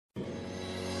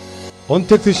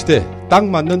언택트 시대 딱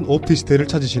맞는 오피스텔을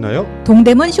찾으시나요?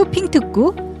 동대문 쇼핑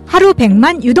특구, 하루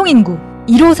 100만 유동인구,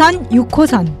 1호선,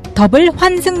 6호선, 더블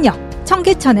환승역,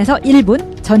 청계천에서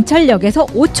 1분, 전철역에서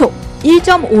 5초,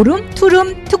 1.5룸,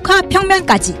 투룸, 특화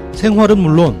평면까지. 생활은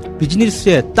물론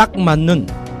비즈니스에 딱 맞는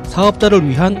사업자를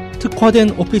위한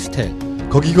특화된 오피스텔.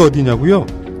 거기가 어디냐고요?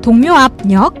 동묘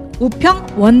앞역 우평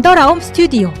원더라움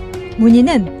스튜디오.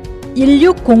 문의는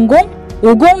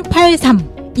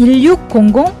 1600-5083,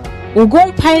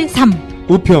 1600-5083.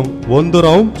 우평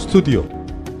원더라움 스튜디오.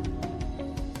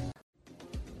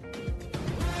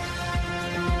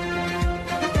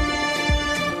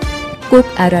 꼭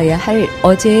알아야 할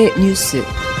어제의 뉴스.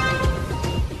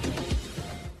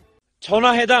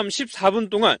 전화회담 14분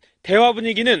동안 대화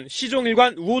분위기는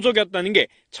시종일관 우호적이었다는 게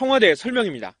청와대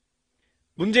설명입니다.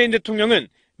 문재인 대통령은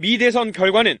미 대선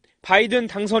결과는 바이든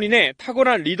당선인의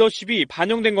탁월한 리더십이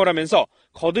반영된 거라면서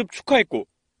거듭 축하했고,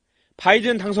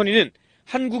 바이든 당선인은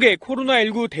한국의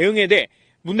코로나19 대응에 대해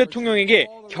문 대통령에게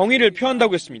경의를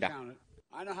표한다고 했습니다.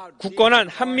 굳건한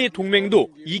한미 동맹도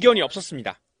이견이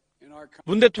없었습니다.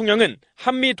 문 대통령은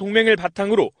한미 동맹을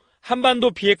바탕으로 한반도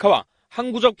비핵화와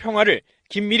항구적 평화를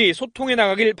긴밀히 소통해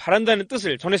나가길 바란다는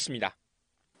뜻을 전했습니다.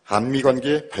 한미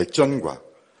관계의 발전과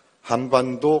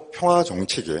한반도 평화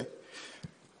정책에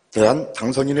대한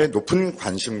당선인의 높은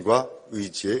관심과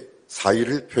의지에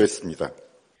사의를 표했습니다.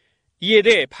 이에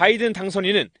대해 바이든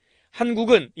당선인은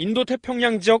한국은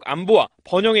인도태평양 지역 안보와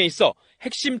번영에 있어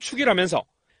핵심 축이라면서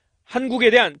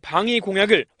한국에 대한 방위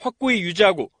공약을 확고히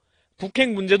유지하고 북핵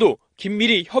문제도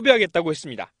긴밀히 협의하겠다고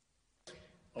했습니다.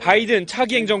 바이든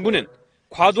차기 행정부는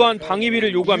과도한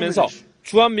방위비를 요구하면서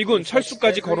주한미군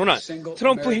철수까지 거론한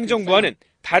트럼프 행정부와는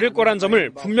다를 거란 점을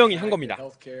분명히 한 겁니다.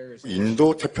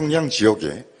 인도 태평양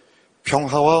지역의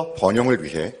평화와 번영을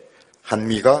위해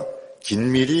한미가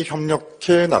긴밀히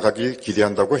협력해 나가길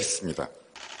기대한다고 했습니다.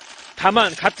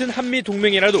 다만 같은 한미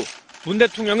동맹이라도 문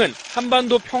대통령은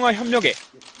한반도 평화 협력에,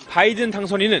 바이든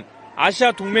당선인은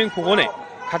아시아 동맹 복원에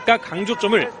각각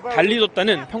강조점을 달리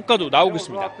뒀다는 평가도 나오고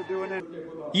있습니다.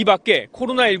 이 밖에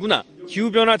코로나19나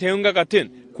기후변화 대응과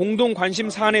같은 공동 관심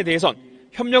사안에 대해선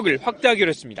협력을 확대하기로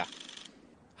했습니다.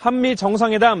 한미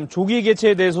정상회담 조기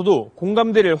개최에 대해서도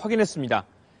공감대를 확인했습니다.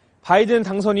 바이든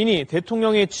당선인이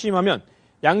대통령에 취임하면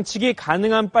양측이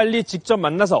가능한 빨리 직접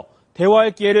만나서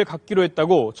대화할 기회를 갖기로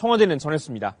했다고 청와대는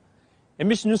전했습니다.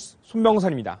 MBC 뉴스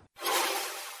손병산입니다.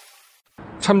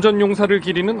 참전 용사를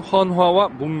기리는 헌화와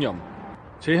묵념.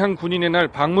 제향 군인의 날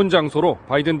방문 장소로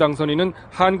바이든 당선인은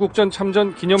한국전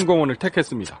참전 기념공원을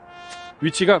택했습니다.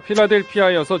 위치가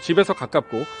필라델피아여서 집에서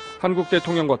가깝고 한국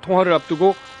대통령과 통화를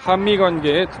앞두고 한미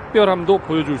관계의 특별함도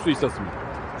보여줄 수 있었습니다.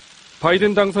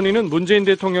 바이든 당선인은 문재인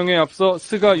대통령에 앞서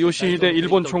스가 요시히데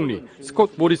일본 총리,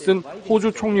 스콧 모리슨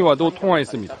호주 총리와도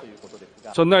통화했습니다.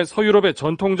 전날 서유럽의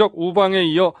전통적 우방에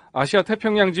이어 아시아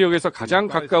태평양 지역에서 가장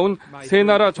가까운 세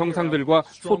나라 정상들과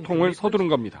소통을 서두른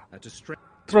겁니다.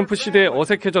 트럼프 시대에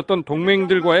어색해졌던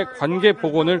동맹들과의 관계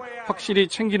복원을 확실히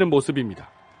챙기는 모습입니다.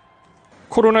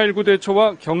 코로나19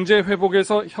 대처와 경제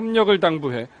회복에서 협력을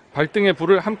당부해 발등에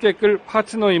불을 함께 끌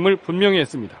파트너임을 분명히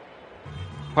했습니다.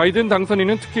 바이든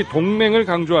당선인은 특히 동맹을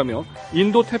강조하며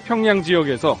인도 태평양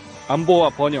지역에서 안보와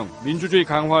번영, 민주주의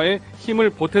강화에 힘을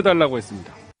보태달라고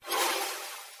했습니다.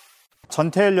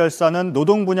 전태일 열사는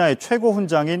노동 분야의 최고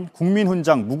훈장인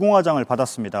국민훈장 무공화장을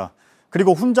받았습니다.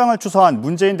 그리고 훈장을 추서한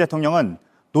문재인 대통령은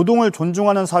노동을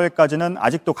존중하는 사회까지는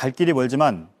아직도 갈 길이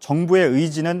멀지만 정부의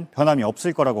의지는 변함이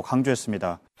없을 거라고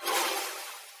강조했습니다.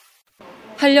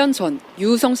 8년 전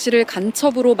유우성 씨를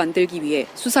간첩으로 만들기 위해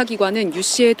수사기관은 유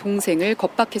씨의 동생을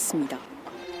겁박했습니다.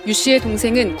 유 씨의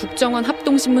동생은 국정원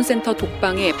합동신문센터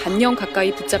독방에 반년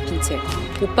가까이 붙잡힌 채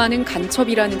오빠는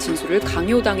간첩이라는 진술을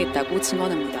강요당했다고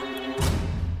증언합니다.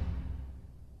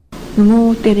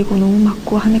 너무 때리고 너무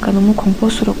맞고 하니까 너무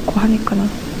공포스럽고 하니까는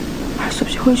할 수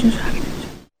없이 허위 진술하게 됐죠.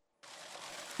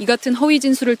 이 같은 허위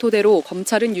진술을 토대로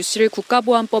검찰은 유 씨를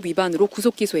국가보안법 위반으로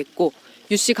구속 기소했고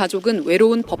유 씨 가족은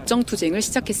외로운 법정 투쟁을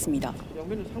시작했습니다.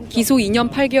 기소 2년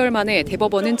 8개월 만에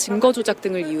대법원은 증거 조작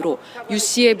등을 이유로 유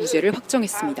씨의 무죄를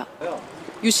확정했습니다.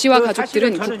 유 씨와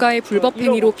가족들은 국가의 불법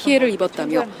행위로 피해를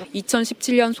입었다며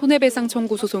 2017년 손해배상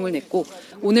청구 소송을 냈고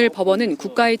오늘 법원은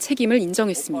국가의 책임을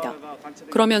인정했습니다.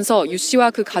 그러면서 유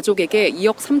씨와 그 가족에게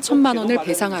 2억 3천만 원을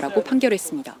배상하라고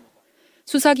판결했습니다.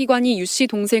 수사기관이 유 씨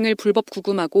동생을 불법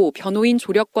구금하고 변호인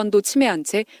조력권도 침해한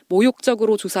채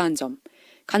모욕적으로 조사한 점,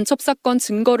 간첩 사건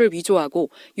증거를 위조하고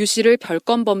유 씨를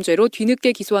별건 범죄로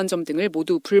뒤늦게 기소한 점 등을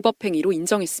모두 불법 행위로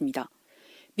인정했습니다.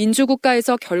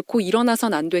 민주국가에서 결코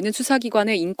일어나선 안 되는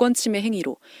수사기관의 인권 침해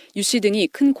행위로 유 씨 등이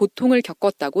큰 고통을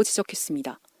겪었다고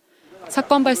지적했습니다.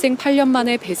 사건 발생 8년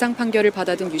만에 배상 판결을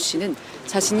받아든 유 씨는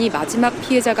자신이 마지막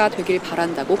피해자가 되길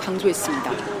바란다고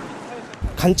강조했습니다.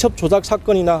 간첩 조작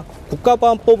사건이나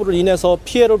국가보안법으로 인해서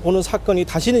피해를 보는 사건이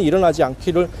다시는 일어나지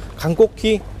않기를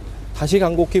간곡히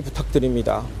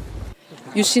부탁드립니다.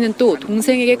 유 씨는 또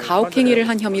동생에게 가혹행위를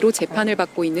한 혐의로 재판을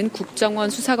받고 있는 국정원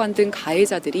수사관 등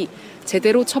가해자들이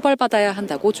제대로 처벌받아야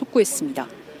한다고 촉구했습니다.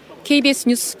 KBS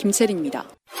뉴스 김채린입니다.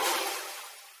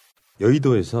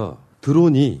 여의도에서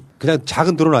드론이 그냥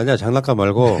작은 드론 아니야. 장난감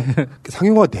말고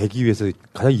상용화 되기 위해서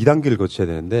가장 2단계를 거쳐야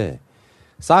되는데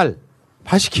쌀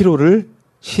 80kg를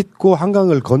싣고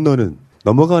한강을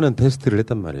넘어가는 테스트를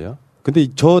했단 말이에요. 근데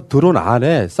저 드론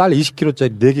안에 쌀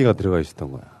 20kg짜리 4개가 들어가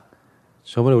있었던 거야.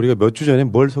 저번에 우리가 몇 주 전에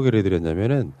뭘 소개를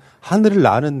해드렸냐면은 하늘을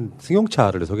나는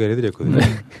승용차를 소개를 해드렸거든요. 네.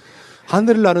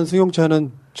 하늘을 나는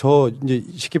승용차는 이제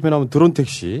쉽게 표현하면 드론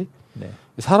택시. 네.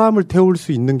 사람을 태울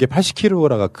수 있는 게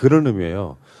 80kg라가 그런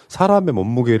의미예요. 사람의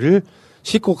몸무게를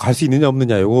싣고 갈 수 있느냐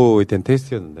없느냐 요거에 대한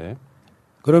테스트였는데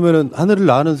그러면은 하늘을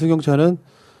나는 승용차는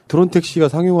드론 택시가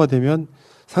상용화되면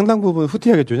상당 부분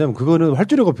후퇴하겠죠. 왜냐면 그거는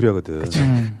활주로가 필요하거든.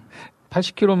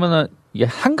 80kg면은 이게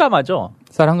한가마죠.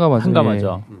 쌀 한가마죠.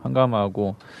 한가마죠. 예.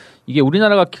 한가마고 이게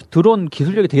우리나라가 드론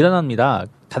기술력이 대단합니다.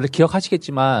 다들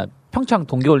기억하시겠지만 평창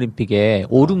동계올림픽에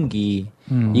오름기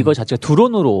이거 자체가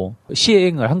드론으로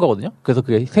시행을 한 거거든요. 그래서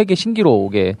그게 세계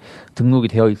신기록에 등록이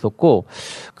되어 있었고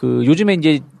요즘에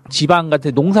이제 지방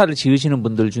같은 농사를 지으시는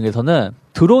분들 중에서는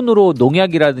드론으로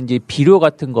농약이라든지 비료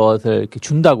같은 것을 이렇게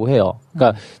준다고 해요.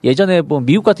 그러니까 예전에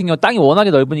미국 같은 경우 땅이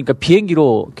워낙에 넓으니까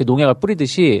비행기로 이렇게 농약을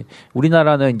뿌리듯이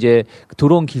우리나라는 이제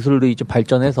드론 기술이 좀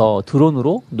발전해서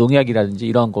드론으로 농약이라든지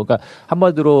이런 거, 그러니까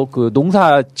한마디로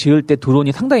농사 지을 때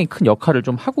드론이 상당히 큰 역할을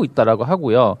좀 하고 있다라고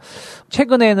하고요.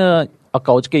 최근에는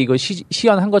아까 어저께 이거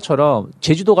시연한 것처럼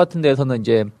제주도 같은 데서는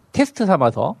이제 테스트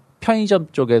삼아서 편의점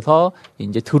쪽에서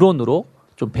이제 드론으로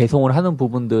좀 배송을 하는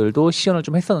부분들도 시연을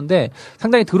좀 했었는데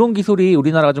상당히 드론 기술이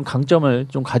우리나라가 좀 강점을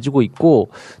좀 가지고 있고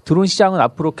드론 시장은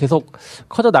앞으로 계속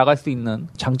커져 나갈 수 있는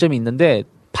장점이 있는데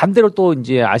반대로 또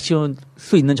이제 아쉬울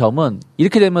수 있는 점은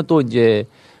이렇게 되면 또 이제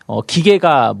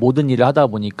기계가 모든 일을 하다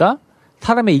보니까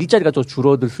사람의 일자리가 좀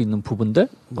줄어들 수 있는 부분들?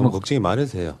 너무 걱정이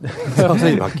많으세요.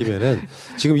 사업상이 바뀌면은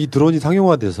지금 이 드론이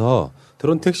상용화돼서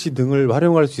드론 택시 등을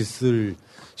활용할 수 있을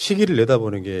시기를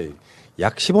내다보는 게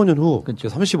약 15년 후, 그렇죠.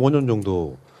 35년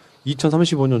정도,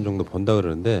 2035년 정도 본다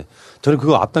그러는데 저는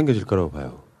그거 앞당겨질 거라고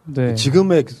봐요. 네.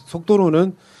 지금의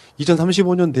속도로는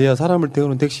 2035년 돼야 사람을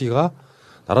태우는 택시가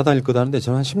날아다닐 거다 하는데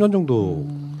저는 한 10년 정도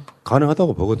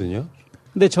가능하다고 보거든요.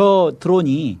 근데 저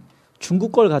드론이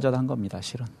중국 걸 가져다 한 겁니다,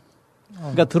 실은.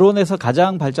 그러니까 드론에서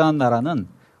가장 발전한 나라는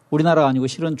우리나라가 아니고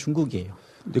실은 중국이에요.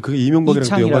 근데 그게 이명박이랑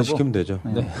또 연관시키면 되죠.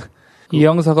 네. 이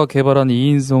형사가 개발한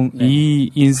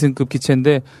 2인승급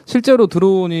기체인데 실제로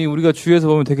드론이 우리가 주위에서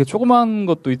보면 되게 조그만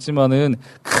것도 있지만은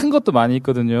큰 것도 많이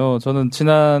있거든요. 저는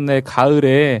지난해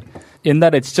가을에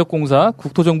옛날에 지적공사,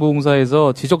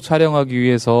 국토정보공사에서 지적 촬영하기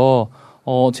위해서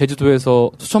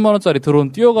제주도에서 수천만 원짜리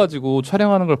드론 띄워가지고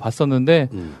촬영하는 걸 봤었는데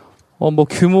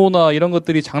규모나 이런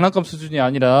것들이 장난감 수준이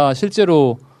아니라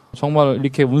실제로 정말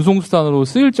이렇게 운송수단으로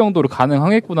쓰일 정도로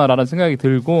가능하겠구나라는 생각이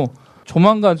들고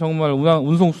조만간 정말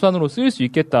운송수단으로 쓰일 수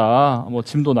있겠다.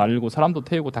 짐도 날리고 사람도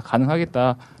태우고 다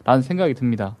가능하겠다라는 생각이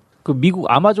듭니다. 미국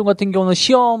아마존 같은 경우는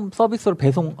시험 서비스를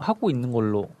배송하고 있는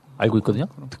걸로 알고 있거든요.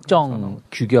 특정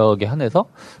규격에 한해서.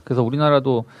 그래서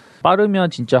우리나라도 빠르면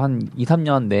진짜 한 2,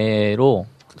 3년 내로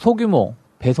소규모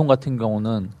배송 같은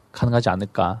경우는 가능하지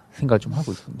않을까 생각을 좀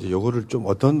하고 있습니다. 이제 요거를 좀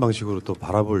어떤 방식으로 또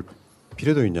바라볼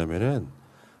필요도 있냐면은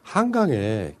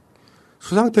한강에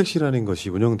수상택시라는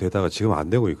것이 운영되다가 지금 안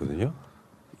되고 있거든요.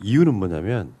 이유는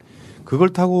뭐냐면 그걸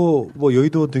타고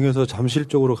여의도 등에서 잠실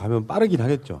쪽으로 가면 빠르긴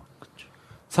하겠죠. 그렇죠.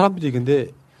 사람들이 근데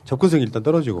접근성이 일단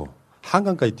떨어지고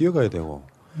한강까지 뛰어가야 되고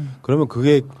그러면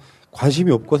그게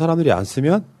관심이 없고 사람들이 안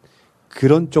쓰면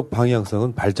그런 쪽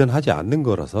방향성은 발전하지 않는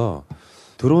거라서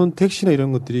드론 택시나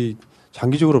이런 것들이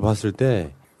장기적으로 봤을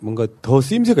때 뭔가 더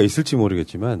쓰임새가 있을지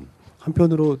모르겠지만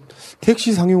한편으로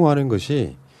택시 상용화하는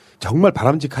것이 정말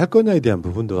바람직할 거냐에 대한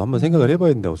부분도 한번 생각을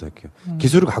해봐야 된다고 생각해요.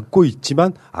 기술을 갖고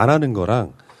있지만 안 하는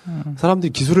거랑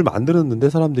사람들이 기술을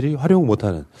만들었는데 사람들이 활용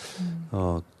못하는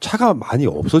차가 많이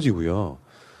없어지고요.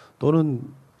 또는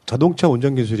자동차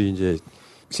운전 기술이 이제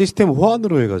시스템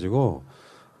호환으로 해가지고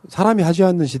사람이 하지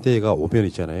않는 시대가 오면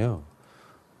있잖아요.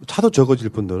 차도 적어질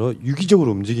뿐더러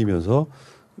유기적으로 움직이면서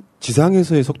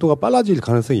지상에서의 속도가 빨라질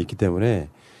가능성이 있기 때문에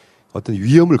어떤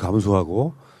위험을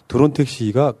감수하고 드론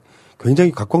택시가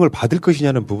굉장히 각광을 받을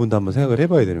것이냐는 부분도 한번 생각을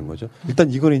해봐야 되는 거죠. 일단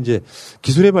이거는 이제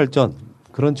기술의 발전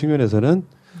그런 측면에서는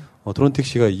드론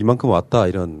택시가 이만큼 왔다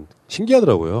이런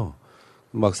신기하더라고요.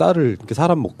 막 쌀을 이렇게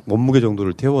사람 몸무게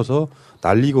정도를 태워서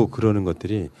날리고 그러는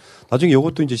것들이 나중에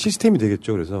이것도 이제 시스템이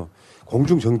되겠죠. 그래서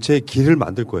공중 정체의 길을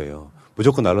만들 거예요.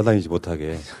 무조건 날아다니지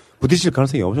못하게 부딪힐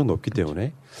가능성이 엄청 높기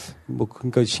때문에 뭐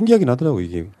그러니까 신기하긴 하더라고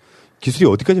이게 기술이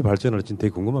어디까지 발전할지 되게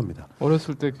궁금합니다.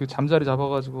 어렸을 때 그 잠자리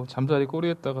잡아가지고 잠자리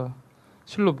꼬리에다가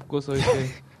실로 묶어서 이렇게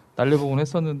날려보곤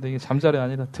했었는데 이게 잠자리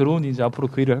아니라 드론이 이제 앞으로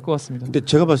그 일을 할 것 같습니다. 근데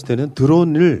제가 봤을 때는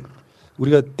드론을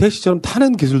우리가 택시처럼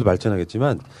타는 기술도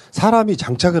발전하겠지만 사람이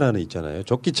장착을 하는 있잖아요.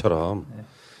 조끼처럼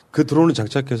그 드론을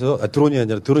장착해서 드론이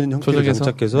아니라 드론 형태를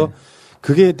장착해서 네.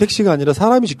 그게 택시가 아니라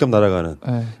사람이 직접 날아가는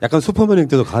네. 약간 슈퍼맨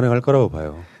형태도 가능할 거라고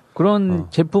봐요. 그런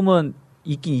제품은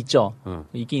있긴 있죠.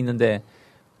 있긴 있는데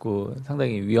그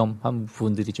상당히 위험한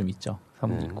부분들이 좀 있죠.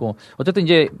 있고 어쨌든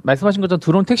이제 말씀하신 것처럼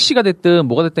드론 택시가 됐든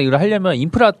뭐가 됐든 이걸 하려면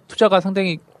인프라 투자가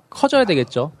상당히 커져야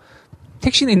되겠죠.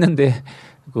 택시는 있는데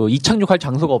그 이착륙할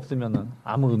장소가 없으면은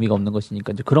아무 의미가 없는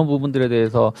것이니까 이제 그런 부분들에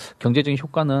대해서 경제적인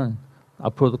효과는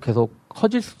앞으로도 계속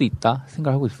커질 수도 있다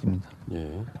생각하고 있습니다.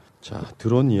 예. 자,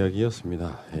 드론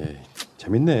이야기였습니다. 예.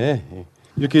 재밌네. 예.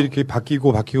 이렇게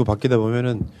바뀌다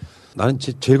보면은 나는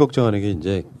제일 걱정하는 게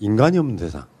이제 인간이 없는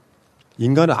세상.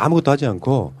 인간은 아무것도 하지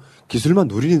않고 기술만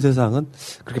누리는 세상은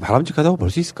그렇게 바람직하다고 볼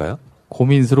수 있을까요?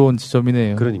 고민스러운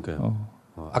지점이네요. 그러니까요.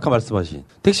 아까 말씀하신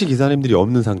택시 기사님들이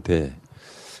없는 상태.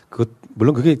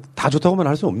 물론 그게 다 좋다고만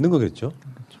할 수는 없는 거겠죠.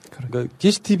 그러니까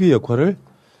CCTV 역할을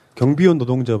경비원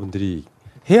노동자분들이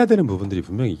해야 되는 부분들이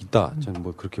분명히 있다. 저는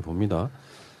뭐 그렇게 봅니다.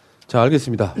 자,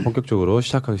 알겠습니다. 본격적으로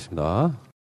시작하겠습니다.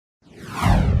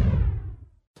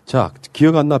 자,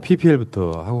 기억 안 나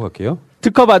PPL부터 하고 갈게요.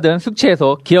 특허받은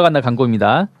숙취해소 기억 안 나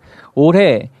광고입니다.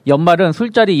 올해 연말은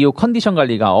술자리 이후 컨디션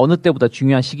관리가 어느 때보다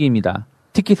중요한 시기입니다.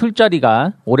 특히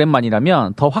술자리가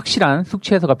오랜만이라면 더 확실한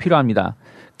숙취해소가 필요합니다.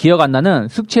 기억 안 나는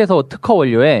숙취해소 특허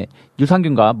원료에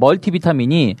유산균과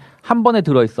멀티비타민이 한 번에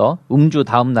들어있어 음주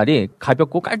다음 날이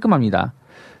가볍고 깔끔합니다.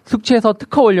 숙취해소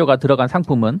특허 원료가 들어간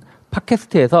상품은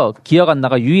팟캐스트에서 기억 안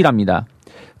나가 유일합니다.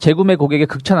 재구매 고객의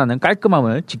극찬하는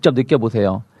깔끔함을 직접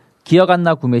느껴보세요. 기억 안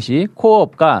나 구매 시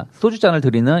코어업과 소주잔을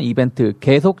드리는 이벤트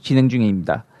계속 진행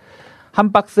중입니다.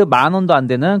 한 박스 10,000원도 안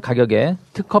되는 가격에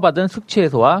특허받은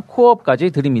숙취해소와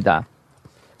코어업까지 드립니다.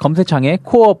 검색창에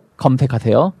코어업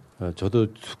검색하세요. 저도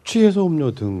숙취해소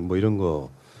음료 등 뭐 이런 거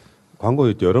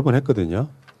광고 여러 번 했거든요.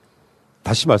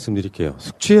 다시 말씀드릴게요.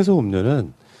 숙취해소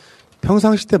음료는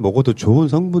평상시 때 먹어도 좋은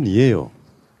성분이에요.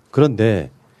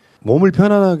 그런데 몸을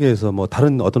편안하게 해서 뭐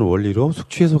다른 어떤 원리로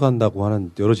숙취해소가 한다고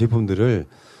하는 여러 제품들을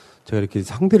제가 이렇게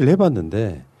상대를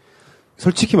해봤는데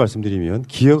솔직히 말씀드리면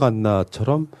기억 안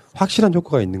나처럼 확실한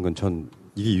효과가 있는 건 전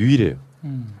이게 유일해요.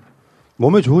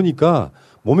 몸에 좋으니까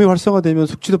몸이 활성화되면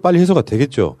숙취도 빨리 해소가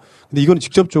되겠죠. 근데 이거는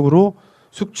직접적으로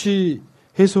숙취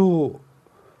해소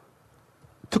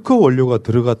특허 원료가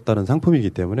들어갔다는 상품이기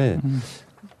때문에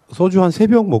소주 한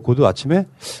 3병 먹고도 아침에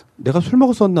내가 술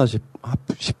먹었었나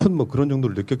싶은 뭐 그런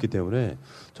정도를 느꼈기 때문에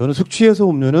저는 숙취 해소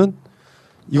음료는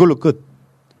이걸로 끝.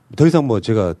 더 이상 뭐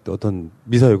제가 어떤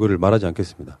미사여구를 말하지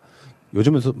않겠습니다.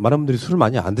 요즘은 많은 분들이 술을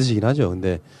많이 안 드시긴 하죠.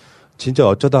 근데 진짜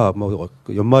어쩌다 뭐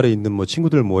연말에 있는 뭐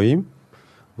친구들 모임,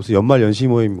 무슨 연말 연시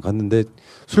모임 갔는데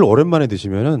술 오랜만에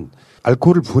드시면은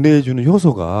알코올을 분해해주는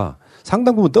효소가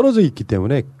상당 부분 떨어져 있기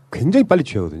때문에 굉장히 빨리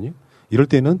취하거든요. 이럴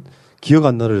때는 기억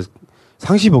안 나를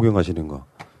상시 복용하시는 거.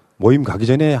 모임 가기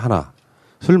전에 하나,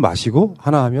 술 마시고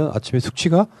하나 하면 아침에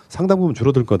숙취가 상당 부분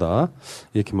줄어들 거다.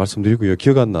 이렇게 말씀드리고요.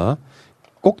 기억 안 나.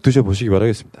 꼭 드셔보시기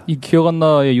바라겠습니다. 이 기억 안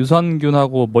나에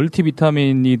유산균하고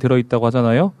멀티비타민이 들어있다고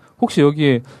하잖아요. 혹시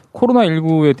여기에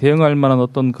코로나19에 대응할 만한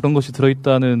어떤 그런 것이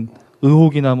들어있다는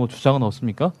의혹이나 뭐 주장은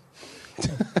없습니까?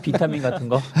 비타민 같은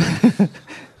거?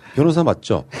 변호사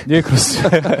맞죠? 네,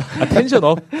 그렇습니다.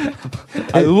 텐션업.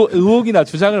 의혹이나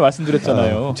주장을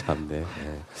말씀드렸잖아요. 참네. 네.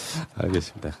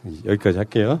 알겠습니다. 여기까지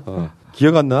할게요.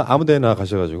 기억 안 나 아무 데나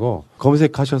가셔가지고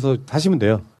검색하셔서 하시면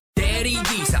돼요.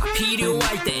 대리기사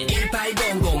필요할 땐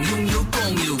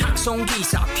 1800-6606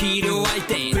 탁송기사 필요할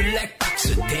땐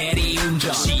블랙박스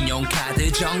대리운전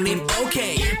신용카드 적립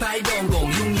오케이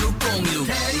 1800-6606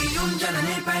 대리운전은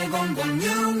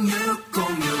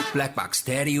 1800-6606 블랙박스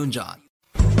대리운전.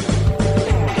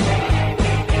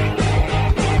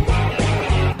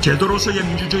 제도로서의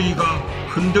민주주의가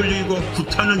흔들리고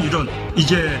구타는 일은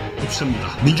이제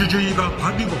없습니다. 민주주의가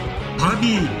밥이고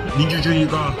밥이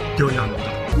민주주의가 되어야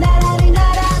합니다.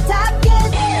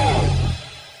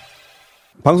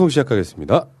 방송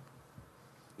시작하겠습니다.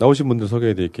 나오신 분들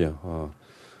소개해드릴게요.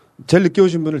 제일 늦게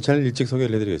오신 분을 제일 일찍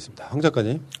소개를 해드리겠습니다. 황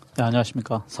작가님. 네,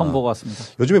 안녕하십니까. 선보고 왔습니다.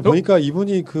 요즘에 보니까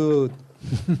이분이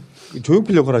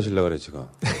조용필 역할 하시려고 그래, 지금.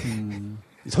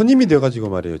 선임이 돼가지고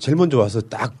말이에요. 제일 먼저 와서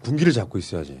딱 분기를 잡고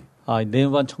있어야지.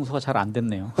 내부반 청소가 잘 안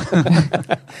됐네요.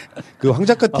 그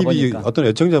황작가 TV 와보니까. 어떤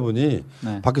애청자분이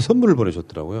네. 밖에 선물을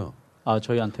보내셨더라고요.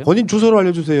 저희한테요? 본인 주소를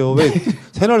알려주세요. 왜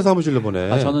새날 사무실로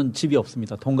보내? 저는 집이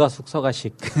없습니다. 동가숙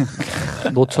서가식.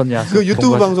 노천야. 그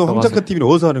유튜브 방송 황작가 TV는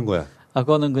어디서 하는 거야?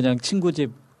 그거는 그냥 친구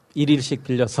집 1일씩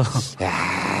빌려서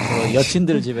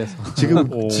여친들 집에서.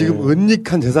 지금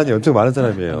은닉한 재산이 엄청 많은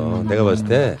사람이에요. 내가 봤을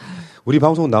때 우리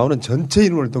방송 나오는 전체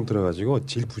인원을 통틀어가지고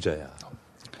제일 부자야.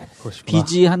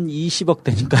 빚이 한 20억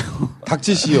되니까요.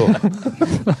 닥치시오.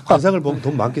 관상을 보면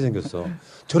돈 많게 생겼어.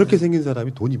 저렇게 생긴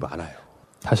사람이 돈이 많아요.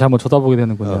 다시 한번 쳐다보게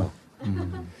되는군요.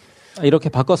 이렇게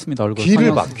바꿨습니다, 얼굴.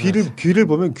 귀를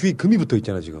보면 귀에 금이 붙어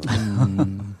있잖아, 지금.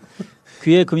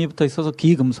 귀에 금이 붙어 있어서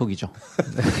귀금속이죠.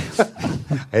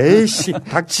 에이씨,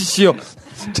 닥치시오.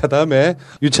 자, 다음에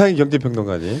유창희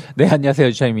경제평론가님. 네, 안녕하세요.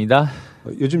 유창희입니다.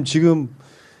 요즘 지금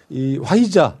이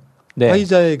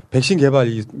화이자의 백신 개발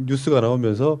이 뉴스가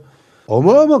나오면서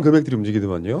어마어마한 금액들이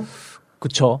움직이더만요.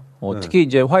 그렇죠. 특히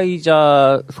이제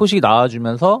화이자 소식이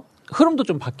나와주면서 흐름도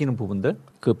좀 바뀌는 부분들.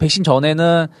 그 백신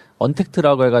전에는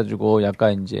언택트라고 해가지고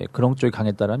약간 이제 그런 쪽이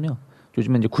강했다라면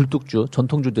요즘은 이제 굴뚝주,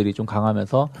 전통주들이 좀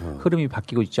강하면서 흐름이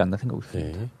바뀌고 있지 않나 생각하고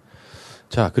있습니다. 네.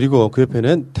 자, 그리고 그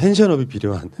옆에는 텐션업이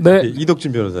필요한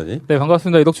이덕준 변호사님. 네,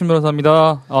 반갑습니다. 이덕준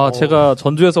변호사입니다. 제가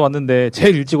전주에서 왔는데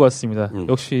제일 일찍 왔습니다.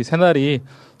 역시 새날이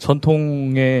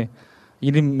전통의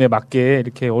이름에 맞게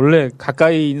이렇게 원래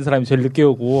가까이 있는 사람이 제일 늦게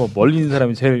오고 멀리 있는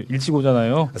사람이 제일 일찍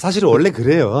오잖아요. 사실은 원래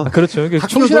그래요. 그렇죠.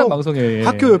 충실한 방송이에요.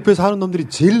 학교 옆에서 하는 놈들이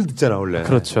제일 늦잖아, 원래.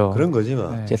 그렇죠. 그런 거지,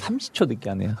 뭐. 제 30초 늦게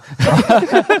하네요.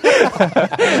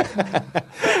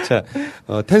 자,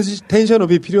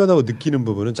 텐션업이 필요하다고 느끼는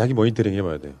부분은 자기 모니터링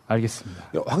해봐야 돼요. 알겠습니다.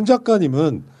 황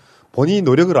작가님은 본인이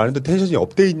노력을 안 해도 텐션이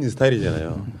업돼 있는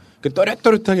스타일이잖아요.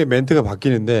 또렷또렷하게 멘트가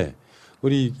바뀌는데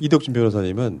우리 이덕준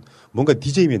변호사님은 뭔가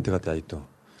DJ 멘트 같다, 아직도.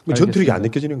 전투력이 안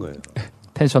느껴지는 거예요.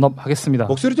 텐션업 하겠습니다.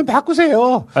 목소리 좀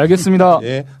바꾸세요. 알겠습니다.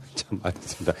 예, 참,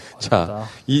 알겠습니다. 자,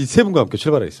 이 세 분과 함께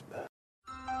출발하겠습니다.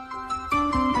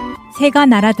 새가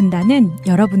날아든다는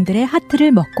여러분들의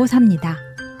하트를 먹고 삽니다.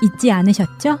 잊지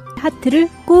않으셨죠? 하트를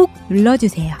꼭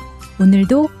눌러주세요.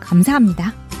 오늘도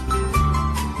감사합니다.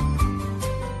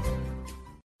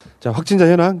 자, 확진자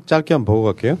현황 짧게 한번 보고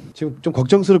갈게요. 지금 좀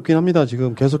걱정스럽긴 합니다.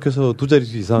 지금 계속해서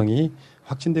 2자릿수 이상이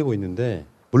확진되고 있는데,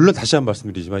 물론 다시 한번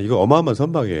말씀드리지만 이거 어마어마한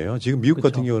선박이에요. 지금 미국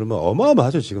같은 경우는 뭐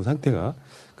어마어마하죠, 지금 상태가.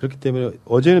 그렇기 때문에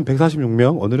어제는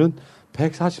 146명, 오늘은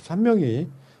 143명이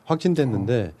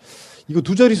확진됐는데, 이거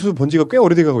 2자릿수 본 지가 꽤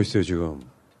오래돼 가고 있어요, 지금.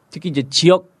 특히 이제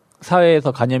지역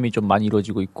사회에서 감염이 좀 많이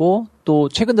이루어지고 있고, 또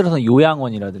최근 들어서는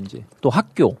요양원이라든지 또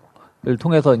학교를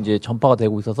통해서 이제 전파가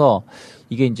되고 있어서,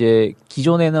 이게 이제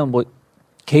기존에는 뭐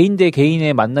개인 대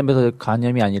개인의 만남에서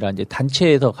감염이 아니라 이제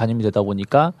단체에서 감염이 되다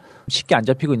보니까 쉽게 안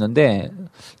잡히고 있는데,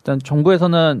 일단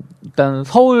정부에서는 일단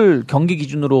서울 경기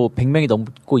기준으로 100명이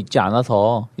넘고 있지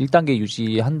않아서 1단계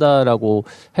유지한다라고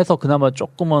해서 그나마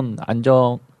조금은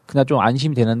그냥 좀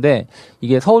안심이 되는데,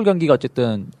 이게 서울 경기가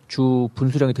어쨌든 주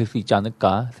분수령이 될 수 있지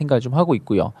않을까 생각을 좀 하고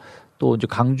있고요. 또 이제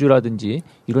강주라든지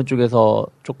이런 쪽에서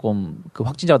조금 그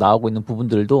확진자가 나오고 있는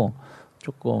부분들도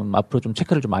조금 앞으로 좀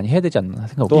체크를 좀 많이 해야 되지 않나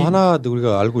생각합니다. 또 하나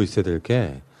우리가 알고 있어야 될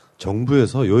게,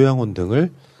 정부에서 요양원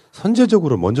등을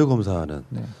선제적으로 먼저 검사하는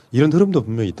이런 흐름도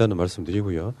분명히 있다는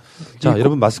말씀드리고요. 자,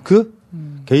 여러분 마스크,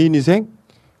 개인위생,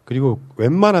 그리고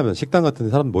웬만하면 식당 같은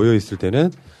데 사람 모여 있을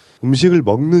때는 음식을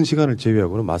먹는 시간을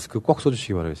제외하고는 마스크 꼭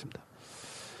써주시기 바라겠습니다.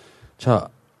 자,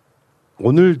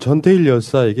 오늘 전태일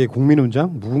열사에게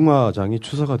국민훈장, 무궁화장이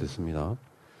추서가 됐습니다.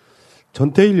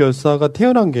 전태일 열사가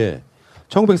태어난 게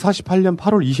 1948년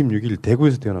 8월 26일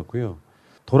대구에서 태어났고요.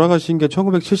 돌아가신 게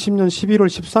 1970년 11월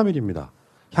 13일입니다.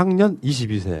 향년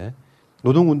 22세.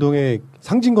 노동운동의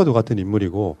상징과도 같은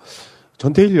인물이고,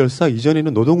 전태일 열사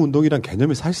이전에는 노동운동이란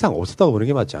개념이 사실상 없었다고 보는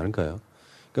게 맞지 않을까요?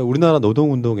 그러니까 우리나라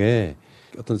노동운동의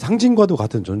어떤 상징과도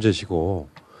같은 존재시고,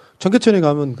 청계천에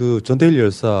가면 그 전태일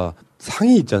열사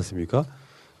상이 있지 않습니까?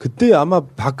 그때 아마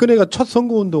박근혜가 첫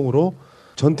선거운동으로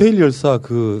전태일 열사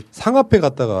그 상 앞에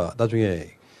갔다가 나중에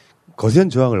거센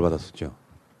저항을 받았었죠.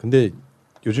 근데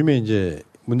요즘에 이제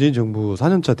문재인 정부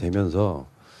 4년차 되면서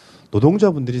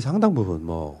노동자분들이 상당 부분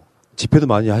뭐 집회도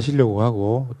많이 하시려고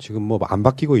하고, 지금 뭐 안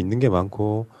바뀌고 있는 게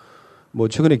많고, 뭐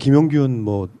최근에 김용균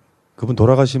뭐 그분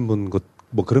돌아가신 분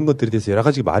뭐 그런 것들에 대해서 여러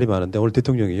가지 말이 많은데, 오늘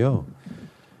대통령이요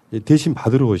대신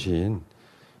받으러 오신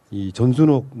이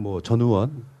전순옥 뭐 전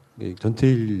의원,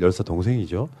 전태일 열사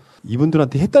동생이죠.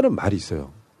 이분들한테 했다는 말이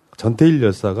있어요. 전태일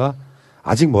열사가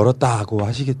아직 멀었다고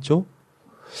하시겠죠?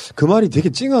 그 말이 되게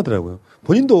찡하더라고요.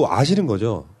 본인도 아시는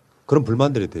거죠, 그런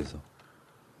불만들에 대해서.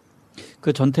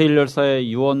 그 전태일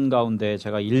열사의 유언 가운데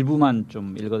제가 일부만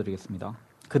좀 읽어드리겠습니다.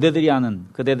 그대들이 아는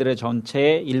그대들의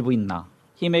전체의 일부인 나,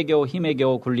 힘에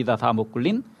겨워 굴리다 다 못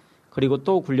굴린 그리고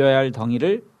또 굴려야 할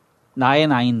덩이를 나의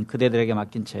나인 그대들에게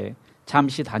맡긴 채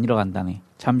잠시 다니러 간다네.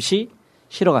 잠시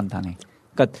쉬러 간다네.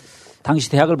 그러니까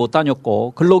당시 대학을 못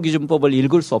다녔고 근로기준법을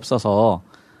읽을 수 없어서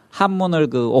한문을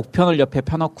그 옥편을 옆에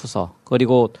펴놓고서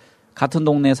그리고 같은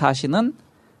동네에 사시는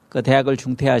그 대학을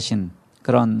중퇴하신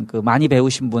그런 그 많이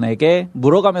배우신 분에게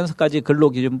물어가면서까지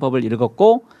근로기준법을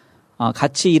읽었고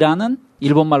같이 일하는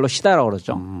일본말로 시다라고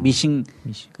그러죠.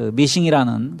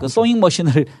 미싱이라는 그 소잉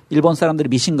머신을 일본 사람들이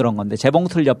미싱 그런 건데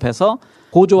재봉틀 옆에서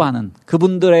고조하는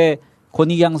그분들의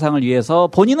권익 향상을 위해서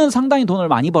본인은 상당히 돈을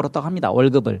많이 벌었다고 합니다.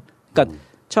 월급을. 그러니까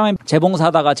처음에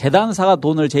재봉사다가 재단사가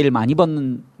돈을 제일 많이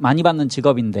받는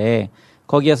직업인데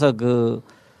거기에서 그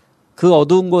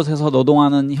어두운 곳에서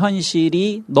노동하는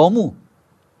현실이 너무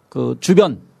그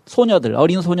주변 소녀들,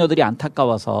 어린 소녀들이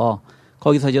안타까워서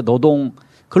거기서 이제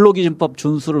근로기준법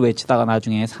준수를 외치다가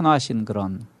나중에 산화하신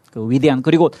그런 그 위대한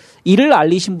그리고 이를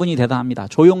알리신 분이 대단합니다.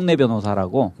 조용래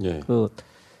변호사라고 예.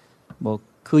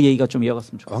 그 얘기가 좀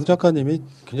이어갔으면 좋겠습니다. 황 작가님이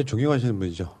굉장히 존경하시는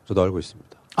분이죠. 저도 알고 있습니다.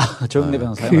 조용래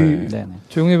변호사요? 네네.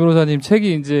 조용래 변호사님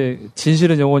책이 이제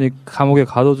진실은 영원히 감옥에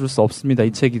가둬줄 수 없습니다.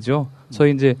 이 책이죠.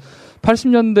 저희 이제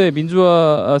 80년대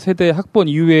민주화 세대 학번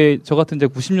이후에 저 같은 이제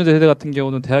 90년대 세대 같은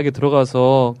경우는 대학에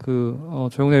들어가서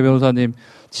조용래 변호사님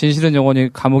진실은 영원히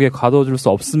감옥에 가둬줄 수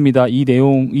없습니다. 이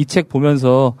책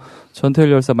보면서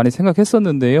전태일 열사 많이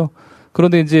생각했었는데요.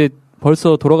 그런데 이제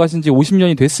벌써 돌아가신 지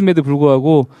 50년이 됐음에도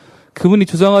불구하고 그분이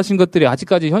주장하신 것들이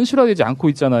아직까지 현실화되지 않고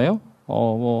있잖아요.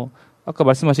 아까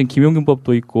말씀하신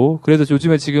김용균법도 있고 그래서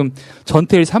요즘에 지금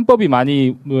전태일 3법이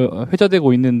많이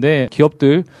회자되고 있는데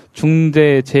기업들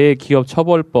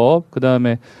중대재해기업처벌법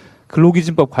그다음에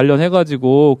근로기준법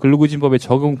관련해가지고 근로기준법의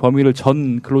적용 범위를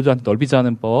전 근로자한테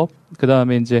넓히자는 법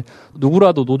그다음에 이제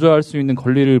누구라도 노조할 수 있는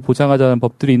권리를 보장하자는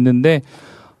법들이 있는데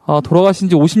돌아가신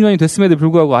지 50년이 됐음에도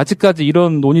불구하고 아직까지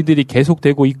이런 논의들이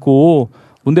계속되고 있고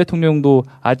문 대통령도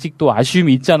아직도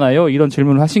아쉬움이 있잖아요. 이런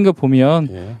질문을 하신 거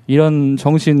보면 이런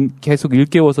정신 계속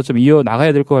일깨워서 좀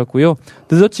이어나가야 될 것 같고요.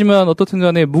 늦었지만 어떻든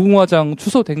간에 무궁화장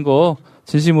취소된 거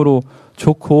진심으로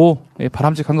좋고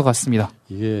바람직한 것 같습니다.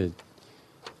 이게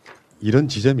이런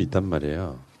지점이 있단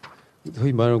말이에요.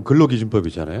 소위 말하는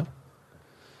근로기준법이잖아요.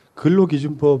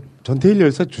 근로기준법 전태일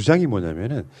열사 주장이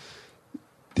뭐냐면은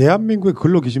대한민국의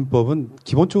근로기준법은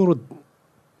기본적으로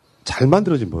잘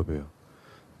만들어진 법이에요.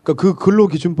 그러니까 그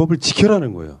근로기준법을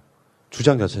지켜라는 거예요.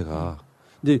 주장 자체가.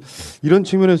 이제 이런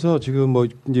측면에서 지금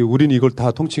이제 우리는 이걸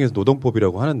다 통칭해서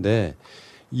노동법이라고 하는데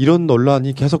이런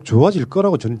논란이 계속 좋아질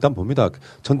거라고 저는 일단 봅니다.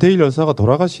 전태일 열사가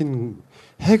돌아가신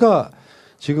해가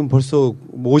지금 벌써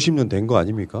 50년 된 거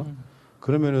아닙니까?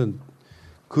 그러면은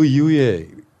그 이후에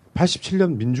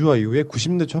 87년 민주화 이후에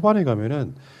 90년대 초반에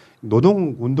가면은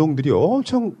노동 운동들이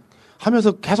엄청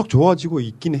하면서 계속 좋아지고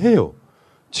있긴 해요.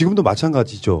 지금도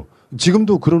마찬가지죠.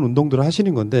 지금도 그런 운동들을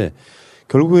하시는 건데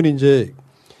결국에는 이제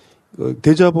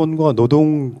대자본과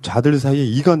노동자들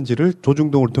사이의 이간질을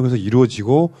조중동을 통해서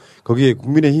이루어지고 거기에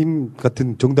국민의힘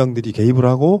같은 정당들이 개입을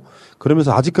하고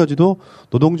그러면서 아직까지도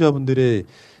노동자분들의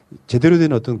제대로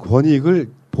된 어떤 권익을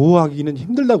보호하기는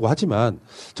힘들다고 하지만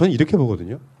저는 이렇게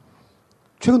보거든요.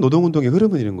 최근 노동운동의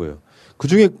흐름은 이런 거예요.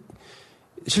 그중에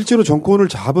실제로 정권을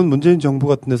잡은 문재인 정부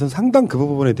같은 데서는 상당 그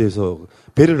부분에 대해서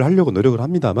배려를 하려고 노력을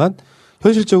합니다만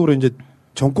현실적으로 이제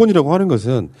정권이라고 하는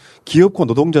것은 기업과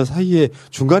노동자 사이에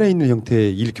중간에 있는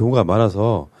형태의 일 경우가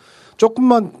많아서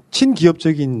조금만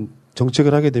친기업적인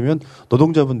정책을 하게 되면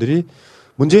노동자분들이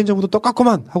문재인 정부도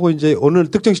똑같구만 하고 이제 어느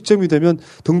특정 시점이 되면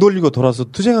등 돌리고 돌아서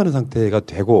투쟁하는 상태가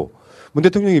되고 문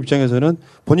대통령 입장에서는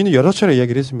본인이 여러 차례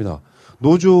이야기를 했습니다.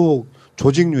 노조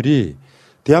조직률이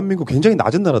대한민국 굉장히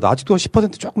낮은 나라다. 아직도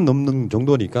 10% 조금 넘는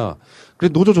정도니까 그래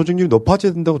노조 조직률이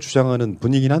높아져야 된다고 주장하는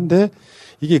분이긴 한데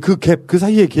이게 그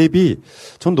사이의 갭이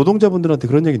전 노동자분들한테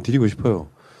그런 얘기 드리고 싶어요.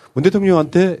 문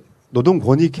대통령한테 노동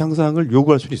권익 향상을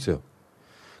요구할 수는 있어요.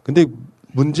 근데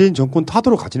문재인 정권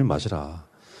타도로 가지는 마시라.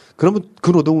 그러면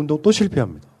그 노동운동 또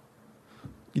실패합니다.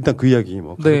 일단 그 이야기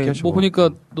그렇게 하시고. 보니까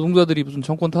노동자들이 무슨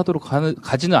정권 타도로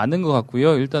가지는 않는 것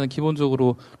같고요. 일단은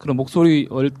기본적으로 그런 목소리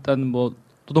일단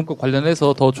노동법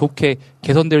관련해서 더 좋게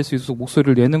개선될 수 있도록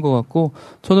목소리를 내는 것 같고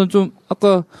저는 좀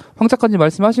아까 황 작가님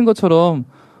말씀하신 것처럼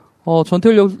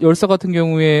전태일 열사 같은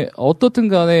경우에 어떻든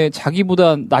간에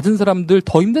자기보다 낮은 사람들,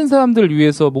 더 힘든 사람들을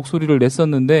위해서 목소리를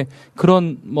냈었는데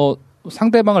그런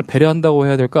상대방을 배려한다고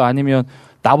해야 될까? 아니면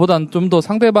나보단 좀 더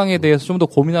상대방에 대해서 좀 더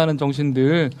고민하는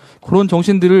정신들, 그런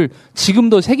정신들을 지금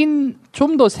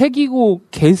좀 더 새기고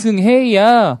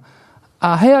계승해야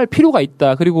해야 할 필요가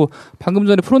있다. 그리고 방금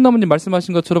전에 푸른나무님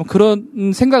말씀하신 것처럼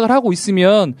그런 생각을 하고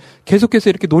있으면 계속해서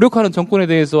이렇게 노력하는 정권에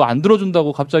대해서 안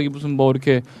들어준다고 갑자기 무슨 뭐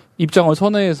이렇게 입장을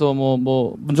선회해서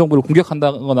뭐 문정부를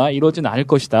공격한다거나 이러지는 않을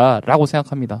것이다라고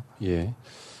생각합니다. 예.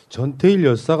 전태일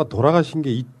여사가 돌아가신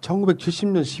게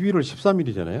 1970년 11월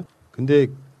 13일이잖아요. 근데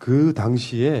그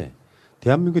당시에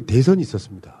대한민국에 대선이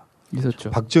있었습니다. 있었죠.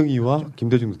 박정희와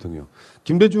김대중 대통령.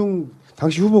 김대중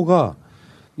당시 후보가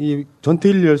이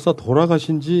전태일 열사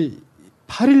돌아가신 지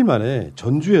 8일 만에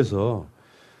전주에서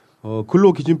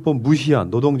근로기준법 무시한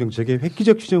노동정책의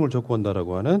획기적 추진을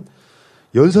촉구한다라고 하는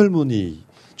연설문이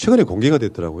최근에 공개가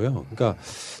됐더라고요. 그러니까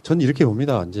저는 이렇게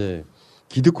봅니다. 이제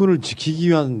기득권을 지키기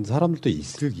위한 사람들도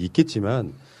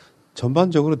있겠지만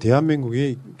전반적으로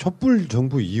대한민국의 촛불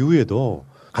정부 이후에도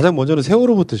가장 먼저는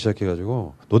세월호부터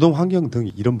시작해가지고 노동 환경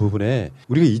등 이런 부분에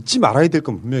우리가 잊지 말아야 될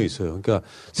건 분명히 있어요. 그러니까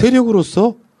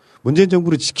세력으로서 문재인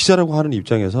정부를 지키자라고 하는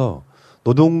입장에서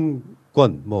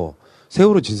노동권,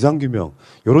 세월호 진상규명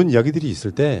이런 이야기들이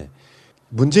있을 때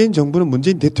문재인 정부는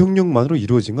문재인 대통령만으로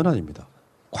이루어진 건 아닙니다.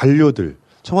 관료들,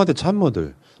 청와대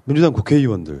참모들, 민주당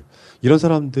국회의원들 이런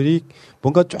사람들이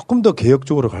뭔가 조금 더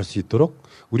개혁적으로 갈 수 있도록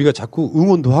우리가 자꾸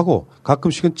응원도 하고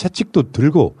가끔씩은 채찍도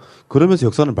들고 그러면서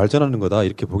역사는 발전하는 거다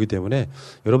이렇게 보기 때문에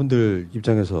여러분들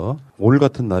입장에서 오늘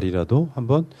같은 날이라도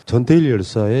한번 전태일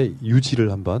열사의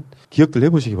유지를 한번 기억들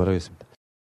해보시기 바라겠습니다.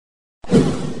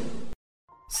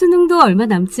 수능도 얼마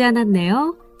남지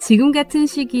않았네요. 지금 같은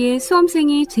시기에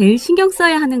수험생이 제일 신경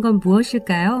써야 하는 건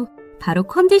무엇일까요? 바로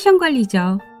컨디션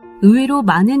관리죠. 의외로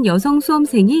많은 여성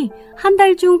수험생이 한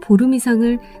달 중 보름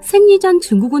이상을 생리전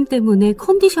증후군 때문에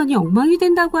컨디션이 엉망이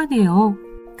된다고 하네요.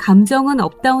 감정은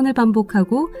업다운을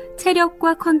반복하고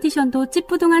체력과 컨디션도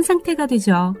찌뿌둥한 상태가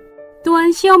되죠.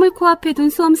 또한 시험을 코앞에 둔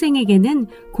수험생에게는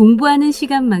공부하는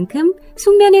시간만큼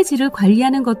숙면의 질을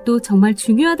관리하는 것도 정말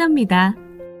중요하답니다.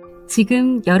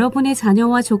 지금 여러분의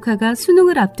자녀와 조카가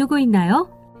수능을 앞두고 있나요?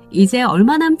 이제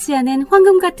얼마 남지 않은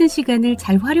황금 같은 시간을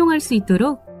잘 활용할 수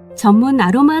있도록 전문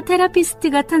아로마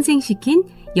테라피스트가 탄생시킨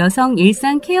여성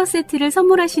일상 케어 세트를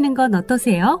선물하시는 건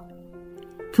어떠세요?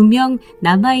 분명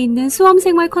남아있는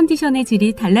수험생활 컨디션의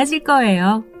질이 달라질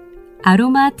거예요.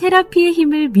 아로마 테라피의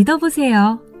힘을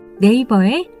믿어보세요.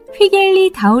 네이버에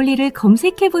휘겔리 다올리를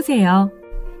검색해보세요.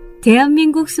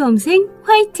 대한민국 수험생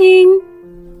화이팅!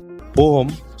 보험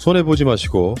손해보지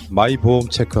마시고 마이보험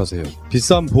체크하세요.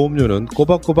 비싼 보험료는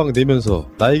꼬박꼬박 내면서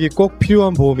나에게 꼭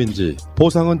필요한 보험인지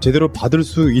보상은 제대로 받을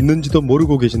수 있는지도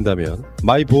모르고 계신다면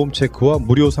마이보험 체크와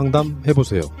무료 상담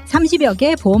해보세요. 30여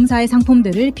개 보험사의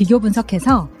상품들을 비교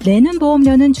분석해서 내는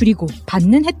보험료는 줄이고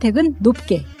받는 혜택은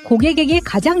높게 고객에게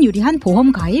가장 유리한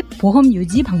보험 가입, 보험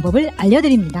유지 방법을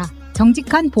알려드립니다.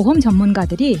 정직한 보험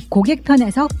전문가들이 고객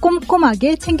편에서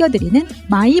꼼꼼하게 챙겨드리는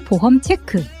마이보험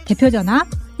체크. 대표전화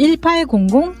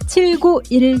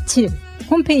 1800-7917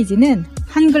 홈페이지는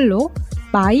한글로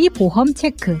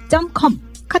마이보험체크.com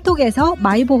카톡에서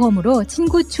마이보험으로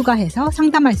친구 추가해서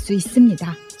상담할 수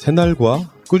있습니다. 새날과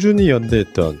꾸준히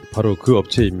연대했던 바로 그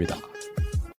업체입니다.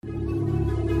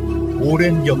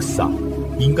 오랜 역사,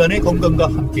 인간의 건강과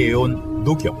함께해온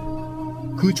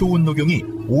녹용. 그 좋은 녹용이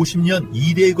 50년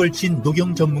 2대에 걸친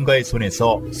녹용 전문가의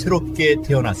손에서 새롭게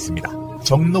태어났습니다.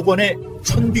 정록원의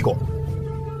천비고.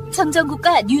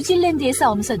 청정국과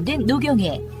뉴질랜드에서 엄선된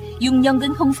녹용에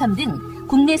 6년근 홍삼 등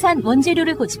국내산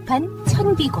원재료를 고집한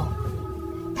천비고.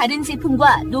 다른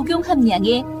제품과 녹용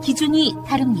함량의 기준이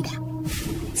다릅니다.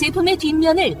 제품의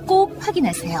뒷면을 꼭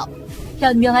확인하세요.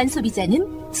 현명한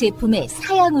소비자는 제품의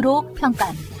사양으로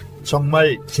평가합니다.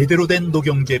 정말 제대로 된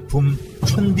녹용 제품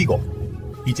천비고.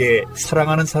 이제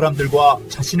사랑하는 사람들과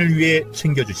자신을 위해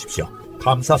챙겨주십시오.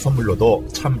 감사 선물로도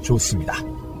참 좋습니다.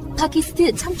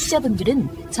 팟캐스트 청취자분들은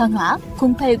전화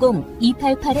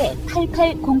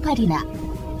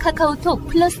 080-288-8808이나 카카오톡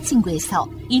플러스 친구에서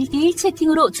 1대1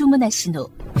 채팅으로 주문하신 후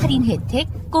할인 혜택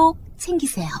꼭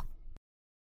챙기세요.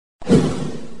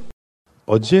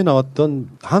 어제 나왔던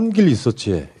한길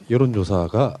리서치의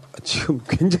여론조사가 지금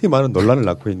굉장히 많은 논란을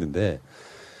낳고 있는데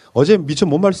어제 미처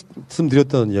못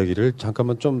말씀드렸던 이야기를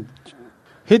잠깐만 좀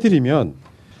해드리면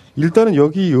일단은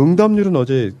여기 응답률은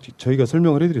어제 저희가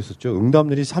설명을 해드렸었죠.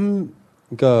 응답률이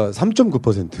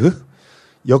 3.9%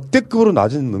 역대급으로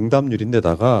낮은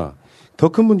응답률인데다가 더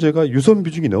큰 문제가 유선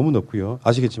비중이 너무 높고요.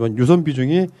 아시겠지만 유선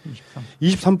비중이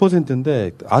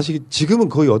 23%인데 지금은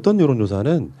거의 어떤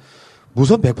여론조사는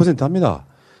무선 100% 합니다.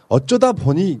 어쩌다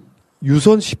보니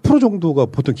유선 10% 정도가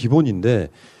보통 기본인데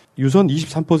유선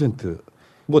 23%.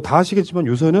 뭐 다 아시겠지만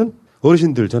유선은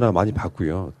어르신들 전화 많이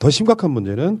받고요. 더 심각한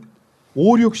문제는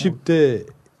 5, 60대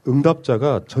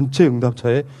응답자가 전체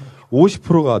응답자의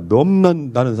 50%가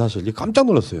넘는다는 사실. 깜짝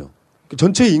놀랐어요.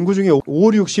 전체 인구 중에 5,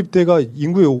 60대가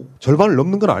인구의 절반을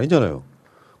넘는 건 아니잖아요.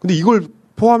 근데 이걸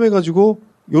포함해가지고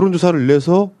여론조사를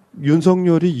내서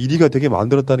윤석열이 1위가 되게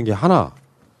만들었다는 게 하나.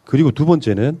 그리고 두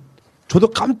번째는 저도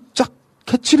깜짝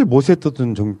캐치를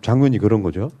못했던 장면이 그런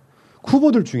거죠.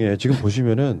 후보들 중에 지금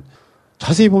보시면은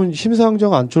자세히 보면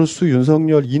심상정, 안철수,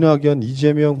 윤석열, 이낙연,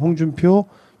 이재명, 홍준표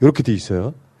이렇게 돼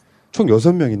있어요. 총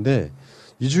 6명인데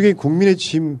이 중에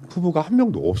국민의힘 후보가 한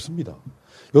명도 없습니다.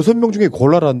 6명 중에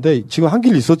골라라인데 지금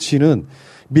한길 리서치는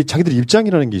자기들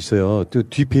입장이라는 게 있어요. 또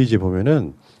뒷페이지에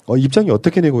보면은 입장이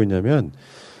어떻게 내고 있냐면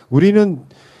우리는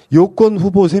여권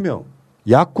후보 3명,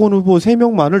 야권 후보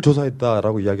 3명만을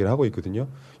조사했다라고 이야기를 하고 있거든요.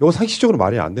 이거 상식적으로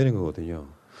말이 안 되는 거거든요.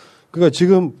 그러니까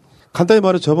지금 간단히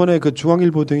말해 저번에 그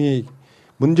중앙일보 등이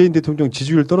문재인 대통령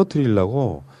지지율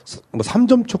떨어뜨리려고 뭐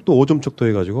 3점 척도 5점 척도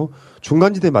해가지고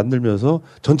중간지대 만들면서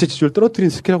전체 지지율 떨어뜨린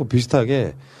스킬하고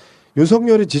비슷하게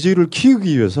윤석열의 지지율을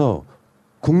키우기 위해서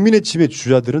국민의힘의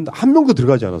주자들은 한 명도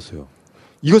들어가지 않았어요.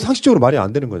 이거 상식적으로 말이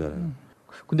안 되는 거잖아요.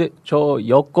 근데 저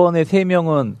여권의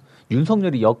 3명은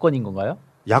윤석열이 여권인 건가요?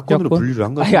 야권으로 분류를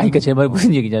한 거죠. 아니, 그러니까 제 말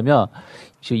무슨 얘기냐면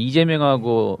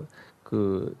이재명하고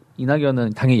그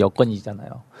이낙연은 당연히 여권이잖아요.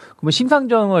 그러면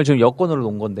심상정을 지금 여권으로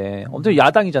놓은 건데 엄청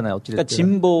야당이잖아요. 어찌됐든. 그러니까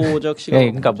진보적 시각. 네,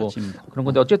 그러니까 뭐 그런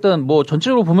건데 어쨌든 뭐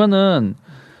전체적으로 보면은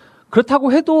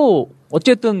그렇다고 해도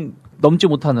어쨌든 넘지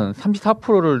못하는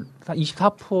 34%를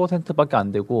 24%밖에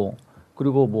안 되고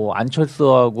그리고 뭐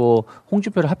안철수하고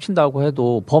홍준표를 합친다고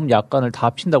해도 범야권을 다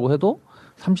합친다고 해도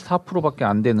 34%밖에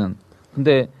안 되는.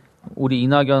 근데 우리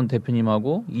이낙연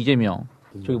대표님하고 이재명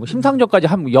저기 뭐 심상정까지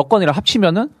여권이랑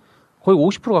합치면은 거의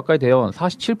 50% 가까이 돼요.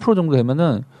 47% 정도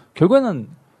되면은 결국에는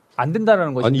안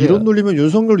된다라는 것인데. 아니 이런 논리면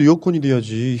윤석열 여권이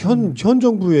돼야지 현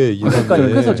정부의 그러니까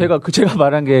그래서 제가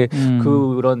말한 게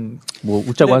그런 뭐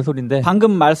웃자고 한 소리인데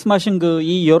방금 말씀하신 그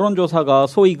이 여론조사가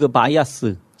소위 그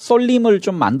바이아스 쏠림을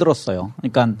좀 만들었어요.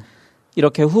 그러니까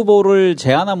이렇게 후보를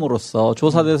제안함으로써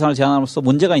조사 대상을 제안함으로써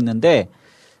문제가 있는데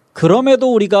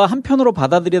그럼에도 우리가 한편으로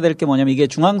받아들여야 될 게 뭐냐면 이게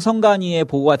중앙선관위에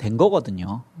보고가 된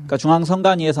거거든요. 그러니까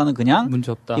중앙선관위에서는 그냥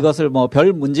이것을 뭐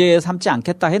별 문제에 삼지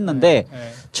않겠다 했는데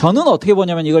저는 어떻게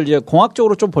보냐면 이걸 이제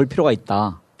공학적으로 좀 볼 필요가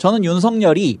있다. 저는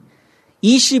윤석열이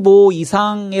 25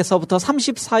 이상에서부터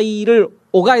 30 사이를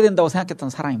오가야 된다고 생각했던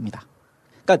사람입니다.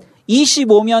 그러니까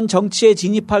 25면 정치에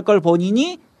진입할 걸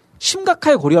본인이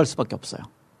심각하게 고려할 수밖에 없어요.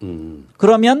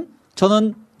 그러면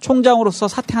저는 총장으로서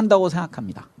사퇴한다고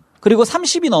생각합니다. 그리고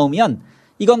 30이 넘으면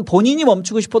이건 본인이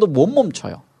멈추고 싶어도 못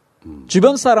멈춰요.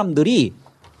 주변 사람들이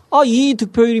이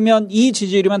득표율이면 이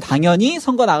지지율이면 당연히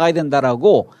선거 나가야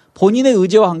된다라고 본인의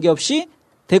의지와 관계없이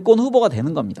대권 후보가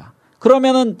되는 겁니다.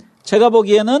 그러면은 제가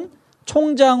보기에는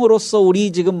총장으로서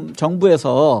우리 지금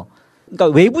정부에서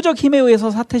그러니까 외부적 힘에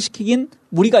의해서 사퇴시키긴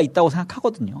무리가 있다고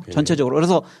생각하거든요. 전체적으로.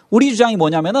 그래서 우리 주장이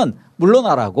뭐냐면은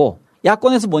물러나라고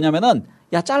야권에서 뭐냐면은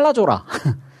야 잘라줘라.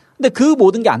 근데 그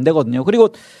모든 게 안 되거든요. 그리고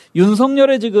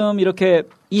윤석열의 지금 이렇게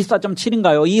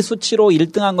 24.7인가요? 이 수치로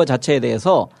 1등한 것 자체에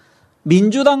대해서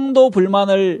민주당도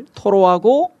불만을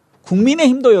토로하고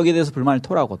국민의힘도 여기에 대해서 불만을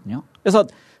토로하거든요. 그래서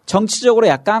정치적으로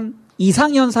약간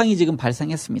이상현상이 지금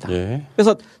발생했습니다.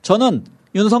 그래서 저는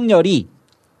윤석열이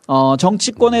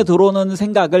정치권에 들어오는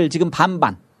생각을 지금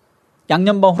반반,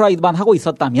 양념반 후라이반 하고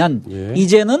있었다면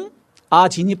이제는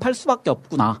진입할 수밖에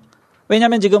없구나.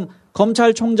 왜냐하면 지금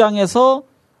검찰총장에서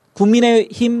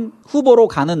국민의힘 후보로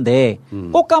가는데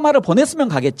꽃가마를 보냈으면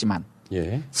가겠지만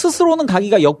스스로는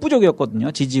가기가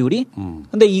역부족이었거든요. 지지율이.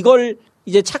 근데 이걸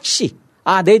이제 착시,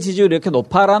 내 지지율이 이렇게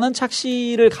높아라는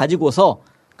착시를 가지고서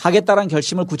가겠다라는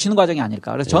결심을 굳히는 과정이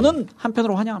아닐까. 그래서 저는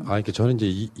한편으로 환영합니다. 그러니까 저는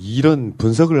이제 이런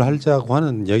분석을 하자고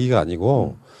하는 얘기가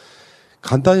아니고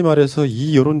간단히 말해서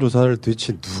이 여론조사를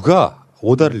도대체 누가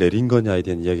오다를 내린 거냐에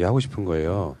대한 이야기 하고 싶은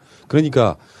거예요.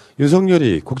 그러니까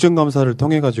윤석열이 국정감사를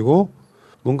통해 가지고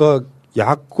뭔가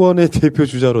야권의 대표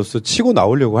주자로서 치고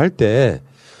나오려고 할 때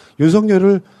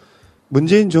윤석열을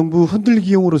문재인 정부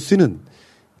흔들기용으로 쓰는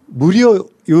무려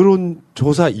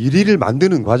여론조사 1위를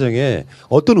만드는 과정에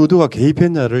어떤 의도가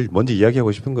개입했냐를 먼저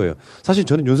이야기하고 싶은 거예요. 사실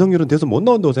저는 윤석열은 대선 못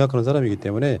나온다고 생각하는 사람이기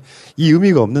때문에 이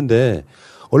의미가 없는데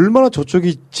얼마나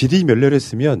저쪽이 질이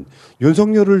멸렬했으면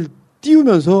윤석열을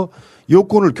띄우면서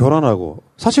여권을 교란하고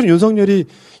사실은 윤석열이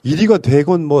 1위가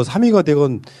되건 뭐 3위가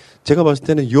되건 제가 봤을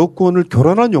때는 여권을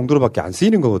교란하는 용도로밖에 안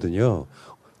쓰이는 거거든요.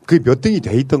 그게 몇 등이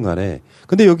돼 있던 간에.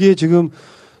 근데 여기에 지금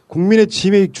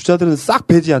국민의힘의 주자들은 싹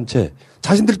배제한 채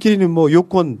자신들끼리는 뭐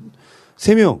여권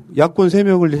 3명, 야권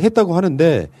 3명을 했다고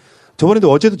하는데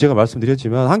저번에도 어제도 제가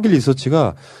말씀드렸지만 한길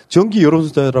리서치가 정기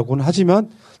여론조사라고는 하지만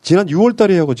지난 6월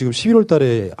달에 하고 지금 11월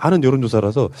달에 하는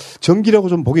여론조사라서 정기라고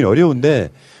좀 보긴 어려운데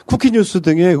쿠키뉴스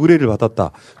등의 의뢰를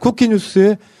받았다.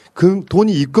 쿠키뉴스에 그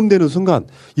돈이 입금되는 순간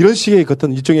이런 식의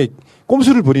어떤 일종의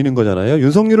꼼수를 부리는 거잖아요.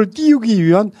 윤석열을 띄우기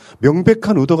위한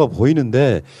명백한 의도가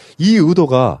보이는데 이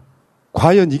의도가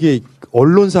과연 이게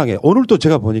언론상에 오늘도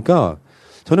제가 보니까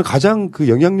저는 가장 그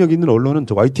영향력 있는 언론은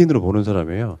저 YTN으로 보는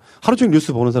사람이에요. 하루 종일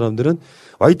뉴스 보는 사람들은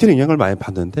YTN 영향을 많이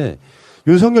받는데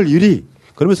윤석열 1위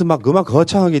그러면서 막 음악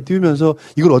거창하게 띄우면서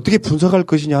이걸 어떻게 분석할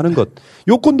것이냐 하는 것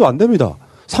요건도 안 됩니다.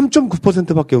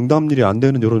 3.9%밖에 응답률이 안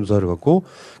되는 여론조사를 갖고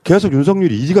계속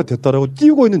윤석열이 2위가 됐다라고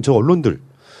띄우고 있는 저 언론들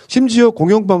심지어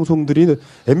공영방송들이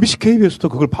MBC, KBS도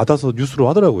그걸 받아서 뉴스로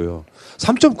하더라고요.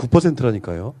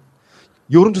 3.9%라니까요.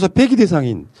 여론조사 폐기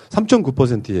대상인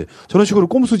 3.9%에 저런 식으로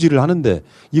꼼수질을 하는데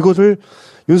이것을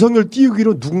윤석열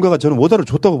띄우기로 누군가가 저는 오다를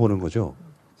줬다고 보는 거죠.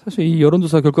 사실 이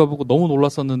여론조사 결과 보고 너무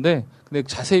놀랐었는데 근데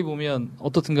자세히 보면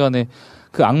어떻든 간에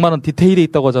그 악마는 디테일에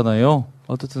있다고 하잖아요.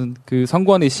 어쨌든 그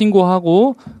선관위에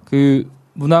신고하고 그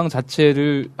문항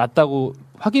자체를 맞다고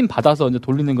확인받아서 이제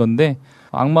돌리는 건데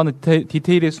악마는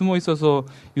디테일에 숨어 있어서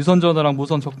유선 전화랑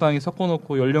무선 적당히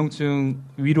섞어놓고 연령층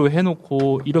위로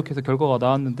해놓고 이렇게 해서 결과가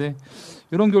나왔는데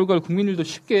이런 결과를 국민들도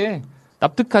쉽게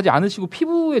납득하지 않으시고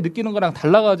피부에 느끼는 거랑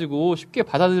달라가지고 쉽게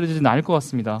받아들여지지는 않을 것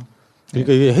같습니다.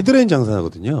 그러니까 이게 헤드라인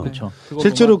장사거든요. 그렇죠.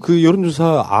 실제로 그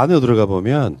여론조사 안에 들어가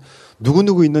보면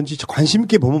누구 있는지 관심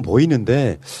있게 보면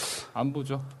보이는데 안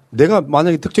보죠. 내가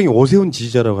만약에 특정히 오세훈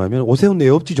지지자라고 하면 오세훈 내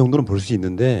옆지 정도는 볼 수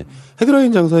있는데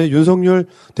헤드라인 장사에 윤석열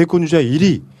대권 주자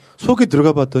 1위 속에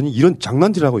들어가 봤더니 이런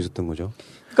장난질을 하고 있었던 거죠.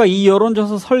 그러니까 이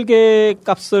여론조사 설계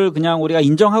값을 그냥 우리가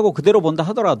인정하고 그대로 본다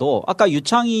하더라도 아까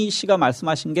유창희 씨가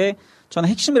말씀하신 게 저는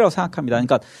핵심이라고 생각합니다.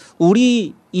 그러니까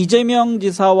우리 이재명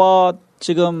지사와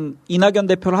지금 이낙연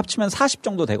대표를 합치면 40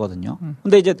 정도 되거든요.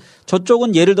 근데 이제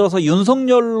저쪽은 예를 들어서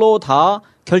윤석열로 다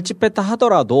결집했다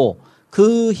하더라도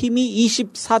그 힘이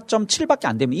 24.7밖에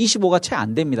안 됩니다. 25가 채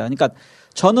안 됩니다. 그러니까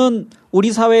저는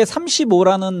우리 사회에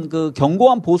 35라는 그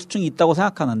견고한 보수층이 있다고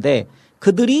생각하는데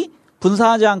그들이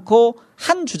분산하지 않고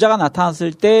한 주자가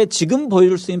나타났을 때 지금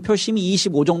보여줄 수 있는 표심이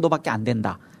 25 정도밖에 안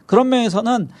된다. 그런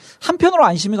면에서는 한편으로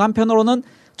안심이고 한편으로는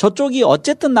저쪽이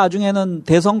어쨌든 나중에는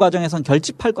대선 과정에선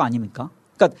결집할 거 아닙니까?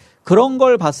 그러니까 그런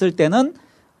걸 봤을 때는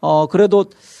그래도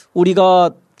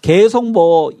우리가 계속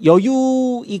뭐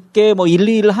여유 있게 뭐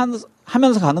 1-2를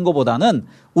하면서 가는 것보다는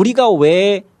우리가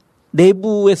왜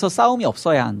내부에서 싸움이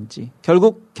없어야 하는지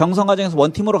결국 경선 과정에서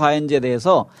원팀으로 가야 하는지에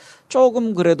대해서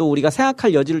조금 그래도 우리가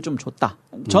생각할 여지를 좀 줬다.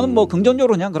 저는 뭐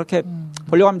긍정적으로 그냥 그렇게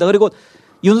보려고 합니다. 그리고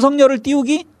윤석열을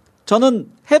띄우기 저는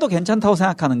해도 괜찮다고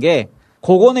생각하는 게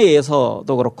고건에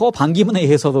의해서도 그렇고 반기문에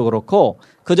의해서도 그렇고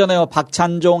그전에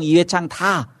박찬종, 이회창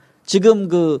다 지금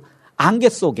그 안개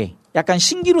속에 약간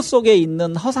신기루 속에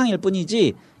있는 허상일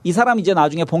뿐이지 이 사람 이제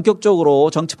나중에 본격적으로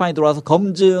정치판에 들어와서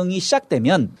검증이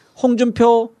시작되면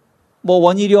홍준표, 뭐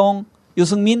원희룡,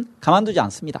 유승민 가만두지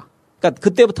않습니다. 그러니까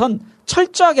그때부터는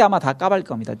철저하게 아마 다 까발릴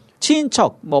겁니다.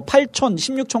 친인척, 뭐 8촌,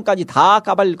 16촌까지 다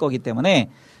까발릴 거기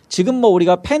때문에 지금 뭐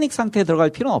우리가 패닉 상태에 들어갈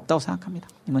필요는 없다고 생각합니다.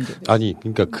 이 문제. 아니,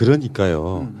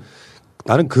 그러니까요.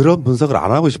 나는 그런 분석을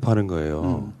안 하고 싶어 하는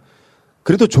거예요.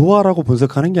 그래도 좋아라고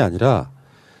분석하는 게 아니라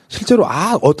실제로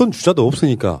어떤 주자도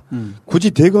없으니까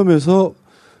굳이 대검에서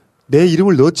내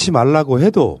이름을 넣지 말라고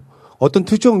해도 어떤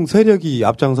특정 세력이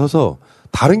앞장서서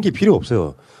다른 게 필요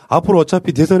없어요. 앞으로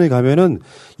어차피 대선에 가면은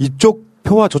이쪽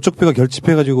표와 저쪽 표가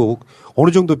결집해가지고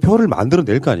어느 정도 표를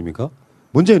만들어낼 거 아닙니까?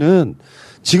 문제는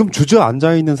지금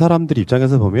주저앉아 있는 사람들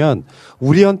입장에서 보면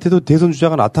우리한테도 대선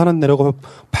주자가 나타났네라고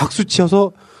박수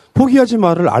치어서 포기하지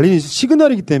말을 알리는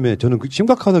시그널이기 때문에 저는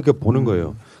심각하다고 보는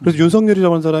거예요. 그래서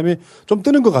윤석열이라고 하는 사람이 좀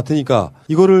뜨는 것 같으니까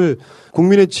이거를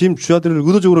국민의 지금 주자들을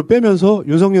의도적으로 빼면서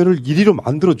윤석열을 1위로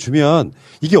만들어주면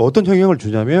이게 어떤 영향을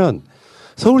주냐면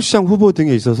서울시장 후보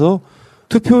등에 있어서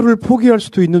투표를 포기할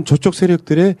수도 있는 저쪽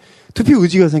세력들의 투표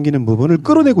의지가 생기는 부분을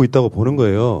끌어내고 있다고 보는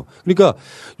거예요. 그러니까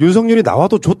윤석열이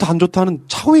나와도 좋다 안 좋다는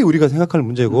차후에 우리가 생각할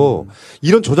문제고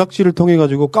이런 조작질을 통해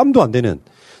가지고 깜도 안 되는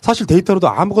사실 데이터로도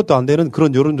아무것도 안 되는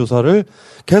그런 여론조사를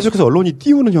계속해서 언론이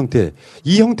띄우는 형태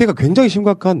이 형태가 굉장히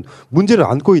심각한 문제를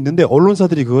안고 있는데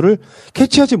언론사들이 그거를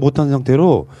캐치하지 못한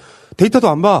상태로 데이터도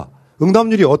안 봐.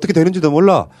 응답률이 어떻게 되는지도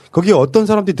몰라. 거기에 어떤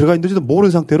사람들이 들어가 있는지도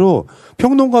모르는 상태로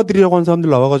평론가들이라고 하는 사람들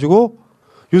나와가지고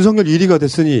윤석열 1위가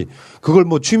됐으니 그걸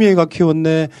뭐 추미애가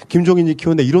키웠네, 김종인이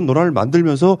키웠네 이런 논란을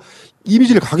만들면서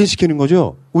이미지를 각인시키는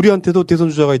거죠. 우리한테도 대선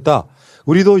주자가 있다.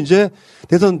 우리도 이제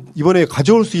대선 이번에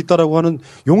가져올 수 있다라고 하는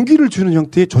용기를 주는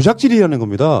형태의 조작질이라는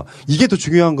겁니다. 이게 더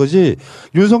중요한 거지.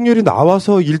 윤석열이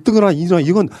나와서 1등을 한 2등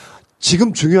이건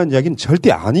지금 중요한 이야기는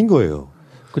절대 아닌 거예요.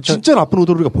 그쵸. 진짜 나쁜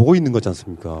의도를 우리가 보고 있는 거지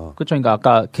않습니까? 그렇죠. 그러니까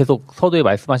아까 계속 서두에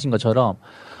말씀하신 것처럼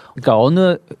그러니까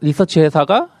어느 리서치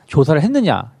회사가 조사를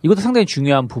했느냐. 이것도 상당히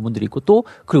중요한 부분들이 있고 또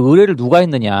그 의뢰를 누가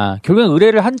했느냐. 결국엔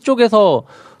의뢰를 한쪽에서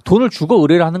돈을 주고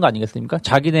의뢰를 하는 거 아니겠습니까?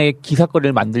 자기네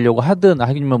기사거리를 만들려고 하든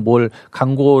아니면 뭘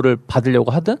광고를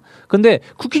받으려고 하든. 근데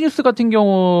쿠키뉴스 같은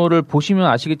경우를 보시면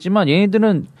아시겠지만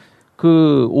얘네들은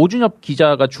그 오준엽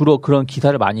기자가 주로 그런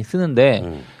기사를 많이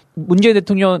쓰는데 문재인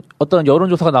대통령 어떤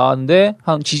여론조사가 나왔는데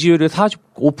한 지지율이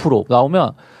 45%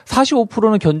 나오면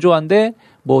 45%는 견조한데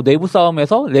뭐 내부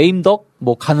싸움에서 레임덕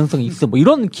뭐 가능성이 있음 뭐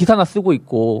이런 기사나 쓰고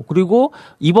있고 그리고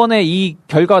이번에 이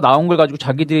결과가 나온 걸 가지고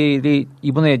자기들이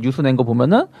이번에 뉴스 낸 거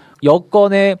보면은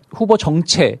여권의 후보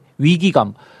정체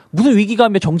위기감 무슨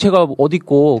위기감에 정체가 어디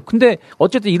있고 근데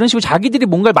어쨌든 이런 식으로 자기들이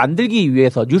뭔가를 만들기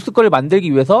위해서 뉴스거리를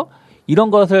만들기 위해서 이런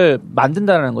것을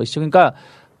만든다는 것이죠. 그러니까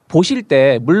보실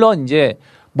때 물론 이제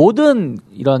모든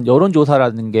이런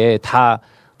여론조사라는 게 다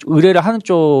의뢰를 하는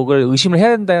쪽을 의심을 해야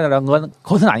된다는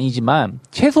것은 아니지만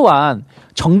최소한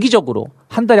정기적으로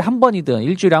한 달에 한 번이든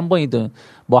일주일에 한 번이든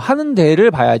뭐 하는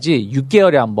데를 봐야지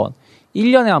 6개월에 한 번,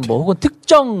 1년에 한 번 혹은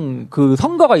특정 그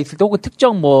선거가 있을 때 혹은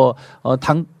특정 뭐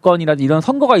당권이라든지 이런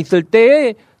선거가 있을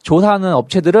때 조사하는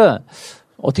업체들은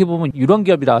어떻게 보면 유령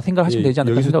기업이라 생각하시면 되지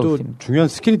않을까 생각하고 있습니다. 여기서 또 중요한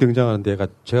스킬이 등장하는데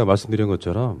제가 말씀드린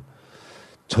것처럼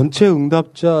전체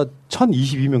응답자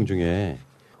 1022명 중에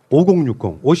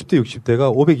 5060, 50대,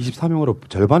 60대가 524명으로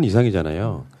절반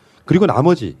이상이잖아요. 그리고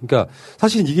나머지, 그러니까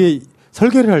사실 이게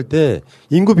설계를 할 때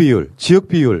인구 비율, 지역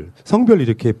비율, 성별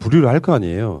이렇게 분류를 할 거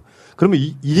아니에요. 그러면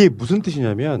이게 무슨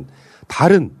뜻이냐면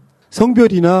다른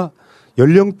성별이나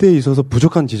연령대에 있어서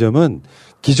부족한 지점은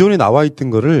기존에 나와 있던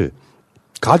거를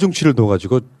가중치를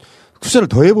둬가지고 숫자를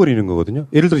더해버리는 거거든요.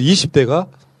 예를 들어 20대가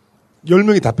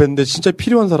 10명이 답했는데 진짜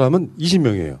필요한 사람은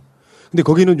 20명이에요. 근데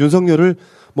거기는 윤석열을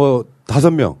뭐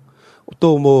 5명,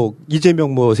 또 뭐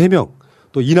이재명 뭐 3명,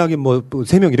 또 이낙연 뭐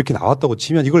 3명 이렇게 나왔다고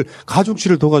치면 이걸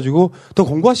가중치를 둬가지고 더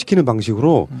공고화시키는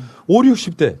방식으로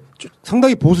 50, 60대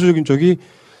상당히 보수적인 쪽이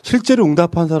실제로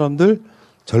응답한 사람들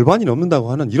절반이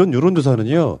넘는다고 하는 이런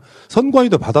여론조사는요.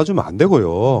 선관위도 받아주면 안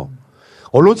되고요.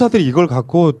 언론사들이 이걸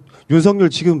갖고 윤석열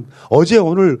지금 어제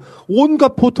오늘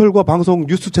온갖 포털과 방송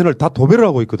뉴스 채널 다 도배를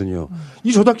하고 있거든요.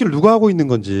 이 조작기를 누가 하고 있는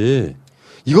건지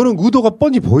이거는 의도가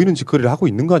뻔히 보이는 짓거리를 하고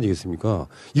있는 거 아니겠습니까?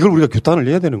 이걸 우리가 규탄을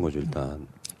해야 되는 거죠, 일단.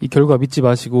 이 결과 믿지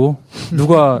마시고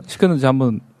누가 시켰는지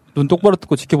한번 눈 똑바로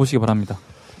뜨고 지켜보시기 바랍니다.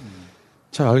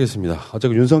 자, 알겠습니다.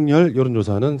 어쨌든 윤석열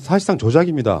여론조사는 사실상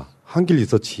조작입니다. 한길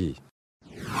리서치.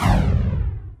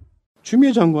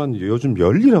 추미애 장관 요즘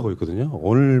열일하고 있거든요.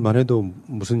 오늘만 해도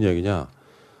무슨 이야기냐.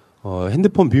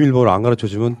 핸드폰 비밀번호 안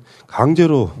가르쳐주면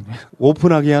강제로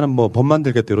오픈하게 하는 뭐 법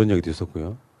만들겠다 이런 얘기도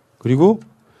있었고요. 그리고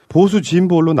보수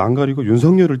진보 언론 안 가리고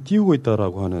윤석열을 띄우고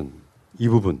있다라고 하는 이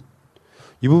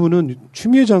부분은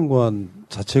추미애 장관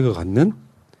자체가 갖는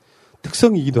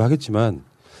특성이기도 하겠지만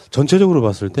전체적으로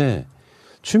봤을 때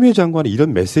추미애 장관이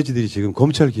이런 메시지들이 지금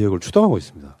검찰 개혁을 추동하고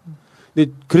있습니다.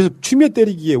 근데 그래서 추미애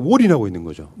때리기에 올인하고 있는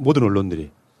거죠. 모든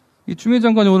언론들이. 이 추미애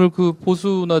장관이 오늘 그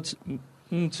보수나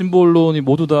진보 언론이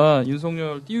모두 다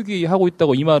윤석열 띄우기 하고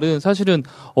있다고 이 말은 사실은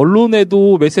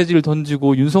언론에도 메시지를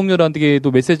던지고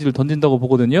윤석열한테도 메시지를 던진다고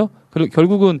보거든요. 그리고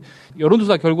결국은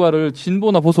여론조사 결과를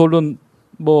진보나 보수 언론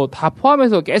뭐 다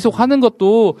포함해서 계속 하는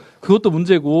것도 그것도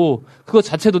문제고 그것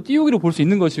자체도 띄우기로 볼 수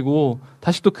있는 것이고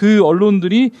다시 또 그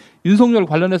언론들이 윤석열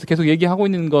관련해서 계속 얘기하고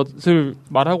있는 것을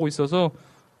말하고 있어서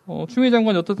추미애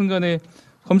장관이 어떻든 간에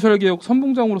검찰개혁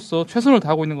선봉장으로서 최선을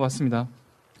다하고 있는 것 같습니다.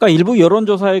 그러니까 일부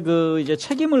여론조사에 이제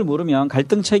책임을 물으면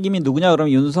갈등 책임이 누구냐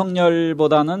그러면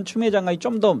윤석열보다는 추미애 장관이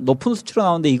좀 더 높은 수치로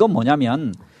나오는데 이건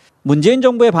뭐냐면 문재인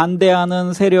정부에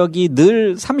반대하는 세력이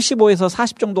늘 35에서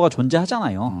 40 정도가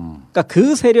존재하잖아요. 그러니까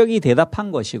그 세력이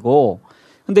대답한 것이고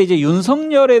근데 이제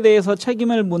윤석열에 대해서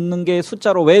책임을 묻는 게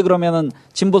숫자로 왜 그러면은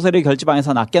진보 세력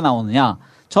결집안에서 낮게 나오느냐.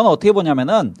 저는 어떻게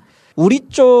보냐면은 우리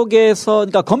쪽에서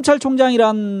그러니까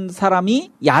검찰총장이란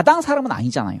사람이 야당 사람은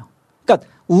아니잖아요. 그러니까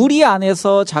우리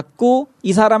안에서 자꾸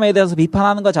이 사람에 대해서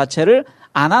비판하는 것 자체를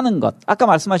안 하는 것. 아까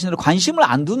말씀하신 대로 관심을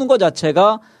안 두는 것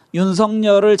자체가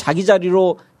윤석열을 자기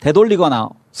자리로 되돌리거나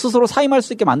스스로 사임할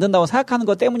수 있게 만든다고 생각하는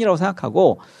것 때문이라고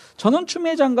생각하고 저는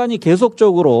추미애 장관이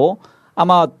계속적으로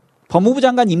아마 법무부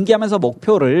장관 임기하면서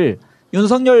목표를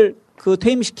윤석열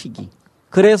퇴임시키기.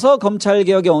 그래서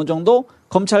검찰개혁이 어느 정도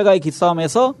검찰과의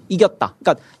기싸움에서 이겼다.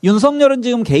 그러니까 윤석열은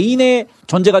지금 개인의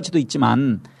존재 가치도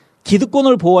있지만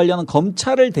기득권을 보호하려는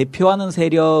검찰을 대표하는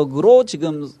세력으로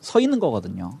지금 서 있는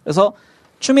거거든요. 그래서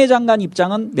추미애 장관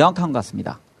입장은 명확한 것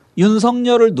같습니다.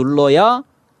 윤석열을 눌러야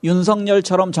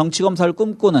윤석열처럼 정치검사를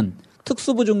꿈꾸는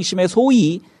특수부 중심의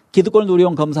소위 기득권을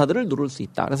누려온 검사들을 누를 수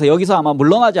있다. 그래서 여기서 아마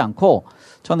물러나지 않고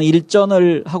저는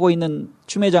일전을 하고 있는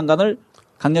추미애 장관을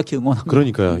강력히 응원합니다.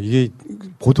 그러니까요. 이게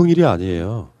보통 일이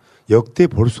아니에요. 역대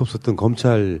볼 수 없었던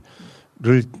검찰을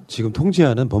지금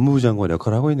통제하는 법무부 장관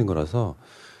역할을 하고 있는 거라서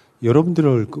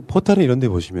여러분들 그 포털에 이런 데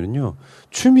보시면은요.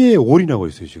 추미애에 올인하고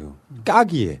있어요, 지금.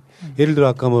 까기에. 예를 들어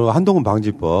아까 뭐 한동훈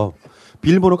방지법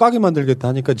비밀번호 까게 만들겠다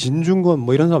하니까 진중권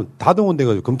뭐 이런 사람 다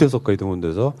동원돼가지고 금태섭까지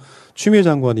동원돼서 추미애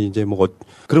장관이 이제 뭐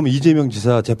그러면 이재명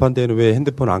지사 재판 때는 왜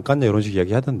핸드폰 안 깠냐 이런 식의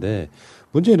이야기 하던데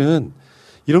문제는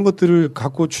이런 것들을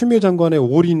갖고 추미애 장관에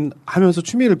올인하면서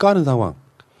추미애를 까는 상황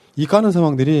이 까는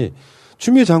상황들이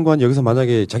추미애 장관이 여기서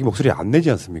만약에 자기 목소리 안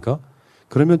내지 않습니까?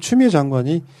 그러면 추미애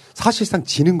장관이 사실상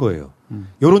지는 거예요.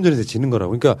 여론전에서 지는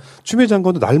거라고. 그러니까 추미애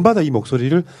장관도 날마다 이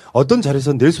목소리를 어떤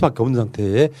자리에서 낼 수밖에 없는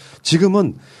상태에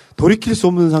지금은 돌이킬 수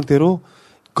없는 상태로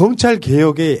검찰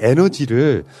개혁의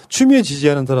에너지를 추미애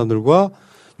지지하는 사람들과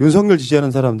윤석열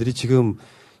지지하는 사람들이 지금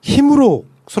힘으로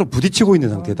서로 부딪히고 있는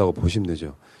상태라고 보시면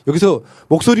되죠. 여기서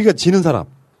목소리가 지는 사람,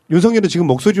 윤석열은 지금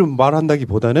목소리로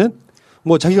말한다기보다는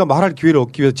뭐 자기가 말할 기회를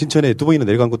얻기 위해서 진천에 2번이나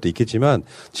내려간 것도 있겠지만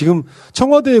지금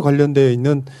청와대에 관련되어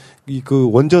있는 그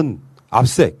원전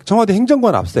압색, 청와대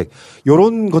행정관 압색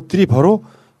이런 것들이 바로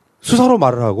수사로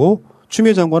말을 하고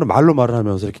추미애 장관은 말로 말을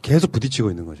하면서 이렇게 계속 부딪히고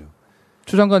있는 거죠.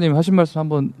 추 장관님 하신 말씀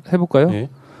한번 해볼까요? 네.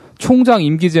 총장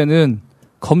임기제는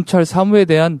검찰 사무에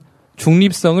대한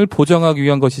중립성을 보장하기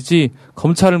위한 것이지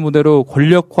검찰을 무대로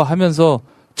권력화하면서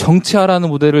정치하라는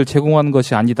무대를 제공하는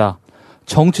것이 아니다.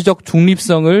 정치적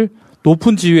중립성을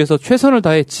높은 지위에서 최선을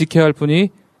다해 지켜야 할 뿐이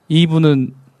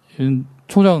이분은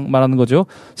총장 말하는 거죠.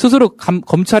 스스로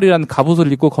검찰이라는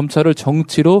갑옷을 입고 검찰을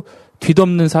정치로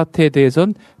뒤덮는 사태에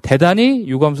대해선 대단히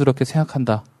유감스럽게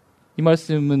생각한다. 이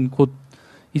말씀은 곧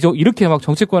이렇게 막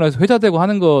정치권에서 회자되고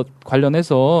하는 것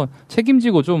관련해서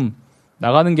책임지고 좀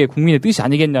나가는 게 국민의 뜻이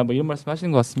아니겠냐 뭐 이런 말씀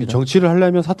하시는 것 같습니다. 정치를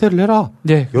하려면 사퇴를 해라.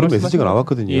 네, 이런 메시지가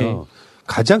나왔거든요. 예.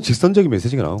 가장 직선적인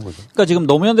메시지가 나온 거죠. 그러니까 지금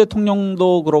노무현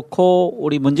대통령도 그렇고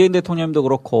우리 문재인 대통령도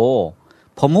그렇고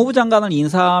법무부 장관을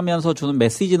인사하면서 주는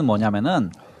메시지는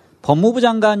뭐냐면은 법무부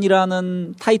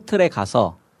장관이라는 타이틀에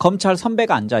가서 검찰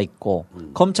선배가 앉아 있고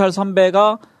검찰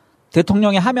선배가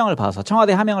대통령의 하명을 받아서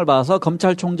청와대 하명을 받아서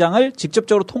검찰총장을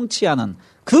직접적으로 통치하는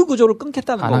그 구조를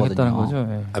끊겠다는 안 거거든요. 하겠다는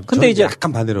거죠. 예. 근데 이제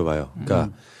약간 반대로 봐요.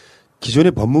 그러니까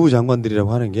기존의 법무부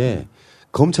장관들이라고 하는 게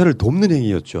검찰을 돕는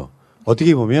행위였죠.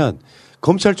 어떻게 보면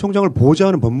검찰총장을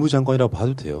보좌하는 법무부 장관이라고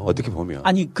봐도 돼요. 어떻게 보면.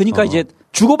 아니 그러니까 이제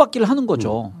주고받기를 하는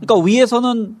거죠. 그러니까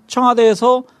위에서는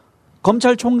청와대에서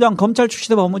검찰총장, 검찰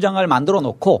출신의 법무부 장관을 만들어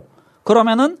놓고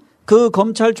그러면은 그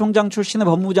검찰총장 출신의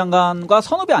법무부 장관과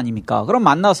선후배 아닙니까? 그럼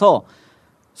만나서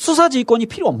수사지휘권이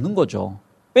필요 없는 거죠.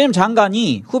 왜냐면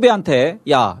장관이 후배한테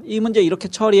야, 이 문제 이렇게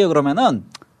처리해 그러면은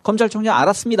검찰총장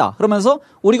알았습니다. 그러면서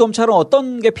우리 검찰은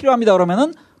어떤 게 필요합니다.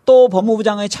 그러면은 또 법무부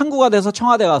장관이 창구가 돼서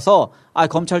청와대 가서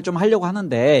검찰 좀 하려고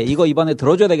하는데 이거 이번에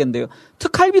들어줘야 되겠는데요.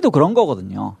 특활비도 그런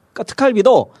거거든요. 그러니까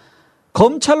특활비도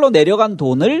검찰로 내려간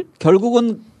돈을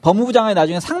결국은 법무부 장관이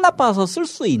나중에 상납받아서 쓸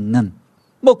수 있는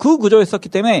뭐 그 구조였었기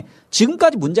때문에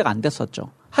지금까지 문제가 안 됐었죠.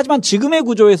 하지만 지금의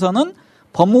구조에서는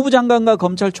법무부 장관과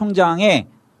검찰총장의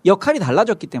역할이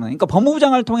달라졌기 때문에 그러니까 법무부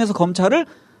장관을 통해서 검찰을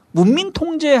문민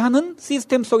통제하는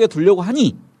시스템 속에 두려고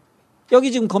하니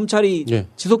여기 지금 검찰이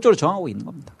지속적으로 정하고 있는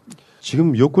겁니다.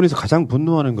 지금 여권에서 가장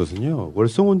분노하는 것은요.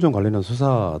 월성원전 관련한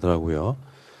수사더라고요.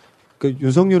 그러니까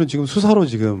윤석열은 지금 수사로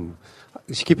지금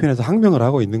쉽게 표현해서 항명을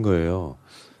하고 있는 거예요.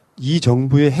 이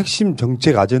정부의 핵심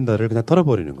정책 아젠다를 그냥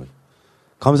털어버리는 거예요.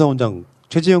 감사원장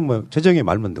최재형의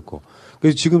말만 듣고.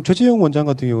 그래서 지금 최재형 원장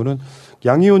같은 경우는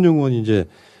양희원 의원이 이제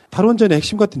탈원전의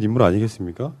핵심 같은 인물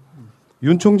아니겠습니까?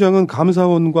 윤 총장은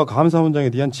감사원과 감사원장에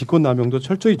대한 직권남용도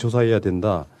철저히 조사해야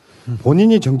된다.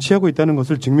 본인이 정치하고 있다는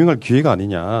것을 증명할 기회가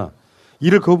아니냐.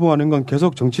 이를 거부하는 건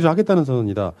계속 정치를 하겠다는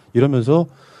선언이다. 이러면서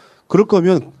그럴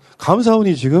거면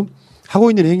감사원이 지금 하고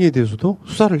있는 행위에 대해서도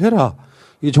수사를 해라.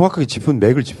 이게 정확하게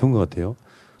맥을 짚은 것 같아요.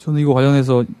 저는 이거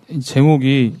관련해서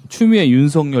제목이 추미애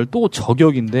윤석열 또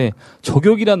저격인데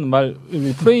저격이라는 말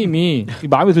프레임이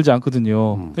마음에 들지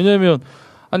않거든요. 왜냐하면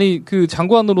아니 그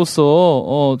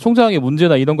장관으로서 총장의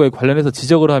문제나 이런 거에 관련해서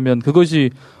지적을 하면 그것이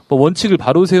뭐 원칙을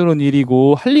바로 세우는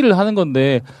일이고 할 일을 하는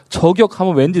건데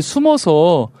저격하면 왠지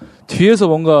숨어서 뒤에서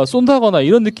뭔가 쏜다거나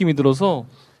이런 느낌이 들어서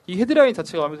이 헤드라인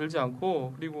자체가 마음에 들지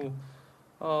않고 그리고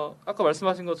아까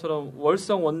말씀하신 것처럼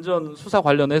월성 원전 수사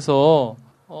관련해서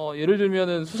예를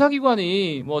들면은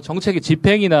수사기관이 뭐 정책의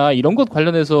집행이나 이런 것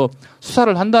관련해서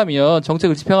수사를 한다면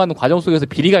정책을 집행하는 과정 속에서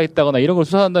비리가 있다거나 이런 걸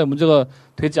수사한다면 문제가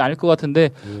되지 않을 것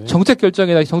같은데 정책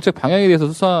결정이나 정책 방향에 대해서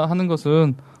수사하는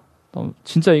것은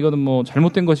진짜 이거는 뭐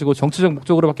잘못된 것이고 정치적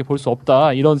목적으로밖에 볼 수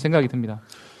없다 이런 생각이 듭니다.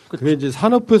 그게 이제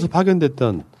산업부에서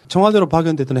파견됐던 청와대로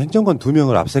파견됐던 행정관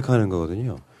 2명을 압색하는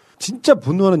거거든요. 진짜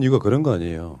분노하는 이유가 그런 거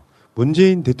아니에요.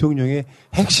 문재인 대통령의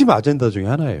핵심 아젠다 중에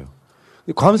하나예요.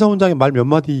 감사원장의 말 몇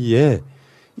마디에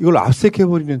이걸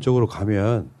압색해버리는 쪽으로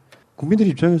가면 국민들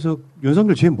입장에서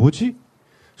윤석열 죄 뭐지?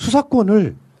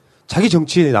 수사권을 자기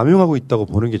정치에 남용하고 있다고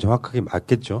보는 게 정확하게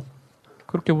맞겠죠.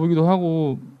 그렇게 보이기도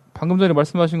하고 방금 전에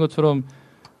말씀하신 것처럼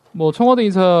뭐 청와대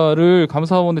인사를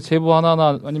감사원에 제보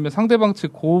하나나 아니면 상대방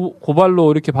측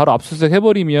고발로 이렇게 바로 압수수색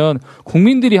해버리면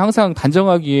국민들이 항상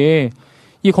단정하기에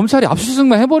이 검찰이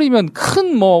압수수색만 해버리면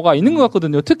큰 뭐가 있는 것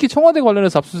같거든요. 특히 청와대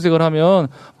관련해서 압수수색을 하면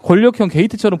권력형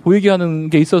게이트처럼 보이게 하는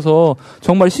게 있어서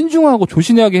정말 신중하고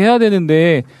조심하게 해야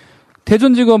되는데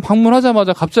대전지검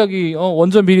방문하자마자 갑자기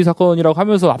원전 비리 사건이라고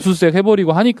하면서 압수수색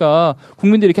해버리고 하니까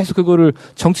국민들이 계속 그거를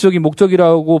정치적인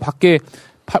목적이라고 밖에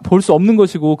볼 수 없는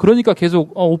것이고 그러니까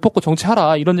계속 옷 벗고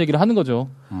정치하라 이런 얘기를 하는 거죠.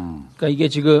 그러니까 이게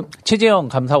지금 최재형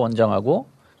감사원장하고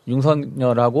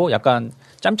윤석열하고 약간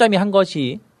짬짬이 한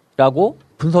것이라고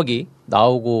분석이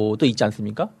나오고 또 있지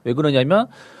않습니까? 왜 그러냐면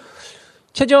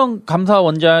최재형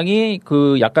감사원장이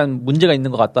그 약간 문제가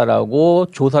있는 것 같다라고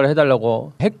조사를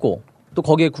해달라고 했고 또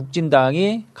거기에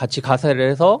국진당이 같이 가세를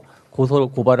해서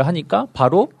고발을 하니까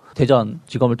바로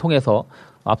대전지검을 통해서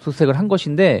압수수색을 한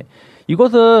것인데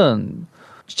이것은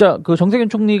진짜 그 정세균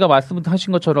총리가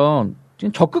말씀하신 것처럼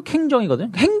지금 적극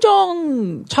행정이거든요.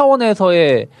 행정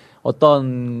차원에서의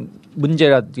어떤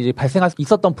문제라 발생할 수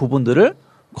있었던 부분들을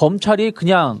검찰이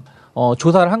그냥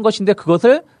조사를 한 것인데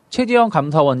그것을 최재형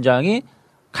감사원장이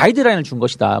가이드라인을 준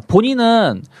것이다.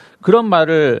 본인은 그런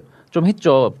말을 좀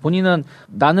했죠. 본인은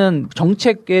나는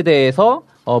정책에 대해서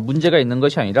문제가 있는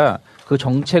것이 아니라 그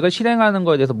정책을 실행하는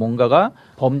것에 대해서 뭔가가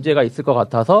범죄가 있을 것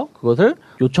같아서 그것을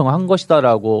요청한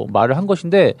것이다라고 말을 한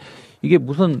것인데 이게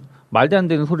무슨 말도 안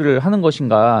되는 소리를 하는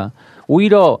것인가.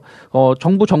 오히려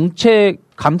정부 정책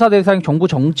감사 대상이 정부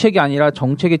정책이 아니라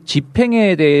정책의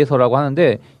집행에 대해서라고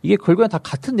하는데 이게 결국엔 다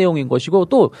같은 내용인 것이고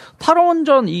또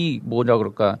탈원전 이 뭐라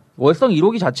그럴까 월성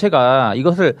 1호기 자체가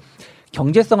이것을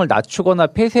경제성을 낮추거나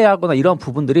폐쇄하거나 이런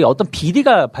부분들이 어떤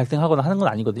비리가 발생하거나 하는 건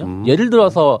아니거든요. 예를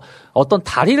들어서 어떤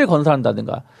다리를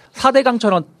건설한다든가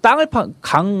 4대강처럼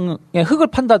강에 흙을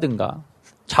판다든가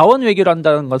자원 외교를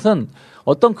한다는 것은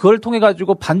어떤 그걸 통해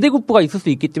가지고 반대급부가 있을 수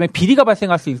있기 때문에 비리가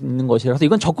발생할 수 있는 것이라서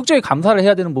이건 적극적인 감사를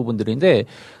해야 되는 부분들인데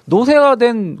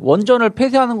노쇠화된 원전을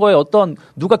폐쇄하는 거에 어떤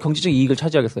누가 경제적 이익을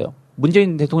차지하겠어요?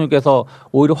 문재인 대통령께서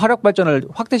오히려 화력 발전을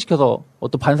확대시켜서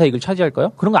어떤 반사 이익을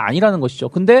차지할까요? 그런 거 아니라는 것이죠.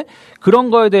 근데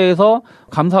그런 거에 대해서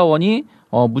감사원이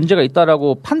문제가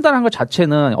있다라고 판단한 것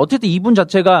자체는 어쨌든 이분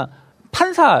자체가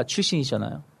판사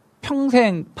출신이잖아요.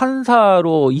 평생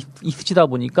판사로 있으시다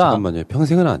보니까. 잠깐만요.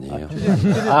 평생은 아니에요.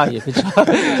 아, 예, 그렇죠.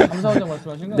 감사원장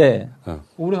말씀하신 거? 네.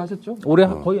 오래 하셨죠? 올해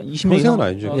거의 20년 평생은 이상.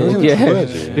 아니죠. 평생은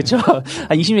죽어야지. 그렇죠.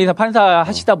 20년 이상 판사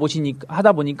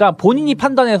하다 보니까 본인이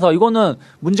판단해서 이거는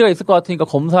문제가 있을 것 같으니까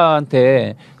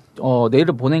검사한테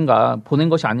내일을 보낸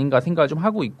것이 아닌가 생각을 좀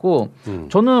하고 있고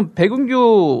저는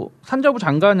백운규 산자부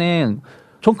장관은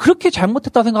전 그렇게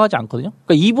잘못했다 생각하지 않거든요.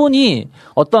 그러니까 이분이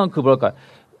어떤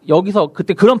여기서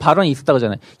그때 그런 발언이 있었다고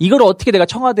하잖아요. 이걸 어떻게 내가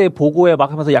청와대에 보고해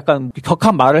막 하면서 약간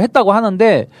격한 말을 했다고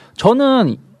하는데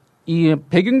저는 이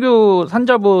백윤규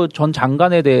산자부 전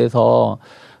장관에 대해서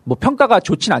뭐 평가가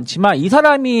좋진 않지만 이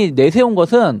사람이 내세운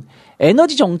것은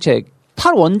에너지 정책,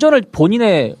 탈원전을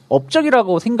본인의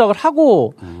업적이라고 생각을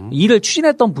하고 일을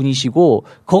추진했던 분이시고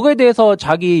거기에 대해서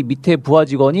자기 밑에 부하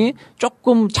직원이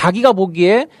조금 자기가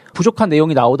보기에 부족한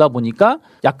내용이 나오다 보니까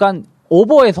약간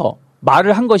오버해서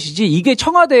말을 한 것이지 이게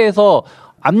청와대에서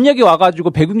압력이 와가지고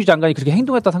백윤규 장관이 그렇게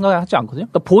행동했다 생각하지 않거든요.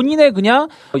 그러니까 본인의 그냥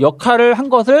역할을 한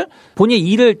것을 본인의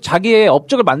일을 자기의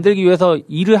업적을 만들기 위해서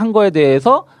일을 한 거에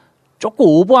대해서 조금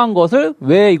오버한 것을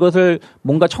왜 이것을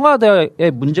뭔가 청와대에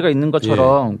문제가 있는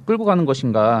것처럼 끌고 가는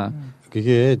것인가.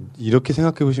 그게 이렇게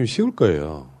생각해 보시면 쉬울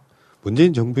거예요.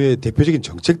 문재인 정부의 대표적인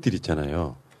정책들이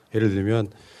있잖아요. 예를 들면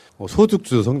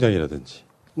소득주도 성장이라든지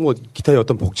뭐 기타의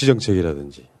어떤 복지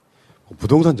정책이라든지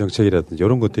부동산 정책이라든지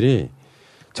이런 것들이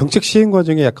정책 시행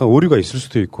과정에 약간 오류가 있을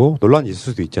수도 있고 논란이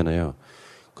있을 수도 있잖아요.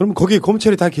 그럼 거기에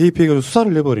검찰이 다 개입해가지고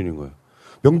수사를 해버리는 거예요.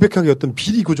 명백하게 어떤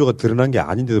비리 구조가 드러난 게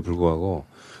아닌데도 불구하고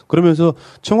그러면서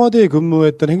청와대에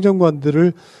근무했던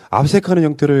행정관들을 압색하는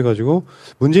형태로 해가지고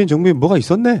문재인 정부에 뭐가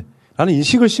있었네? 라는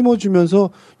인식을 심어주면서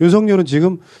윤석열은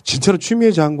지금 진짜로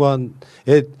추미애 장관에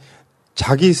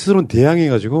자기 스스로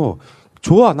대항해가지고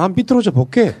좋아, 난 삐뚤어져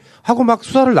볼게 하고 막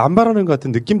수사를 남발하는 것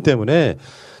같은 느낌 때문에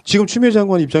지금 추미애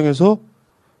장관 입장에서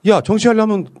야,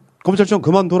 정치하려면 검찰청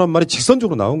그만둬란 말이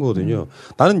직선적으로 나온 거거든요.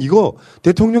 나는 이거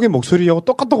대통령의 목소리하고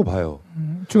똑같다고 봐요.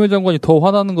 추미애 장관이 더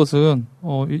화나는 것은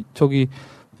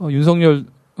윤석열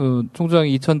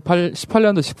총장이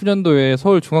 2018년도 19년도에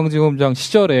서울중앙지검장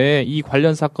시절에 이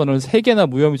관련 사건을 3개나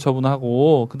무혐의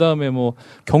처분하고 그다음에 뭐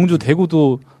경주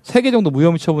대구도 3개 정도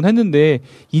무혐의 처분했는데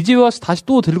이제 와서 다시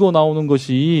또 들고 나오는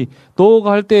것이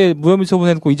너가 할 때 무혐의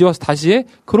처분해놓고 이제 와서 다시 해?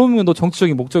 그러면 너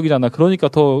정치적인 목적이잖아. 그러니까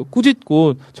더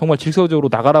꾸짖고 정말 질서적으로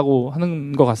나가라고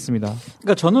하는 것 같습니다.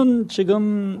 그러니까 저는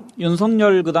지금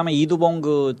윤석열 그다음에 이두봉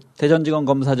그 대전지검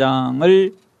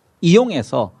검사장을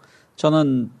이용해서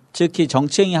저는 즉히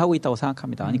정치행위 하고 있다고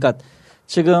생각합니다. 그러니까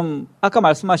지금 아까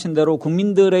말씀하신 대로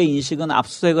국민들의 인식은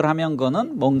압수수색을 하면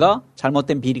그거는 뭔가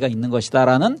잘못된 비리가 있는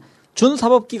것이다라는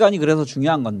준사법기관이 그래서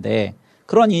중요한 건데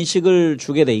그런 인식을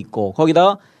주게 돼 있고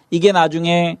거기다 이게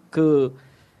나중에 그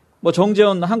뭐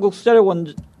정재훈 한국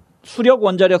수력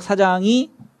원자력 사장이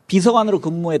비서관으로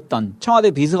근무했던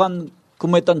청와대 비서관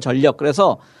근무했던 전력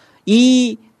그래서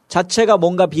이 자체가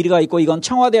뭔가 비리가 있고 이건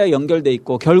청와대와 연결돼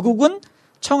있고 결국은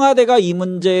청와대가 이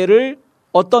문제를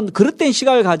어떤 그릇된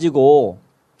시각을 가지고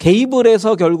개입을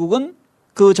해서 결국은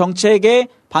그 정책의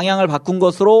방향을 바꾼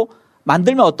것으로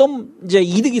만들면 어떤 이제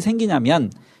이득이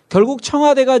생기냐면 결국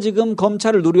청와대가 지금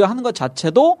검찰을 누리하는 것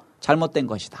자체도 잘못된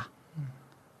것이다.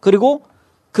 그리고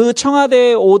그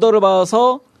청와대의 오더를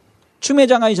받아서 추미애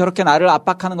장관이 저렇게 나를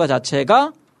압박하는 것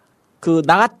자체가 그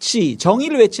나같이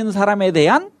정의를 외치는 사람에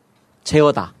대한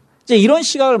제어다. 이제 이런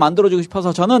시각을 만들어주고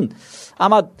싶어서 저는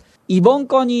아마 이번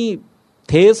건이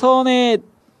대선에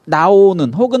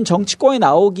나오는 혹은 정치권에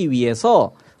나오기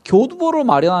위해서 교두보를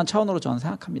마련하는 차원으로 저는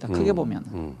생각합니다. 크게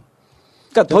보면.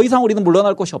 그러니까 더 이상 우리는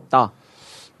물러날 곳이 없다.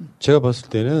 제가 봤을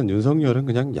때는 윤석열은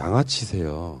그냥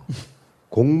양아치세요.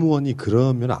 공무원이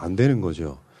그러면 안 되는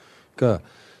거죠. 그러니까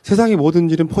세상의 모든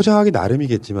일은 포장하기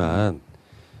나름이겠지만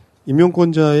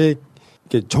임명권자의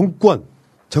정권,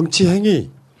 정치 행위,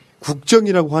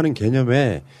 국정이라고 하는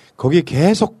개념에 거기에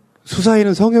계속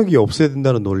수사에는 성역이 없어야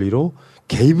된다는 논리로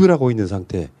개입을 하고 있는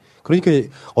상태. 그러니까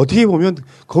어떻게 보면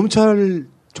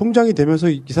검찰총장이 되면서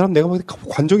이 사람 내가 보기엔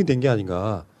관종이 된 게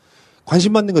아닌가.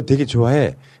 관심 받는 거 되게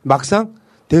좋아해. 막상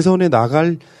대선에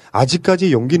나갈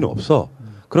아직까지 용기는 없어.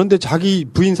 그런데 자기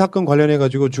부인 사건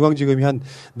관련해가지고 중앙지검이 한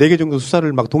 4개 정도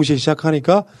수사를 막 동시에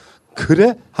시작하니까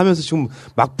그래? 하면서 지금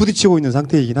막 부딪히고 있는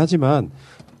상태이긴 하지만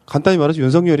간단히 말해서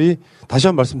윤석열이 다시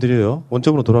한번 말씀드려요.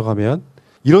 원점으로 돌아가면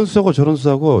이런 수사고 저런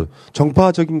수사고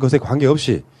정파적인 것에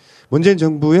관계없이 문재인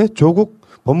정부의 조국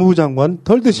법무부 장관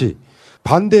털듯이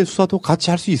반대 수사도 같이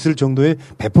할 수 있을 정도의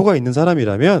배포가 있는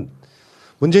사람이라면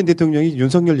문재인 대통령이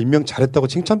윤석열 임명 잘했다고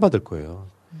칭찬받을 거예요.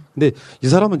 근데 이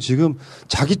사람은 지금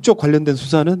자기 쪽 관련된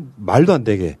수사는 말도 안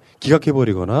되게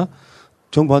기각해버리거나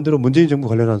정반대로 문재인 정부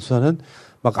관련한 수사는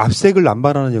막 압색을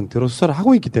남발하는 형태로 수사를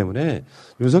하고 있기 때문에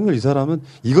윤석열 이 사람은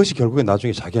이것이 결국에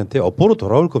나중에 자기한테 업보로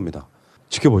돌아올 겁니다.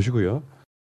 지켜보시고요.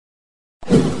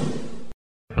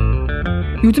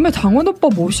 요즘에 장원 오빠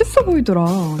멋있어 보이더라.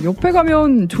 옆에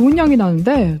가면 좋은 향이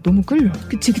나는데 너무 끌려.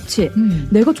 그치.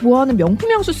 내가 좋아하는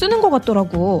명품 향수 쓰는 것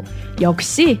같더라고.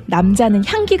 역시 남자는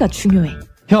향기가 중요해.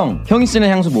 형이 쓰는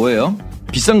향수 뭐예요?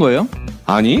 비싼 거예요?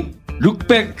 아니,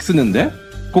 룩백 쓰는데?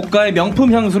 고가의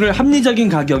명품 향수를 합리적인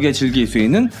가격에 즐길 수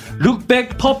있는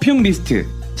룩백 퍼퓸 미스트.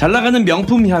 잘 나가는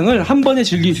명품 향을 한 번에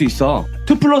즐길 수 있어.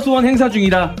 2+1 행사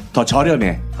중이라 더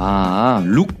저렴해. 아,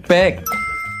 룩백.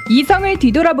 이성을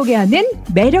뒤돌아보게 하는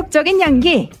매력적인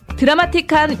향기.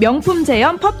 드라마틱한 명품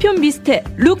제형 퍼퓸 미스트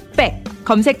룩백.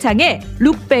 검색창에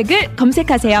룩백을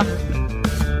검색하세요.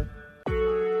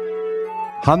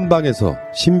 한방에서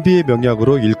신비의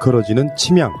명약으로 일컬어지는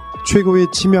침향. 최고의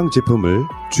침향 제품을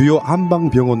주요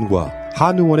한방병원과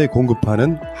한의원에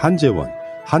공급하는 한재원.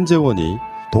 한재원이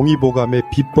동의보감의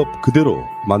비법 그대로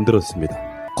만들었습니다.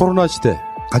 코로나 시대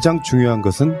가장 중요한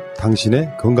것은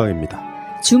당신의 건강입니다.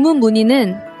 주문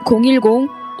문의는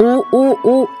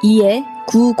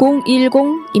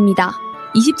 010-5552-9010입니다.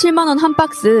 27만원 한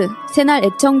박스, 새날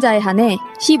애청자에 한해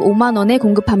 15만원에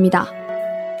공급합니다.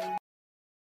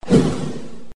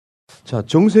 자,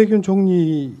 정세균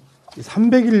총리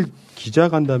 300일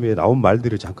기자간담회에 나온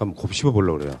말들을 잠깐 곱씹어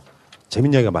보려고 그래요.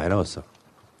 재밌는 이야기가 많이 나왔어.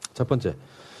 첫 번째,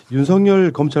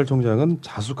 윤석열 검찰총장은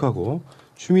자숙하고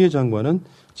추미애 장관은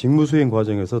직무수행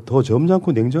과정에서 더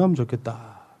점잖고 냉정하면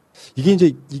좋겠다.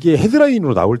 이게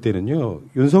헤드라인으로 나올 때는요.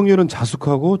 윤석열은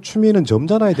자숙하고 추미애는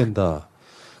점잖아야 된다.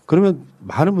 그러면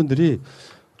많은 분들이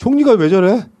총리가 왜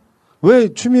저래?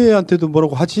 왜 추미애한테도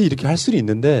뭐라고 하지? 이렇게 할 수는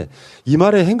있는데 이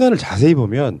말의 행간을 자세히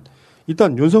보면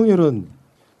일단 윤석열은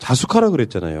자숙하라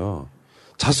그랬잖아요.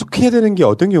 자숙해야 되는 게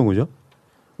어떤 경우죠?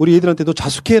 우리 애들한테도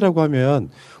자숙해라고 하면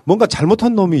뭔가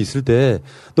잘못한 놈이 있을 때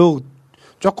너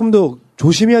조금 더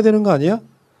조심해야 되는 거 아니야?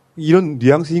 이런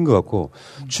뉘앙스인 것 같고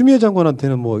추미애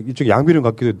장관한테는 뭐 이쪽 양비론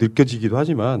같기도 느껴지기도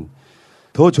하지만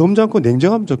더 점잖고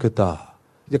냉정하면 좋겠다.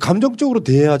 감정적으로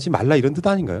대하지 말라 이런 뜻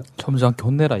아닌가요? 점잖게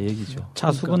혼내라 얘기죠.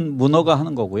 자숙은 그러니까. 문어가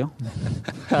하는 거고요.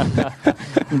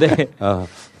 근데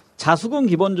자숙은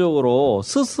기본적으로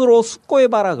스스로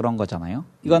숙고해봐라 그런 거잖아요.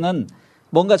 이거는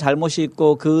뭔가 잘못이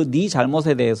있고 그 네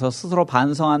잘못에 대해서 스스로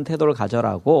반성한 태도를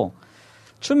가져라고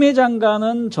추미애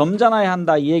장관은 점잖아야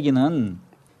한다 이 얘기는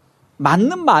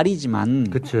맞는 말이지만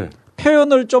그치.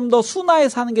 표현을 좀 더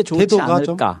순화해서 하는 게 좋지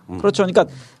않을까. 그렇죠. 그러니까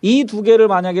이 두 개를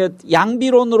만약에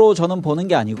양비론으로 저는 보는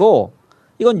게 아니고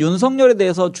이건 윤석열에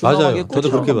대해서 준엄하게 저도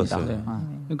그렇게 겁니다. 봤어요. 네.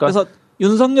 그러니까 그래서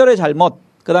윤석열의 잘못,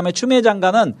 그다음에 추미애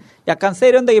장관은 약간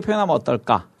세련되게 표현하면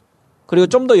어떨까. 그리고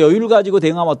좀 더 여유를 가지고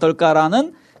대응하면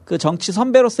어떨까라는 그 정치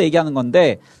선배로서 얘기하는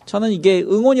건데 저는 이게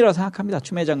응원이라고 생각합니다.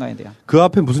 추미애 장관에 대한. 그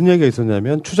앞에 무슨 얘기가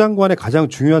있었냐면 추 장관의 가장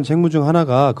중요한 책무 중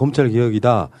하나가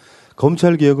검찰개혁이다.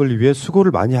 검찰개혁을 위해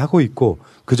수고를 많이 하고 있고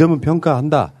그 점은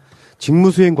평가한다.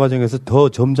 직무수행 과정에서 더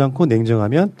점잖고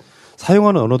냉정하면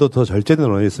사용하는 언어도 더 절제된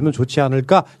언어였으면 좋지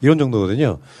않을까 이런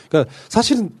정도거든요. 그러니까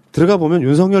사실은 들어가 보면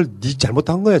윤석열 네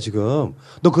잘못한 거야 지금.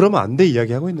 너 그러면 안 돼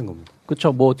이야기하고 있는 겁니다.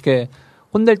 그렇죠. 뭐 어떻게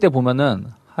혼낼 때 보면은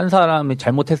한 사람이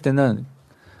잘못했을 때는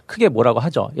크게 뭐라고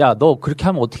하죠. 야, 너 그렇게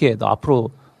하면 어떻게 해? 너 앞으로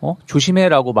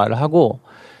조심해라고 말을 하고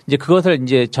이제 그것을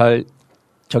이제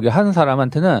저기 하는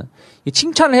사람한테는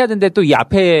칭찬을 해야 되는데 또 이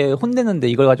앞에 혼내는데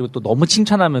이걸 가지고 또 너무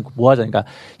칭찬하면 뭐 하자. 그러니까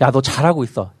야, 너 잘하고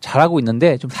있어. 잘하고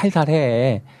있는데 좀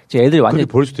살살해. 이제 애들 완전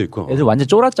볼 수도 있고. 애들 완전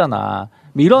쫄았잖아.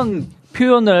 이런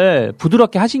표현을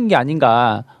부드럽게 하신 게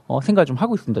아닌가 생각을 좀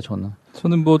하고 있습니다.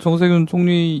 저는 뭐 정세균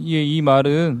총리의 이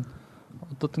말은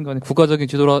어떻든 간에 국가적인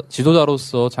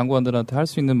지도자로서 장관들한테 할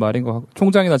수 있는 말인 것 같고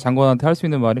총장이나 장관한테 할 수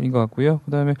있는 말인 것 같고요.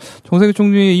 그다음에 정세균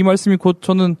총리의 이 말씀이 곧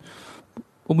저는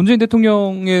문재인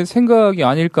대통령의 생각이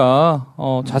아닐까.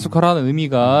 자숙하라는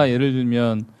의미가 예를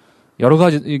들면 여러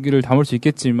가지 얘기를 담을 수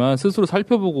있겠지만 스스로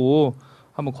살펴보고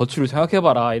한번 거취를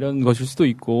생각해봐라 이런 것일 수도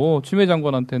있고 추미애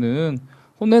장관한테는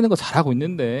혼내는 거 잘하고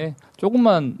있는데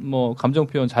조금만 뭐 감정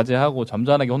표현 자제하고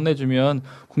점잖하게 혼내주면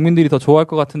국민들이 더 좋아할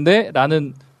것 같은데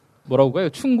라는 뭐라고 할까요?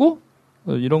 충고?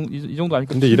 이 정도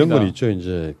아닐까 근데 이런 건 있죠.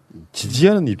 이제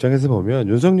지지하는 입장에서 보면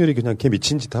윤석열이 그냥 걔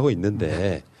미친 짓 하고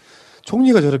있는데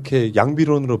총리가 저렇게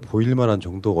양비론으로 보일 만한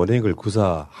정도 언행을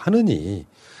구사하느니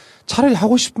차라리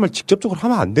하고 싶은 말 직접적으로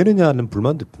하면 안 되느냐는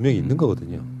불만도 분명히 있는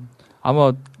거거든요.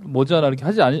 아마 머지않아 이렇게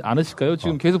하지 않으실까요?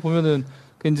 지금 계속 보면은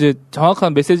이제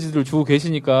정확한 메시지들을 주고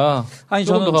계시니까 아니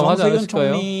저는 정세균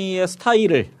총리의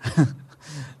스타일을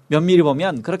면밀히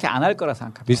보면 그렇게 안 할 거라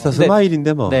생각합니다. 미스터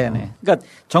스마일인데 뭐. 네네. 그러니까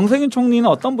정세균 총리는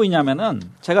어떤 분이냐면은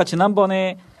제가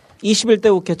지난번에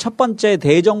 21대 국회 첫 번째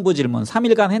대정부 질문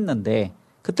 3일간 했는데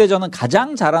그때 저는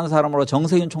가장 잘하는 사람으로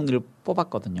정세균 총리를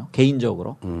뽑았거든요.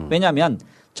 개인적으로. 왜냐하면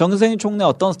정세균 총리의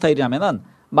어떤 스타일이냐면은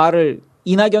말을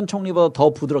이낙연 총리보다 더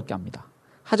부드럽게 합니다.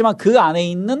 하지만 그 안에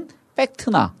있는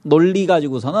팩트나 논리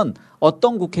가지고서는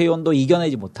어떤 국회의원도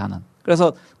이겨내지 못하는.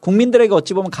 그래서 국민들에게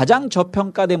어찌 보면 가장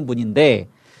저평가된 분인데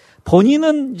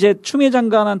본인은 이제 추미애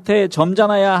장관한테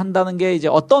점잖아야 한다는 게 이제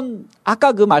어떤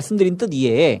아까 그 말씀드린 뜻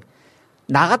이외에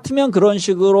나 같으면 그런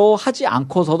식으로 하지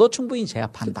않고서도 충분히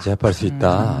제압한다. 제압할 수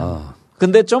있다.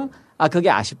 근데 좀 그게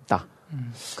아쉽다.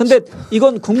 근데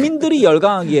이건 국민들이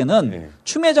열광하기에는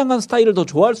추미애 장관 스타일을 더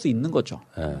좋아할 수 있는 거죠.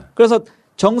 그래서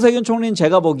정세균 총리는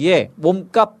제가 보기에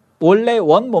원래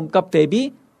원 몸값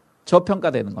대비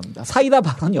저평가되는 겁니다. 사이다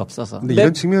발언이 없어서. 근데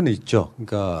이런 측면은 있죠.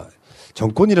 그러니까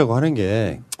정권이라고 하는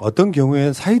게 어떤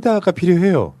경우에는 사이다가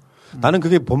필요해요. 나는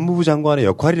그게 법무부 장관의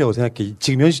역할이라고 생각해.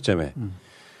 지금 현 시점에.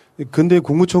 근데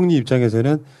국무총리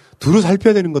입장에서는 두루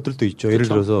살펴야 되는 것들도 있죠. 예를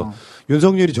들어서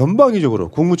윤석열이 전방위적으로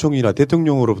국무총리나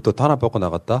대통령으로부터 탄압받고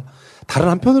나갔다. 다른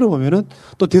한편으로 보면은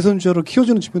또 대선 주자로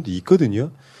키워주는 측면도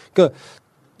있거든요. 그러니까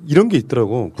이런 게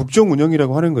있더라고. 국정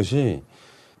운영이라고 하는 것이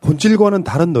본질과는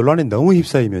다른 논란에 너무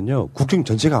휩싸이면요. 국정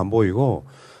전체가 안 보이고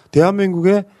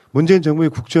대한민국의 문재인 정부의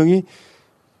국정이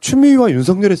추미애와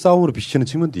윤석열의 싸움으로 비치는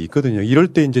측면도 있거든요. 이럴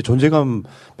때 이제 존재감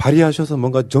발휘하셔서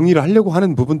뭔가 정리를 하려고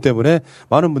하는 부분 때문에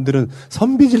많은 분들은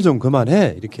선비질 좀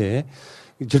그만해 이렇게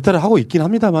질타를 하고 있긴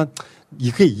합니다만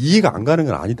이게 이해가 안 가는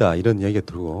건 아니다 이런 이야기가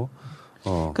들고.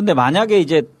 근데 만약에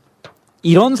이제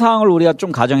이런 상황을 우리가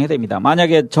좀 가정해야 됩니다.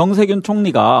 만약에 정세균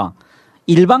총리가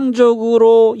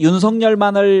일방적으로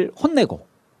윤석열만을 혼내고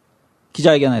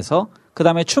기자회견에서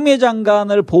그다음에 추미애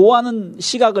장관을 보호하는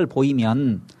시각을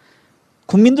보이면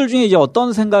국민들 중에 이제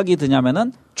어떤 생각이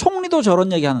드냐면은 총리도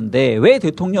저런 얘기 하는데 왜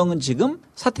대통령은 지금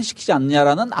사퇴시키지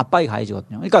않느냐라는 압박이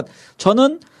가해지거든요. 그러니까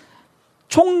저는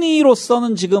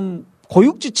총리로서는 지금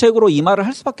고육지책으로 이 말을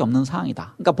할 수밖에 없는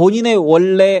상황이다. 그러니까 본인의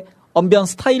원래 언변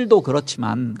스타일도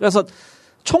그렇지만 그래서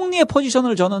총리의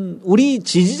포지션을 저는 우리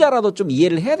지지자라도 좀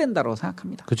이해를 해야 된다고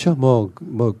생각합니다. 그렇죠. 뭐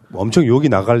엄청 욕이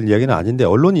나갈 이야기는 아닌데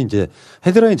언론이 이제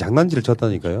헤드라인 장난질을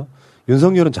쳤다니까요.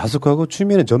 윤석열은 자숙하고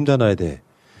추미애는 점잖아야 돼.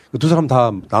 두 사람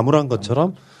다 나무란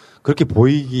것처럼 그렇게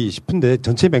보이기 싶은데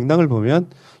전체 맥락을 보면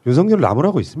윤석열을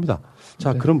나무라고 있습니다.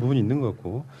 자, 그런 부분이 있는 것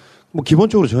같고. 뭐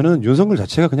기본적으로 저는 윤석열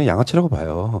자체가 그냥 양아치라고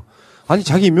봐요. 아니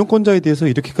자기 임명권자에 대해서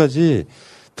이렇게까지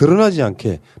드러나지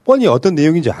않게 뻔히 어떤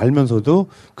내용인지 알면서도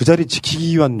그 자리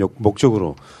지키기 위한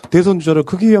목적으로 대선 주자를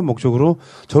크기 위한 목적으로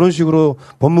저런 식으로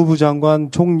법무부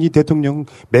장관, 총리, 대통령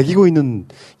매기고 있는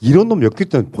이런 놈 몇 개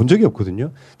본 적이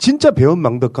없거든요. 진짜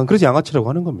배은망덕한 그래서 양아치라고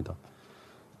하는 겁니다.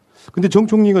 근데 정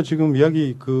총리가 지금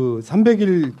이야기 그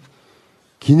 300일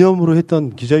기념으로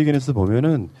했던 기자회견에서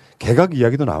보면은 개각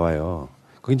이야기도 나와요.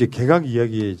 그 이제 개각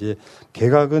이야기에 이제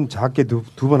개각은 작게 두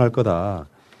번 할 거다.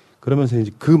 그러면서 이제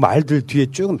그 말들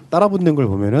뒤에 쭉 따라붙는 걸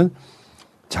보면은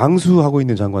장수하고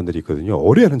있는 장관들이 있거든요.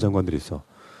 오래 하는 장관들이 있어.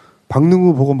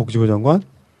 박능우 보건복지부 장관,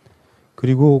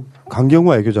 그리고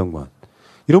강경화 외교장관.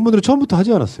 이런 분들은 처음부터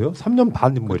하지 않았어요. 3년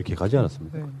반 뭐 이렇게 가지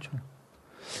않았습니다. 네.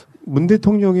 문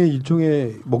대통령의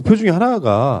일종의 목표 중에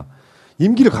하나가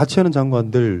임기를 같이 하는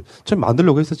장관들 참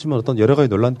만들려고 했었지만 어떤 여러 가지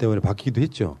논란 때문에 바뀌기도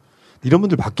했죠. 이런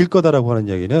분들 바뀔 거다라고 하는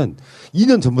이야기는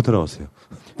 2년 전부터 나왔어요.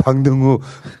 박능우,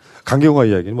 강경화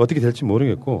이야기는 뭐 어떻게 될지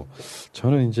모르겠고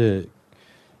저는 이제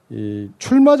이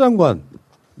출마 장관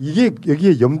이게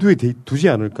여기에 염두에 두지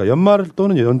않을까. 연말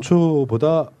또는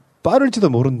연초보다 빠를지도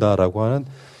모른다라고 하는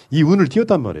이 운을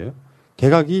띄웠단 말이에요.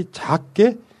 개각이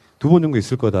작게 2번 정도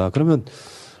있을 거다. 그러면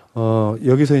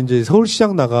여기서 이제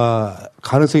서울시장 나가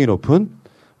가능성이 높은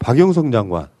박영선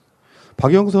장관.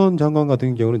 박영선 장관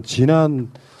같은 경우는 지난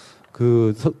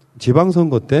그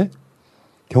지방선거 때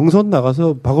경선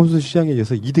나가서 박원순 시장에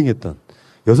의해서 2등 했던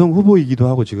여성 후보이기도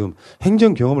하고 지금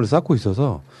행정 경험을 쌓고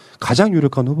있어서 가장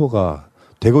유력한 후보가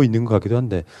되고 있는 것 같기도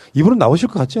한데 이분은 나오실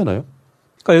것 같지 않아요?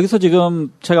 그러니까 여기서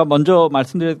지금 제가 먼저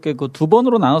말씀드렸게 그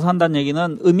 2번으로 나눠서 한다는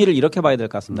얘기는 의미를 이렇게 봐야 될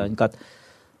것 같습니다. 그러니까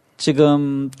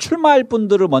지금 출마할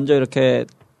분들을 먼저 이렇게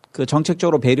그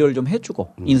정책적으로 배려를 좀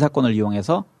해주고 인사권을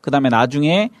이용해서 그다음에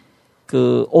나중에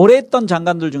그 오래 했던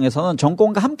장관들 중에서는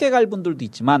정권과 함께 갈 분들도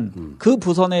있지만 그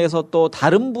부서 내에서 또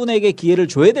다른 분에게 기회를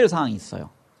줘야 될 상황이 있어요.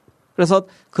 그래서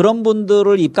그런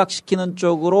분들을 입각시키는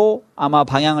쪽으로 아마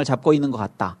방향을 잡고 있는 것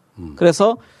같다.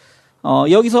 그래서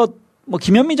여기서 뭐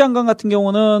김현미 장관 같은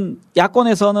경우는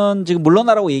야권에서는 지금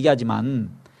물러나라고 얘기하지만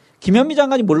김현미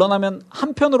장관이 물러나면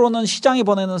한편으로는 시장이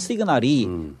보내는 시그널이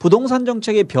부동산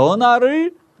정책의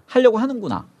변화를 하려고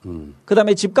하는구나.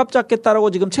 그다음에 집값 잡겠다라고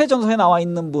지금 최전선에 나와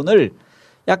있는 분을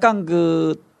약간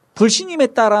그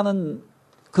불신임했다라는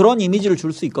그런 이미지를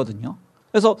줄 수 있거든요.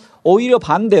 그래서 오히려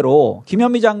반대로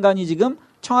김현미 장관이 지금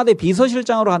청와대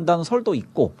비서실장으로 간다는 설도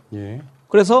있고 예.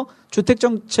 그래서 주택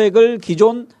정책을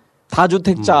기존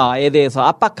다주택자에 대해서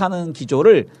압박하는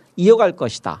기조를 이어갈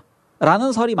것이다.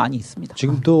 라는 설이 많이 있습니다.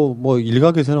 지금 또 뭐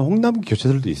일각에서는 홍남기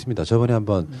교체설도 있습니다. 저번에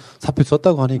한번 사표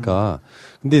썼다고 하니까.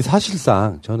 근데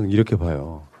사실상 저는 이렇게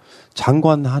봐요.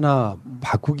 장관 하나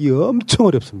바꾸기 엄청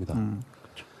어렵습니다.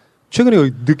 최근에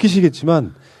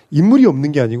느끼시겠지만 인물이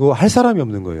없는 게 아니고 할 사람이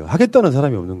없는 거예요. 하겠다는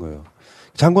사람이 없는 거예요.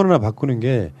 장관 하나 바꾸는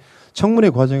게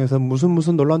청문회 과정에서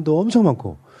무슨 논란도 엄청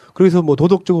많고 그래서 뭐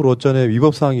도덕적으로 어쩌네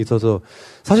위법 사항이 있어서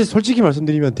사실 솔직히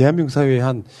말씀드리면 대한민국 사회에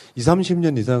한 20,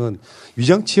 30년 이상은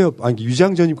위장 취업, 아니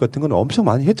위장 전입 같은 건 엄청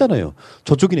많이 했잖아요.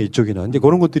 저쪽이나 이쪽이나. 이제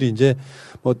그런 것들이 이제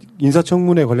뭐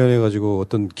인사청문회 관련해 가지고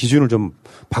어떤 기준을 좀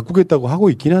바꾸겠다고 하고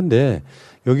있긴 한데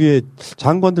여기에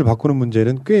장관들 바꾸는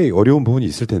문제는 꽤 어려운 부분이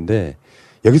있을 텐데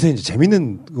여기서 이제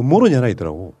재밌는 음모론이 하나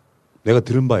있더라고. 내가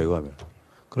들은 바에 의하면.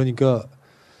 그러니까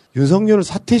윤석열을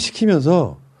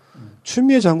사퇴시키면서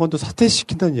추미애 장관도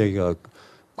사퇴시킨다는 이야기가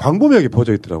광범위하게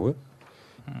퍼져 있더라고요.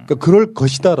 그러니까 그럴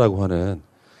것이다라고 하는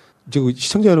지금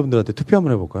시청자 여러분들한테 투표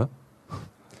한번 해볼까요?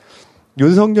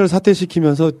 윤석열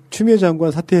사퇴시키면서 추미애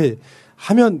장관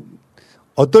사퇴하면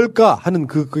어떨까 하는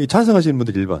그게 찬성하시는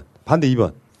분들 1번, 반대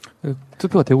 2번.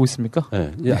 투표가 되고 있습니까?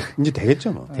 네, 이제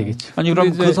되겠죠, 뭐. 되겠죠. 아니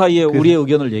그럼 그 사이에 우리의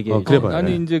의견을 얘기해. 그래봐요.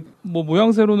 아니 이제 뭐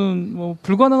모양새로는 뭐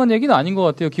불가능한 얘기는 아닌 것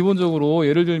같아요. 기본적으로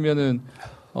예를 들면은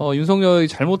윤석열이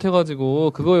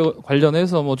잘못해가지고 그거에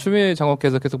관련해서 뭐 추미애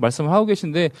장관께서 계속 말씀을 하고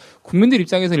계신데 국민들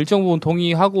입장에서 일정 부분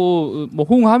동의하고 뭐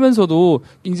호응하면서도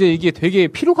이제 이게 되게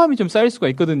피로감이 좀 쌓일 수가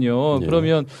있거든요. 예.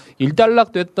 그러면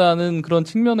일단락됐다는 그런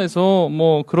측면에서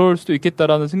뭐 그럴 수도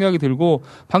있겠다라는 생각이 들고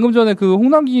방금 전에 그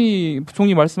홍남기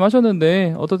부총리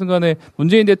말씀하셨는데 어떻든 간에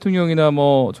문재인 대통령이나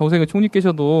뭐 정세균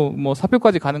총리께서도 뭐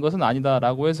사표까지 가는 것은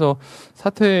아니다라고 해서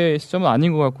사퇴 시점은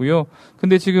아닌 것 같고요.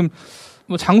 근데 지금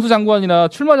뭐 장수 장관이나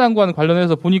출마 장관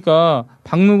관련해서 보니까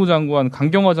박능우 장관,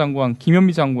 강경화 장관,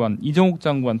 김현미 장관, 이정욱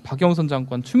장관, 박영선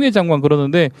장관, 추미애 장관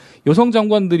그러는데 여성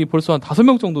장관들이 벌써 한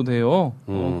 5명 정도 돼요.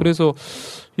 그래서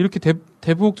이렇게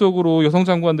대폭적으로 여성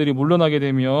장관들이 물러나게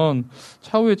되면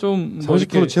차후에 좀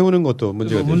 30% 채우는 것도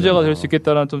문제가 될 수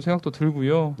있겠다라는 좀 생각도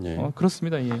들고요. 예.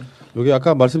 그렇습니다. 예. 여기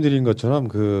아까 말씀드린 것처럼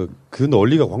그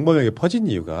논리가 광범위하게 퍼진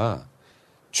이유가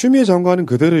추미애 장관은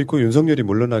그대로 있고 윤석열이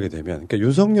물러나게 되면, 그러니까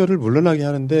윤석열을 물러나게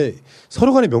하는데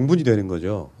서로 간에 명분이 되는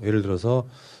거죠. 예를 들어서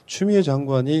추미애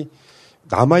장관이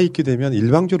남아있게 되면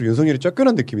일방적으로 윤석열이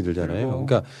쫓겨난 느낌이 들잖아요.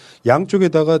 그러니까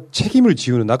양쪽에다가 책임을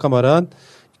지우는, 아까 말한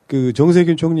그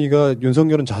정세균 총리가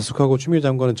윤석열은 자숙하고 추미애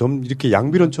장관은 좀 이렇게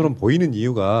양비론처럼 보이는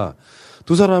이유가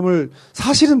두 사람을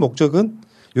사실은 목적은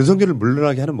윤석열을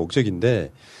물러나게 하는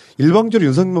목적인데 일방적으로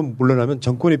윤석열만 물러나면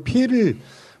정권의 피해를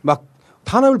막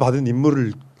탄압을 받은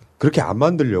인물을 그렇게 안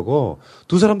만들려고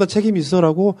두 사람 다 책임이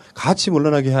있어라고 같이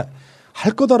물러나게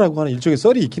할 거다라고 하는 일종의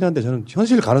썰이 있긴 한데 저는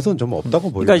현실 가능성은 좀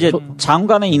없다고 보여요. 그러니까 이제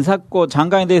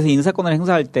장관에 대해서 인사권을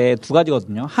행사할 때 두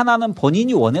가지거든요. 하나는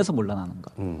본인이 원해서 물러나는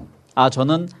것.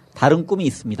 저는 다른 꿈이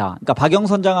있습니다. 그러니까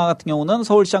박영선 장관 같은 경우는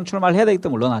서울시장 출마를 해야 되기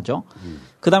때문에 물러나죠.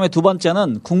 그다음에 두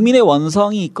번째는 국민의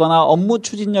원성이 있거나 업무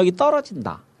추진력이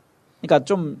떨어진다. 그러니까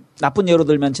좀 나쁜 예로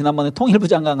들면 지난번에 통일부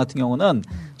장관 같은 경우는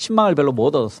신망을 별로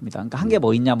못 얻었습니다. 그러니까 한 게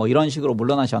뭐 있냐 뭐 이런 식으로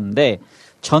물러나셨는데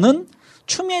저는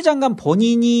추미애 장관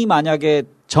본인이 만약에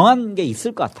정한 게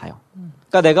있을 것 같아요.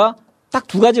 그러니까 내가 딱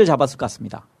두 가지를 잡았을 것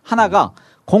같습니다. 하나가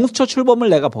공수처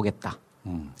출범을 내가 보겠다.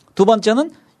 두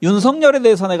번째는 윤석열에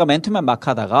대해서 내가 맨투맨 막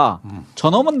하다가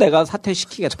저놈은 내가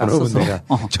사퇴시키겠다. 저놈은 내가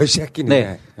저 새끼네.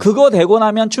 네. 그거 되고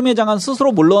나면 추미애 장관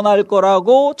스스로 물러날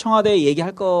거라고 청와대에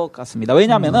얘기할 것 같습니다.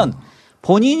 왜냐하면은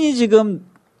본인이 지금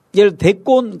예를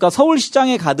대권, 그러니까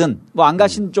서울시장에 가든 뭐 안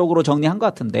가신 쪽으로 정리한 것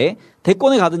같은데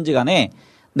대권에 가든지 간에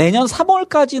내년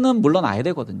 3월까지는 물러나야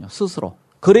되거든요. 스스로.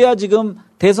 그래야 지금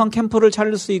대선 캠프를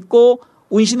차릴 수 있고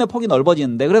운신의 폭이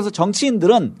넓어지는데 그래서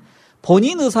정치인들은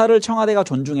본인 의사를 청와대가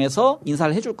존중해서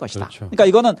인사를 해줄 것이다. 그렇죠. 그러니까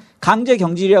이거는 강제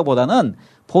경질이라기보다는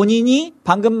본인이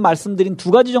방금 말씀드린 두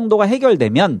가지 정도가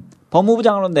해결되면 법무부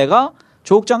장관으로 내가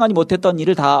조국 장관이 못했던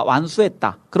일을 다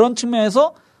완수했다. 그런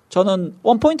측면에서 저는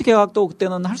원포인트 개각도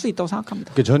그때는 할 수 있다고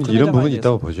생각합니다. 그러니까 저는 이런 부분이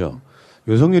있다고 보죠.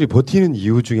 윤석열이 버티는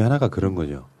이유 중에 하나가 그런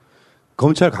거죠.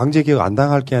 검찰 강제 개혁 안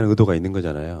당할게 하는 의도가 있는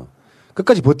거잖아요.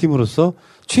 끝까지 버팀으로써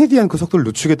최대한 그 속도를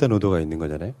늦추겠다는 의도가 있는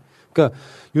거잖아요. 그러니까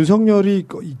윤석열이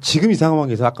지금 이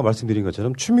상황에서 아까 말씀드린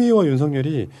것처럼 추미애와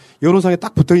윤석열이 여론상에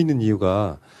딱 붙어 있는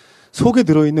이유가 속에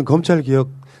들어있는 검찰개혁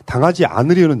당하지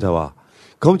않으려는 자와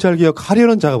검찰개혁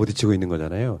하려는 자가 부딪히고 있는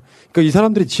거잖아요. 그러니까 이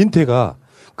사람들의 진퇴가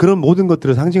그런 모든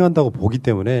것들을 상징한다고 보기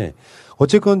때문에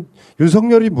어쨌건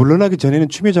윤석열이 물러나기 전에는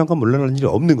추미애 장관 물러나는 일이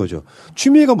없는 거죠.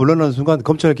 추미애가 물러나는 순간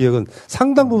검찰개혁은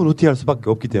상당 부분 후퇴할 수밖에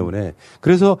없기 때문에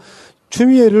그래서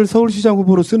추미애를 서울시장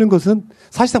후보로 쓰는 것은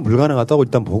사실상 불가능하다고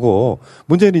일단 보고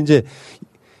문제는 이제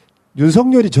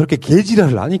윤석열이 저렇게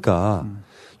개지랄을 하니까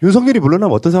윤석열이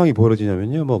물러나면 어떤 상황이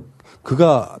벌어지냐면요. 뭐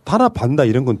그가 탄압한다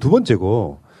이런 건 두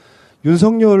번째고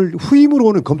윤석열 후임으로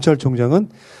오는 검찰총장은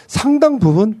상당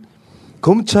부분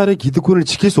검찰의 기득권을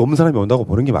지킬 수 없는 사람이 온다고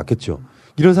보는 게 맞겠죠.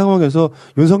 이런 상황에서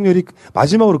윤석열이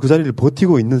마지막으로 그 자리를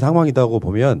버티고 있는 상황이라고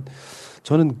보면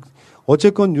저는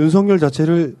어쨌건 윤석열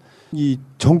자체를 이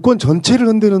정권 전체를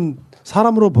흔드는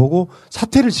사람으로 보고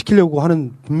사퇴를 시키려고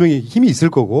하는 분명히 힘이 있을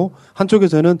거고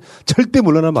한쪽에서는 절대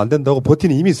물러나면 안 된다고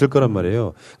버티는 힘이 있을 거란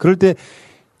말이에요. 그럴 때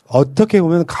어떻게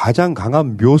보면 가장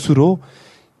강한 묘수로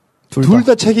둘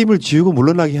다 책임을 지우고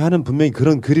물러나게 하는 분명히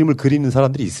그런 그림을 그리는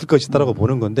사람들이 있을 것이다라고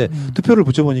보는 건데 투표를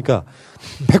붙여보니까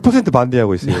 100%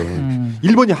 반대하고 있어요.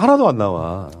 1번이 하나도 안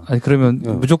나와. 아니 그러면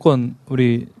무조건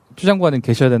우리 추 장관은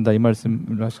계셔야 된다 이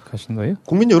말씀을 하시는 거예요?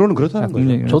 국민 여론은 그렇다는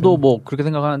거예요. 저도 뭐 그렇게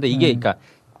생각하는데 이게 그러니까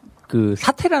그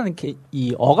사태라는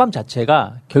이 어감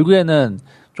자체가 결국에는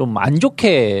좀 안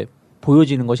좋게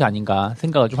보여지는 것이 아닌가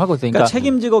생각을 좀 하고 있어요. 그러니까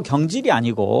책임지고 경질이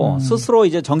아니고 스스로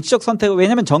이제 정치적 선택을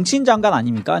왜냐하면 정치인 장관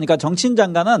아닙니까? 그러니까 정치인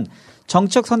장관은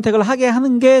정치적 선택을 하게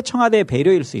하는 게 청와대의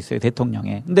배려일 수 있어요.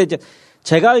 대통령의. 근데 이제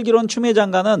제가 알기로는 추미애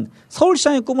장관은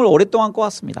서울시장의 꿈을 오랫동안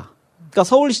꿔왔습니다. 그러니까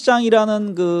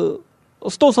서울시장이라는 그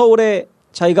수도 서울에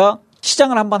자기가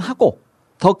시장을 한번 하고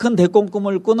더 큰 대권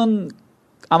꿈을 꾸는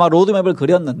아마 로드맵을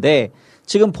그렸는데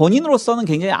지금 본인으로서는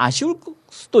굉장히 아쉬울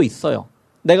수도 있어요.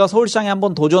 내가 서울시장에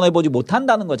한번 도전해보지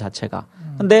못한다는 것 자체가.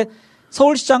 근데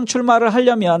서울시장 출마를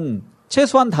하려면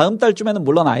최소한 다음 달쯤에는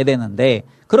물러나야 되는데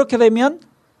그렇게 되면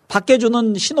밖에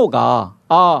주는 신호가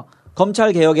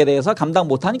검찰 개혁에 대해서 감당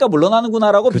못하니까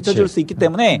물러나는구나라고 비춰질 수 있기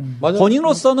때문에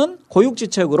본인으로서는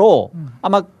고육지책으로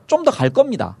아마 좀 더 갈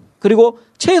겁니다. 그리고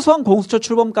최소한 공수처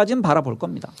출범까지는 바라볼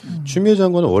겁니다. 추미애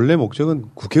장관은 원래 목적은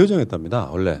국회의장이었답니다.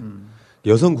 원래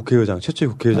여성 국회의장, 최초의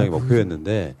국회의장이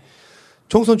목표였는데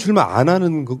총선 출마 안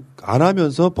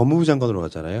하면서 법무부 장관으로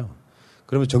갔잖아요.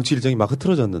 그러면 정치 일정이 막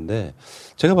흐트러졌는데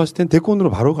제가 봤을 땐 대권으로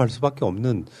바로 갈 수밖에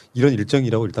없는 이런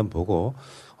일정이라고 일단 보고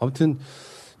아무튼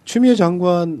추미애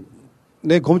장관의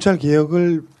검찰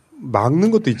개혁을 막는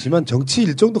것도 있지만 정치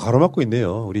일정도 가로막고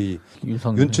있네요. 우리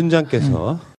윤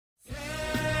춘장께서.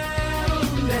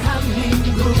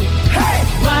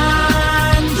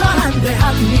 완전한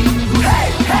대한민국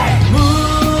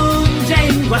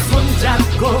문재인과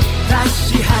손잡고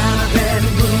다시 하나 되는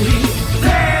우리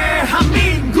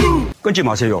대한민국. 끊지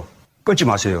마세요. 끊지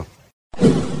마세요.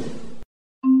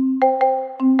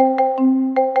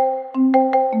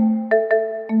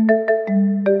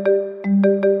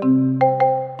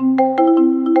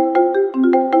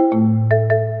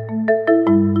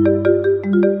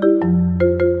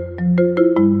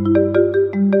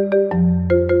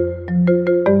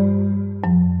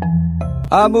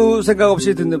 아무 생각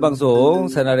없이 듣는 방송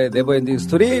새날의 네버엔딩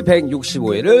스토리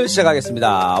 165회를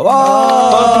시작하겠습니다.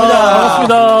 와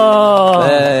반갑습니다.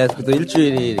 네, 또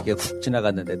일주일이 이렇게 훅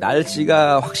지나갔는데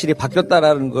날씨가 확실히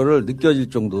바뀌었다라는 거를 느껴질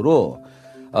정도로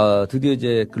드디어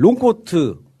이제 그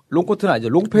롱코트는 아니죠,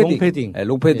 롱패딩. 네,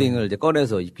 롱패딩을 이제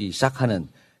꺼내서 입기 시작하는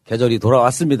계절이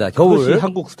돌아왔습니다. 겨울. 그것이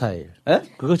한국 스타일. 예?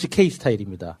 그것이 K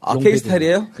스타일입니다. 아, K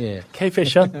스타일이에요? 예. K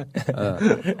패션?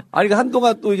 아니,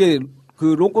 한동안 또 이게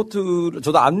그 롱코트를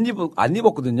저도 안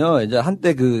입었거든요. 이제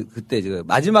한때 그때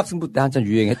마지막 승부 때 한참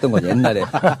유행했던 건 옛날에.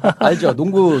 알죠?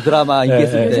 농구 드라마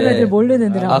인기했을 때. 요즘 애들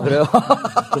모르는 드라마. 아, 그래요?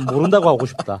 좀 모른다고 하고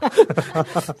싶다.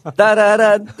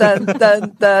 따라란,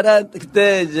 딴,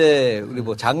 그때 이제 우리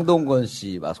뭐 장동건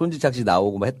씨, 막 손지창 씨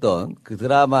나오고 뭐 했던 그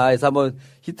드라마에서 한번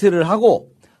히트를 하고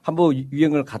한번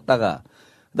유행을 갔다가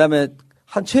그다음에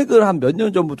최근 한 몇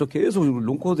년 전부터 계속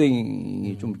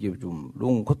롱코딩이 좀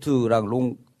롱코트랑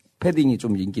패딩이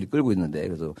좀 인기를 끌고 있는데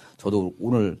그래서 저도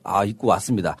오늘 입고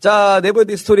왔습니다. 자,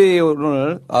 네버엔딩 스토리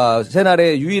오늘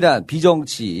새날의 유일한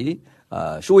비정치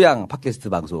쇼양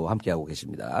팟캐스트 방송 함께하고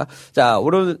계십니다. 자,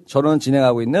 오늘 저는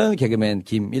진행하고 있는 개그맨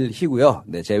김일희고요.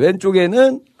 네, 제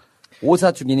왼쪽에는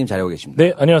오사춘기님 자리하고 계십니다.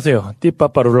 네, 안녕하세요.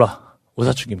 띠빠빠룰라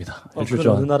오사춘기입니다. 일주일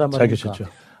동안 잘 계셨죠?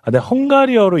 내가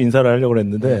헝가리어로 인사를 하려고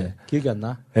했는데. 기억이 안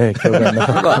나? 네, 기억이 안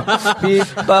나.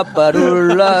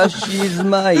 삐빠빠룰라, she's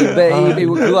my baby.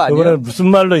 그거 아니에요? 이번엔 무슨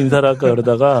말로 인사를 할까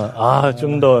그러다가,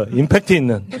 좀 더 임팩트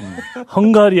있는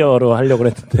헝가리어로 하려고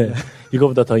했는데,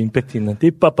 이거보다 더 임팩트 있는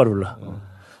띠빠빠룰라.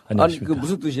 아니, 그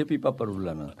무슨 뜻이에요,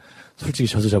 삐빠빠룰라는? 솔직히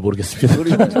저도 잘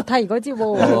모르겠습니다. 좋다 이거지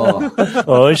뭐.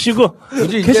 쉬고.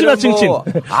 굳이 캐시나 칭칭. 뭐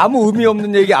아무 의미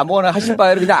없는 얘기 아무거나 하실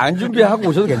바에는 그냥 안 준비하고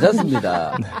오셔도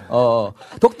괜찮습니다.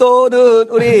 독도는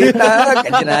우리 땅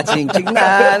캐시나 칭칭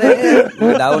나네.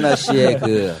 나훈아 씨의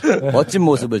그 멋진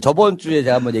모습을 저번 주에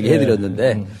제가 한번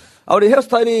얘기해드렸는데. 우리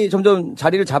헤어스타일이 점점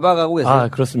자리를 잡아가고 계세요.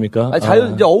 그렇습니까?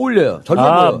 이제 어울려요. 젊어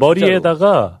보여요.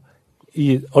 머리에다가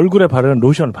이 얼굴에 바르는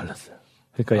로션을 발랐어요.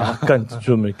 그러니까 약간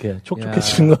좀 이렇게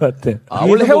촉촉해지는 것 같아.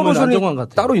 원래 헤어로션이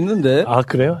따로 있는데.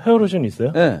 그래요? 헤어로션이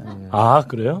있어요? 네.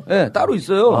 그래요? 네, 따로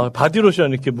있어요.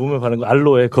 바디로션 이렇게 몸에 바르는 거,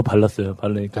 알로에 그거 발랐어요.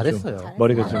 바르니까. 잘했어요.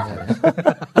 머리가 좀.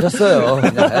 하셨어요.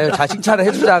 자, 칭찬을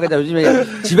해주자. 그냥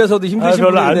요즘에 집에서도 힘드신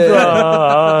별로 안 분인데.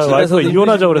 좋아. 와이프가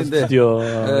이혼하자고 그래서 드디어.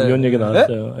 이혼 얘기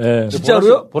나왔어요. 네?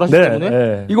 진짜로요? 보라씨 때문에?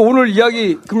 네. 이거 오늘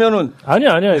이야기, 그러면은.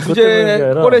 아니야.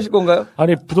 주제 꺼내실 건가요?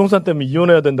 아니, 부동산 때문에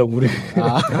이혼해야 된다고, 우리.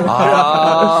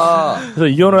 그래서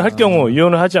이혼을 할 경우,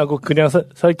 이혼을 하지 않고 그냥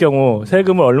살 경우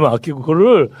세금을 얼마 아끼고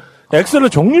그거를 엑셀로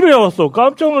정리를 해왔어.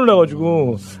 깜짝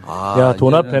놀라가지고.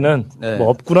 돈 앞에는 뭐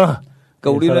없구나.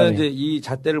 그러니까 우리는 이제 이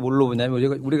잣대를 뭘로 보냐면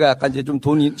우리가 약간 이제 좀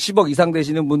돈이 10억 이상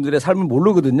되시는 분들의 삶을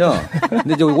모르거든요.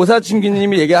 근데 이제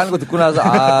오사춘기님이 얘기하는 거 듣고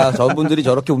나서 저분들이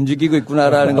저렇게 움직이고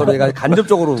있구나라는 걸 내가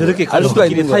간접적으로 저렇게 알 수가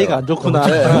있는 거예요. 사이가 안 좋구나.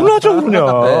 몰라죠 그냥.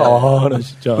 나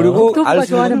진짜. 그리고 알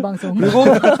수 있는 방송. 그리고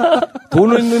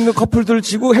돈을 있는 커플들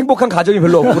치고 행복한 가정이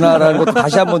별로 없구나라는 것도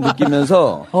다시 한번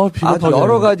느끼면서 아주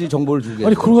여러 가지 정보를 주게.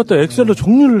 아니 그걸 갖다 엑셀로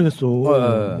정리를 했어.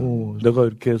 내가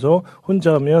이렇게 해서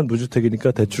혼자면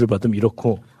무주택이니까 대출을 받으면 이렇고.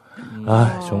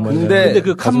 정말. 근데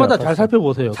그 칸마다 잘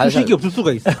살펴보세요. 수식이 없을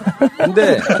수가 있어.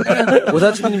 근데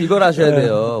오사춘기님 이걸 하셔야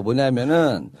돼요.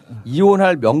 뭐냐면은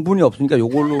이혼할 명분이 없으니까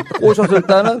요걸로 꼬셔서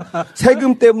일단은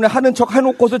세금 때문에 하는 척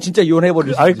해놓고서 진짜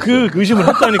이혼해버릴 수 있어요. 그 의심을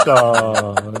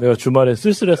했다니까. 내가 주말에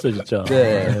쓸쓸했어 진짜.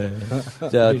 네.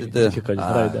 자, 어쨌든. 이렇게까지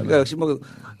살아야 돼. 그러니까 역시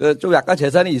좀 약간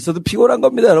재산이 있어도 피곤한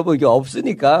겁니다, 여러분. 이게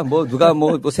없으니까 누가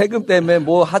세금 때문에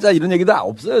하자 이런 얘기도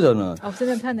없어요, 저는.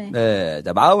 없으면 편해. 네.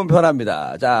 자, 마음은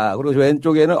편합니다. 자, 그리고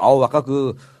왼쪽에는 아까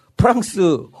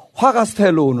프랑스 화가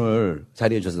스타일로 오늘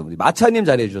자리해 주셨습니다. 마차님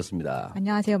자리해 주셨습니다.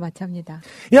 안녕하세요, 마차입니다.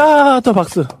 야, 또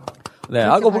박수. 네,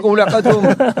 아까 보니까 원래 약간 좀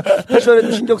패션에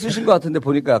좀 신경 쓰신 것 같은데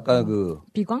보니까 약간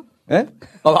비광? 예?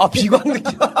 비광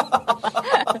느낌.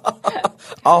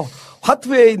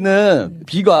 화투에 있는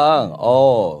비광.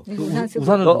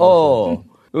 우산을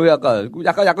여기 약간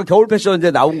겨울 패션 이제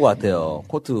나온 것 같아요.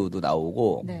 코트도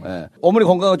나오고. 네. 예. 어머니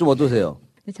건강은 좀 어떠세요?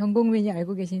 전 국민이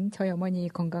알고 계신 저희 어머니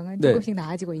건강은 네. 조금씩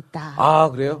나아지고 있다. 아,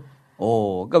 그래요?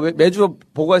 그러니까 매주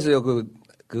보고 있어요. 그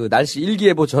날씨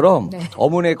일기예보처럼 네.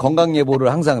 어머니의 건강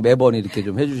예보를 항상 매번 이렇게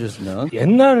좀 해주셨으면.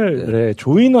 옛날에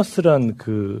조이너스란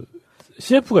그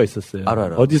CF가 있었어요.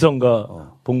 알아. 어디선가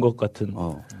본 것 같은,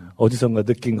 어디선가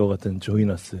느낀 것 같은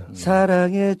조이너스.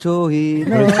 사랑의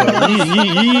조이너스. 그렇죠.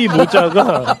 이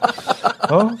모자가,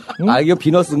 이거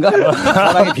비너스인가?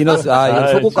 사랑의 비너스. 이거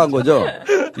소곡 광고죠?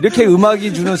 이렇게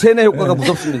음악이 주는 세뇌 효과가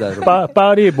무섭습니다.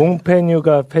 파리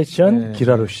몽페뉴가 패션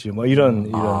기라로시 뭐 이런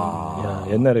야,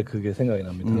 옛날에 그게 생각이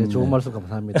납니다. 네, 좋은 말씀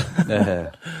감사합니다. 네.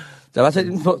 자,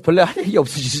 마차님 별로 할 얘기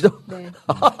없으시죠? 네.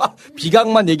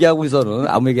 비강만 얘기하고서는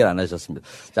아무 얘기를 안 하셨습니다.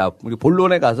 자, 우리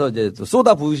본론에 가서 이제 또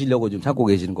쏟아 부으시려고 지금 참고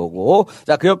계시는 거고.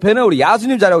 자, 그 옆에는 우리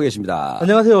야수님 자리하고 계십니다.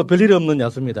 안녕하세요. 별일 없는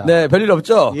야수입니다. 네, 별일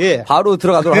없죠? 예. 바로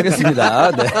들어가도록 하겠습니다.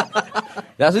 네.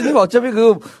 야수님 어차피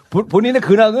본인의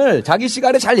근황을 자기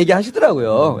시간에 잘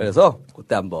얘기하시더라고요. 그래서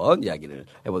그때 한번 이야기를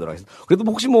해보도록 하겠습니다. 그래도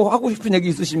혹시 뭐 하고 싶은 얘기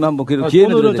있으시면 한번 기회를 드려야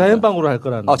오늘은 자연방으로 할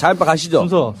거라는. 자연방 가시죠.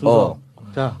 순서.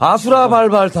 자, 아수라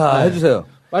발발타 해주세요.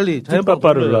 빨리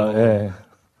자연방바를라. 예.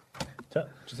 자,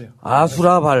 주세요.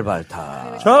 아수라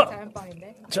발발타. 자,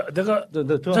 내가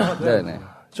네네.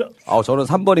 저는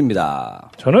 3번입니다.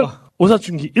 저는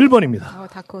오사춘기 1번입니다.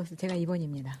 다크호스 제가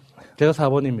 2번입니다. 제가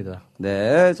 4번입니다.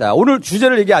 네. 자, 오늘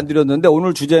주제를 얘기 안 드렸는데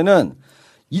오늘 주제는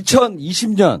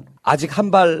 2020년 아직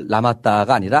한 발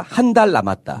남았다가 아니라 한 달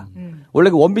남았다. 원래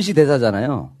그 원빈 씨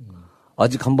대사잖아요.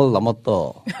 아직 한 발 남았다.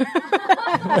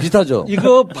 비슷하죠?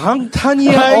 이거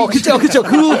방탄이야. 그쵸.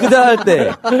 그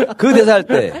대사 할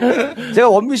때. 제가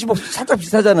원빈 씨 목소리 살짝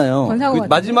비슷하잖아요.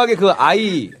 마지막에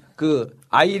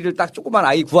아이를 딱 조그만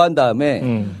아이 구한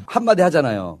다음에 한마디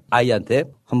하잖아요. 아이한테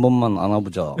한 번만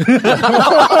안아보자.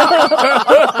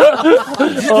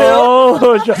 비슷해요?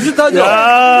 비슷하죠?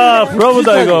 야,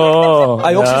 브라보다 이거.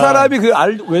 역시 사람이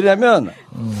왜냐면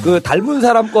그 닮은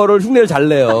사람 거를 흉내를 잘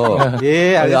내요.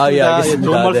 예, 알겠습니다.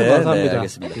 알겠습니다. 좋은 말씀 감사합니다. 네,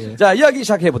 알겠습니다. 자, 이야기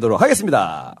시작해 보도록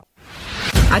하겠습니다.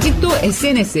 아직도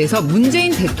SNS에서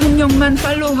문재인 대통령만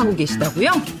팔로우하고 계시다고요?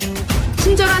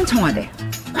 친절한 청와대.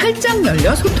 활짝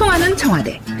열려 소통하는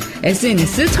청와대.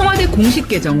 SNS 청와대 공식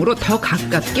계정으로 더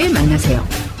가깝게 만나세요.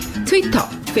 트위터,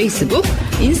 페이스북,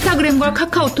 인스타그램과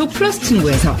카카오톡 플러스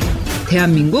친구에서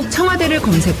대한민국 청와대를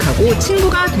검색하고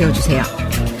친구가 되어주세요.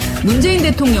 문재인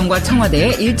대통령과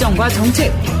청와대의 일정과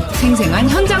정책, 생생한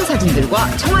현장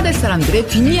사진들과 청와대 사람들의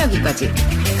뒷이야기까지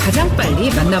가장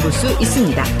빨리 만나볼 수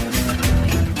있습니다.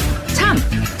 참!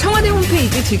 청와대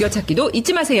홈페이지 즐겨찾기도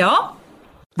잊지 마세요.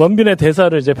 원빈의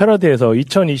대사를 이제 패러디해서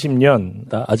 2020년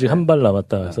나 아직 한 발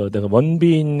남았다. 그래서 내가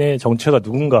원빈의 정체가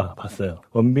누군가 봤어요.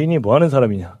 원빈이 뭐 하는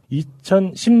사람이냐.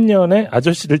 2010년에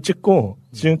아저씨를 찍고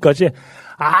지금까지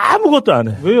아무것도 안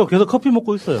해. 왜요? 계속 커피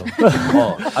먹고 있어요.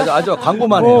 아주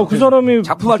광고만 해요. 그 사람이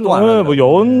작품 활동 안 해요. 뭐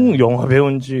영화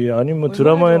배우인지 아니면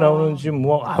드라마에 나오는지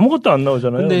뭐 아무것도 안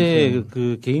나오잖아요. 근데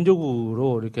그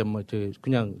개인적으로 이렇게 뭐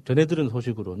그냥 전해 들은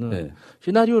소식으로는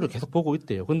시나리오를 계속 보고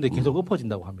있대요. 근데 계속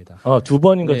엎어진다고 합니다.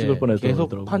 2번인가 찍을 뻔해서 계속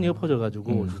그러더라고요. 판이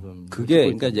엎어져가지고 지금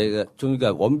그게 그러니까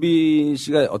그러니까 원빈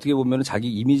씨가 어떻게 보면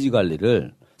자기 이미지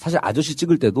관리를 사실 아저씨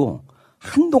찍을 때도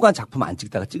한동안 작품 안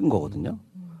찍다가 찍은 거거든요.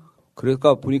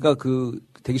 그러니까 보니까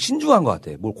되게 신중한 것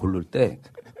같아. 뭘 고를 때.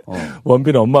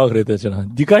 원빈 엄마가 그랬다잖아.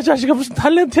 네가 자식아 무슨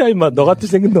탤런트야 임마. 너 같은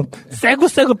생긴 놈 세고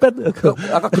뺐.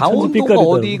 아까 강원도가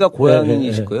어디가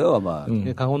고향이실 거예요 아마.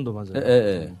 강원도 맞아요.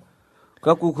 예.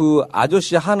 그래갖고 그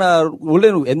아저씨 하나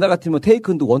원래는 옛날 같으면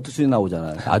테이크인도 1, 2, 3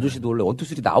 나오잖아요. 아저씨도 원래 1, 2,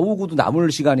 3 나오고도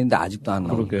남을 시간인데 아직도 안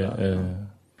나오니까. 그러게.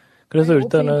 그래서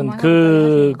일단은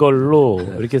그걸로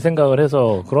이렇게 생각을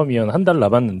해서 그러면 한 달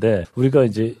남았는데 우리가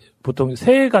이제 보통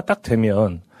새해가 딱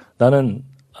되면 나는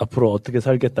앞으로 어떻게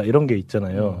살겠다 이런 게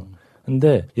있잖아요.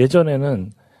 근데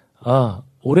예전에는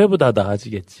올해보다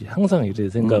나아지겠지. 항상 이렇게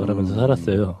생각을 하면서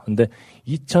살았어요. 근데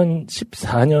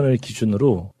 2014년을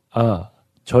기준으로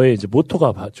저의 이제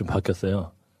모토가 좀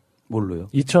바뀌었어요. 뭘로요?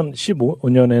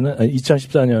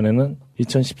 2014년에는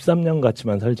 2013년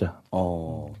같이만 살자.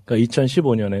 그러니까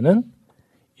 2015년에는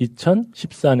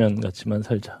 2014년 같이만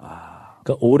살자.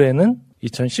 그러니까 올해는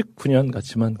 2019년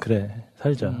같지만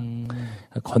살자.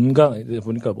 건강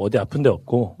보니까 어디 아픈 데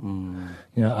없고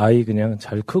그냥 아이 그냥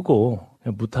잘 크고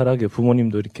그냥 무탈하게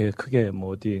부모님도 이렇게 크게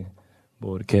뭐 어디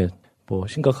뭐 이렇게 뭐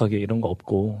심각하게 이런 거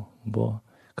없고 뭐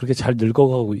그렇게 잘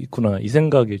늙어가고 있구나 이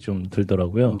생각이 좀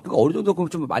들더라고요. 그러니까 어느 정도 그럼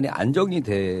좀 많이 안정이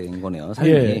된 거네요. 삶이.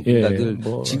 예, 그러니까 예, 늘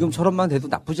뭐. 지금처럼만 돼도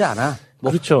나쁘지 않아.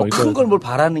 뭐, 그렇죠. 뭐 큰 걸 뭘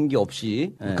바라는 게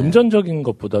없이. 예. 금전적인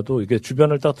것보다도 이게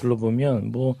주변을 딱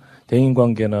둘러보면 뭐 대인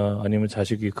관계나 아니면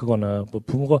자식이 크거나 뭐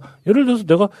부모가 예를 들어서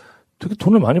내가 되게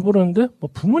돈을 많이 벌었는데 뭐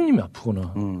부모님이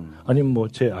아프거나 아니면 뭐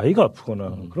제 아이가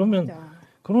아프거나 그러면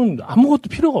그런 아무것도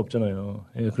필요가 없잖아요.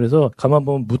 예, 그래서 가만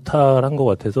보면 무탈한 것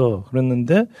같아서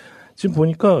그랬는데 지금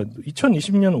보니까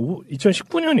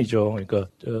 2019년이죠. 그러니까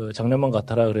작년만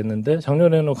같아라 그랬는데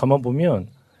작년에는 가만 보면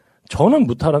저는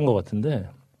무탈한 것 같은데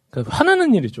그러니까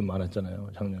화나는 일이 좀 많았잖아요.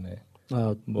 작년에.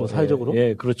 아, 뭐 사회적으로?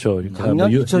 예, 그렇죠. 그러니까 작년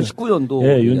 2019년도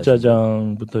예,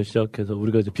 윤짜장부터 시작해서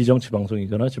우리가 이제 비정치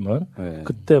방송이긴 하지만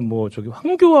그때 뭐 저기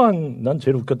황교안 난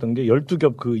제일 웃겼던 게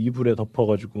 12겹 그 이불에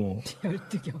덮어가지고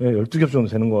 12겹. 예, 12겹 정도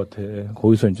되는 것 같아.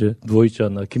 거기서 이제 누워있지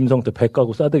않나. 김성태 배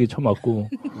까고 싸대기 쳐맞고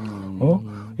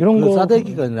이런 거.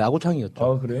 싸대기가 아니라 아구창이었죠.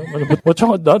 아, 그래요?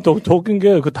 난 더 웃긴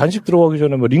게 그 단식 들어가기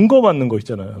전에 뭐 링거 맞는 거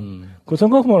있잖아요. 그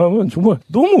생각만 하면 정말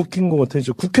너무 웃긴 것 같아.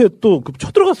 진짜 국회 또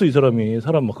쳐들어갔어, 이 사람이.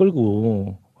 사람 막 끌고.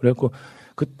 그래갖고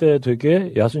그때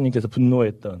되게 야수님께서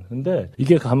분노했던. 근데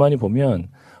이게 가만히 보면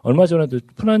얼마 전에도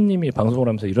푸나님이 방송을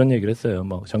하면서 이런 얘기를 했어요.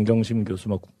 막 장경심 교수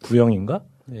막 구형인가?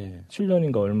 네.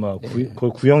 7년인가 얼마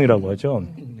그걸 구형이라고 하죠.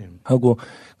 하고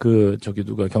그 저기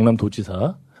누가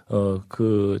경남도지사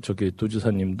그 저기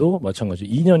도지사님도 마찬가지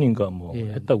 2년인가 뭐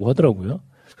했다고 하더라고요.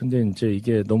 근데 이제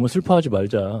이게 너무 슬퍼하지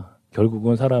말자.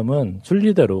 결국은 사람은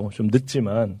순리대로 좀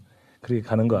늦지만 그렇게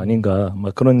가는 거 아닌가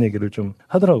막 그런 얘기를 좀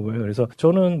하더라고요. 그래서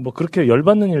저는 뭐 그렇게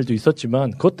열받는 일도 있었지만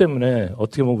그것 때문에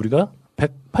어떻게 보면 우리가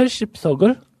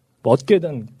 180석을 뭐 얻게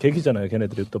된 계기잖아요.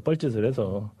 걔네들이 또 뻘짓을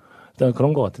해서 일단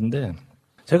그런 것 같은데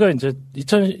제가 이제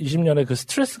 2020년에 그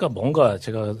스트레스가 뭔가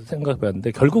제가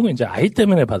생각해봤는데 결국은 이제 아이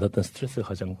때문에 받았던 스트레스가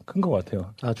가장 큰 것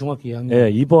같아요. 아, 중학교 2학년? 예,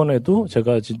 이번에도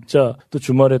제가 진짜 또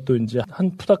주말에 또 이제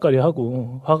한 푸닥거리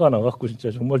하고 화가 나갖고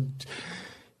진짜 정말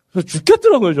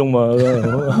죽겠더라고요, 정말.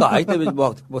 아이 때문에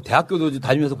뭐 대학교도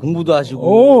다니면서 공부도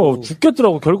하시고.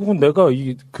 죽겠더라고. 결국은 내가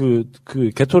그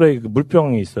게토레이 그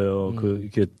물병이 있어요.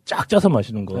 이게 쫙 짜서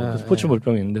마시는 거. 그 스포츠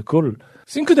물병이 있는데 그걸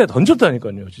싱크대에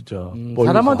던졌다니까요, 진짜.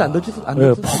 사람한테 안 던졌어.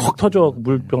 네, 퍽 터져.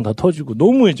 물병 다 터지고.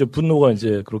 너무 이제 분노가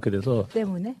이제 그렇게 돼서.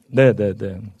 때문에?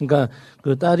 네네네. 그러니까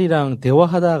그 딸이랑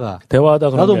대화하다가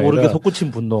나도 모르게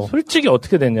솟구친 분노. 솔직히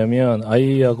어떻게 됐냐면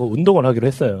아이하고 운동을 하기로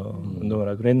했어요. 운동을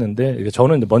하기로 했는데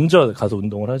저는 먼저 가서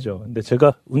운동을 하죠. 근데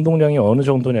제가 운동량이 어느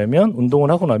정도냐면 운동을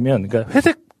하고 나면 그러니까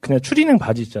회색 그냥 추리닝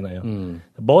바지 있잖아요.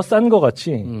 뭐 싼 거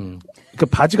같이 그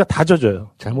바지가 다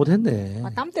젖어요. 잘못했네. 아,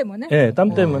 땀 때문에? 네,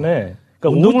 땀 때문에.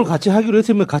 그러니까 운동을 같이 하기로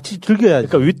했으면 같이 즐겨야지.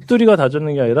 그러니까 윗두리가 다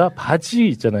젖는 게 아니라 바지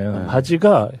있잖아요.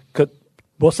 바지가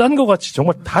뭐 싼 거 같이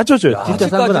정말 다 젖어요. 진짜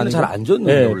싼 건 잘 안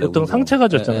젖는데. 네, 보통 상체가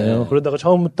젖잖아요. 그러다가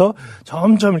처음부터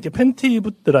점점 이렇게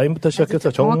팬티부터 라인부터 시작해서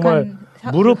정말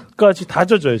무릎까지 다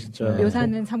젖어요, 진짜.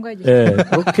 묘사는 삼가해 주시죠. 네,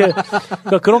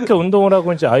 그러니까 그렇게 운동을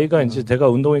하고 이제 아이가 이제 내가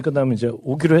운동이 끝나면 이제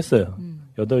오기로 했어요.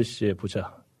 8시에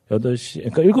보자.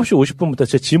 8시, 그러니까 7시 50분부터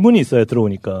제 지문이 있어야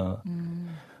들어오니까.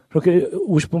 그렇게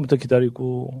 50분부터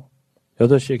기다리고,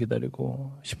 8시에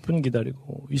기다리고, 10분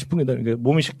기다리고, 20분 기다리고,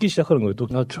 몸이 식기 시작하는 거예요. 또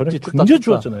저는 굉장히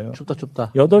추웠잖아요.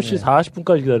 춥다. 8시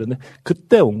 40분까지 기다렸는데,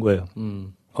 그때 온 거예요.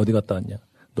 어디 갔다 왔냐?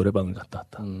 노래방을 갔다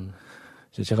왔다.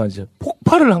 제가 이제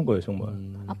폭발을 한 거예요, 정말.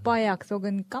 아빠의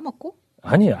약속은 까먹고?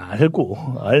 아니,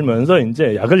 알면서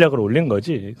이제 야글야글 올린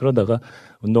거지. 그러다가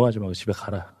운동하지 말고 집에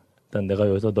가라. 일단 내가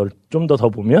여기서 널 좀 더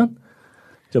보면,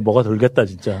 이제 뭐가 돌겠다,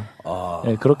 진짜.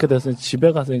 네, 그렇게 돼서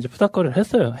집에 가서 이제 푸닥거리를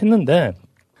했는데,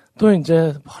 또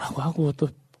이제 뭐라고 하고 또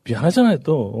미안하잖아요,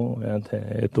 또.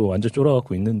 애한테. 또 완전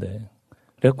쫄아갖고 있는데.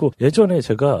 그래갖고 예전에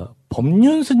제가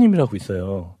법륜 스님이라고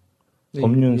있어요.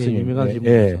 법륜 스님. 유명한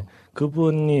분이죠.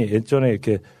 그분이 예전에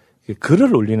이렇게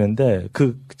글을 올리는데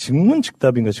그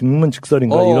직문직답인가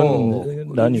직문직설인가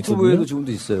이런 란이 있거든요. 유튜브에도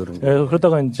지금도 있어요. 그런 거. 네,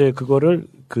 그러다가 이제 그거를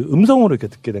그 음성으로 이렇게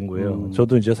듣게 된 거예요.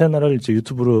 저도 이제 새날을 이제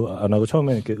유튜브로 안 하고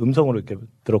처음에 이렇게 음성으로 이렇게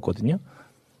들었거든요.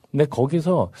 근데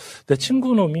거기서 내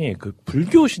친구 놈이 그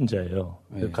불교 신자예요.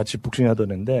 같이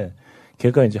복싱하던 애인데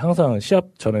걔가 이제 항상 시합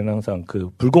전에는 항상 그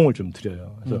불공을 좀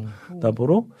드려요. 그래서 나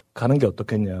보러 가는 게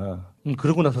어떻겠냐.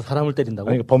 그러고 나서 사람을 때린다고?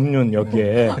 아니, 법륜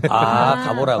여기에.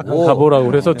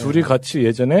 가보라고. 그래서 둘이 같이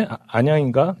예전에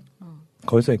안양인가?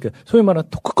 거기서 이렇게 소위 말하는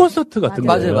토크 콘서트 같은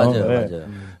거예요. 맞아요.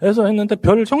 그래서 했는데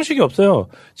별 형식이 없어요.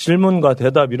 질문과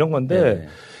대답 이런 건데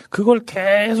그걸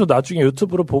계속 나중에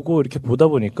유튜브로 보고 이렇게 보다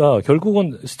보니까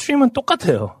결국은 스트림은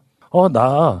똑같아요.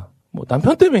 나 뭐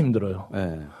남편 때문에 힘들어요.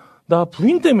 나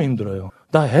부인 때문에 힘들어요.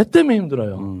 나 애 때문에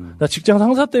힘들어요. 나 직장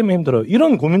상사 때문에 힘들어요.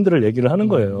 이런 고민들을 얘기를 하는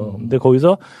거예요. 근데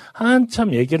거기서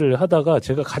한참 얘기를 하다가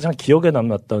제가 가장 기억에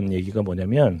남았던 얘기가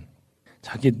뭐냐면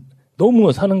자기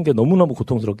너무 사는 게 너무너무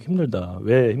고통스럽게 힘들다.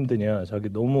 왜 힘드냐.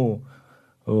 자기 너무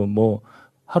뭐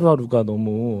하루하루가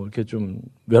너무 이렇게 좀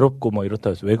외롭고 막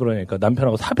이렇다 해서 왜 그러냐니까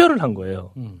남편하고 사별을 한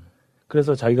거예요.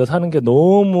 그래서 자기가 사는 게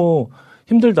너무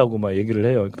힘들다고 막 얘기를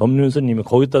해요. 법륜스님이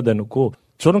거기다 대놓고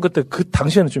저는 그때 그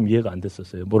당시에는 좀 이해가 안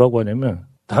됐었어요. 뭐라고 하냐면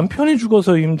남편이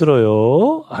죽어서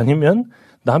힘들어요? 아니면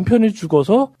남편이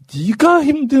죽어서 네가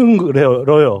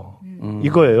힘들어요?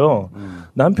 이거예요.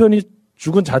 남편이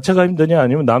죽은 자체가 힘드냐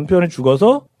아니면 남편이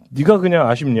죽어서 네가 그냥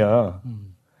아쉽냐.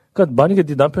 그러니까 만약에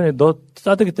네 남편이 너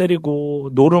싸대기 때리고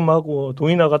노름하고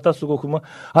돈이나 갖다 쓰고 그러면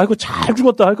아이고 잘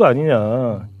죽었다 할 거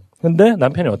아니냐. 근데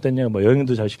남편이 어땠냐. 뭐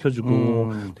여행도 잘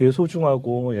시켜주고 되게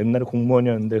소중하고 옛날에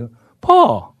공무원이었는데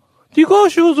봐. 네가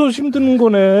아쉬워서 힘드는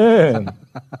거네.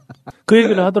 그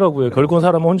얘기를 하더라고요. 결국은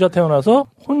사람은 혼자 태어나서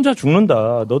혼자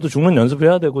죽는다. 너도 죽는 연습을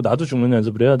해야 되고 나도 죽는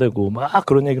연습을 해야 되고 막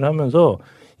그런 얘기를 하면서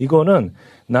이거는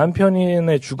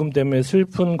남편의 죽음 때문에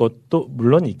슬픈 것도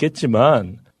물론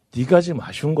있겠지만 네가 지금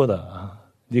아쉬운 거다.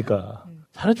 네가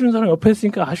살아주는 사람 옆에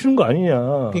있으니까 아쉬운 거 아니냐.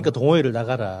 그러니까 동호회를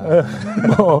나가라.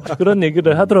 뭐 그런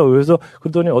얘기를 하더라고요. 그래서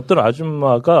그러더니 어떤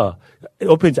아줌마가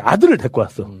옆에 이제 아들을 데리고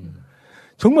왔어.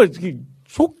 정말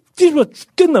속 찌르어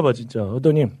죽겠나 봐 진짜.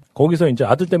 그러더니 거기서 이제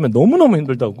아들 때문에 너무너무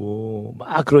힘들다고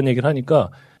막 그런 얘기를 하니까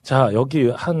자 여기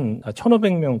한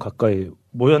 1,500명 가까이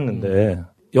모였는데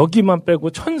여기만 빼고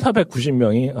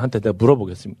 1,490명이 한테 내가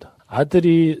물어보겠습니다.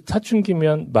 아들이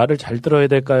사춘기면 말을 잘 들어야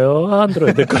될까요? 안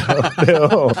들어야 될까요?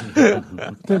 그래요.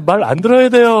 말 안 들어야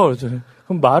돼요.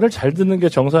 그럼 말을 잘 듣는 게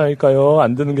정상일까요?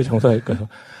 안 듣는 게 정상일까요?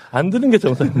 안 듣는 게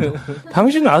정상입니다.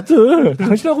 당신 아들,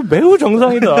 당신하고 매우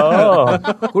정상이다.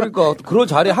 그러니까 그런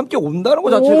자리에 함께 온다는 것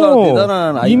자체가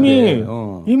대단한 아이인데.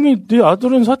 이미 네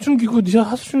아들은 사춘기고 네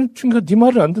사춘기가 네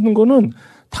말을 안 듣는 거는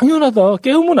당연하다.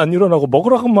 깨우면 안 일어나고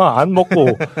먹으라고 하면 안 먹고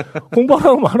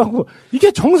공부하라고 안 하고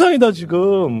이게 정상이다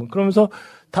지금. 그러면서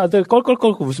다들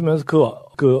껄껄껄 웃으면서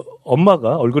그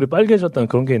엄마가 얼굴이 빨개졌다는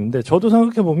그런 게 있는데 저도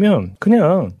생각해 보면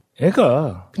그냥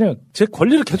애가 그냥 제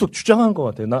권리를 계속 주장한 것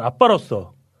같아요. 난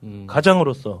아빠로서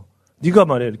가장으로서 네가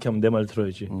말해 이렇게 하면 내 말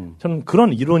들어야지. 저는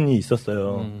그런 이론이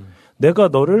있었어요. 내가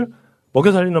너를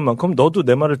먹여 살리는 만큼 너도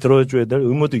내 말을 들어줘야 될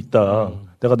의무도 있다.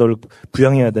 내가 너를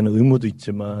부양해야 되는 의무도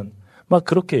있지만 막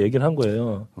그렇게 얘기를 한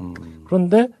거예요.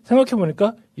 그런데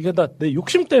생각해보니까 이게 다 내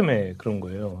욕심 때문에 그런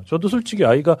거예요. 저도 솔직히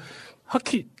아이가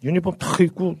하키 유니폼 탁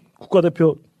입고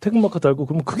국가대표 태극마크 달고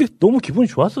그러면 그게 너무 기분이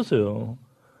좋았었어요.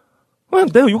 그냥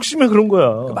내가 욕심에 그런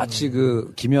거야. 마치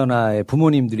그 김연아의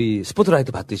부모님들이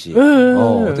스포트라이트 받듯이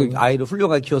어떻게 아이를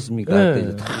훌륭하게 키웠습니까? 네. 그때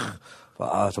이제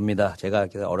접니다. 제가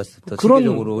어렸을 때부터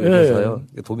체계적으로 이래서요.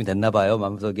 도움이 됐나 봐요.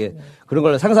 마음속에 이게 그런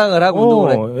걸 상상을 하고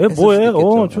운동을 했을 뭐해? 수도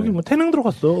있겠죠. 저기 뭐 태능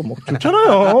들어갔어. 뭐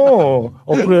좋잖아요.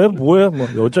 그래 뭐해? 뭐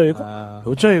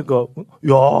여자애가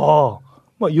야.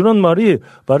 막 이런 말을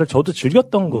저도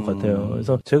즐겼던 것 같아요.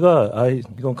 그래서 제가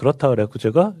이건 그렇다 그래갖고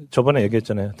제가 저번에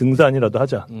얘기했잖아요. 등산이라도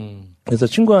하자. 그래서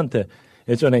친구한테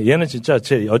예전에 얘는 진짜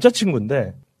제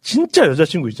여자친구인데 진짜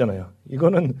여자친구 있잖아요.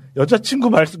 이거는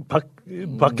여자친구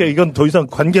밖에 이건 더 이상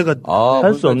관계가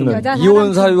할 수 없는.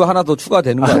 이혼 사유 하나 더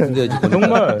추가되는 것 같은데요. 지금.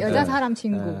 정말. 여자 사람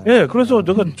친구. 예, 그래서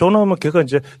내가 전화하면 걔가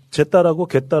이제 제 딸하고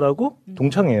걔 딸하고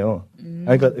동창이에요.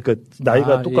 그러니까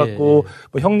나이가 똑같고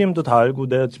뭐 형님도 다 알고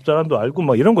내 집사람도 알고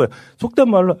막 이런 거예요. 속된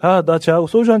말로 나 쟤하고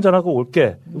소주 한잔 하고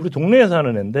올게. 우리 동네에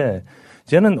사는 애인데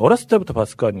쟤는 어렸을 때부터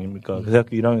봤을 거 아닙니까? 그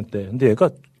대학교 1학년 때. 근데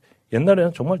얘가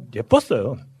옛날에는 정말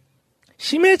예뻤어요.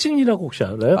 심혜진이라고 혹시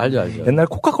알아요? 알죠. 옛날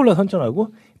코카콜라 선전하고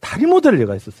다리 모델을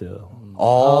얘가 했었어요.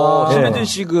 심혜진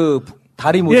씨 그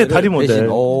다리 모델. 예, 다리 모델.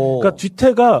 그러니까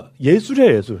뒤태가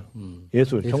예술이에요, 예술.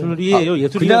 예술이에요,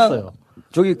 예술이었어요.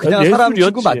 저기 그냥 사람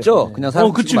친구 맞죠? 그냥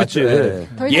사람 그치, 친구 그치.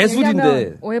 맞죠? 더 이상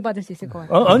얘기하면 오해받을 수 있을 것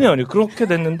같아요. 아니. 그렇게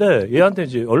됐는데 얘한테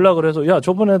이제 연락을 해서 야,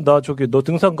 저번에 나 너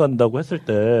등산 간다고 했을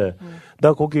때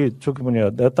나 거기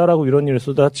내 딸하고 이런 일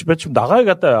있어. 나 집에 좀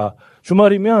나가야겠다, 야.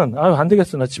 주말이면 안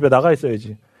되겠어. 나 집에 나가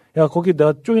있어야지. 야, 거기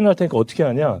내가 조인할 테니까 어떻게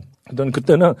하냐.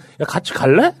 그때는 야, 같이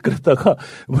갈래? 그랬다가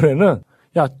이번에는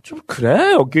야, 좀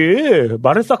그래 여기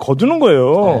말을 싹 거두는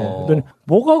거예요. 그랬더니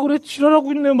뭐가 그래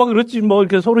지랄하고 있네 막 그랬지 뭐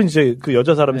이렇게 서로 이제 그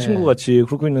여자 사람 친구 같이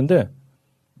그러고 있는데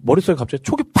머릿속에 갑자기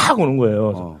촉이 팍 오는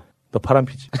거예요. 너 바람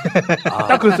피지?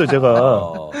 딱 그랬어요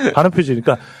제가. 바람 피지.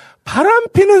 그러니까 바람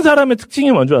피는 사람의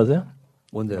특징이 뭔지 아세요?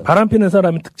 뭔데요? 바람 피는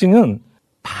사람의 특징은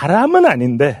바람은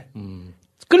아닌데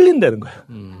끌린다는 거예요.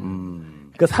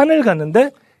 그러니까 산을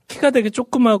갔는데 키가 되게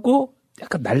조그마고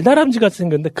약간 날다람쥐 같이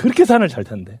생겼는데 그렇게 산을 잘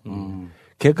탄대.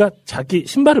 걔가 자기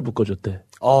신발을 묶어줬대.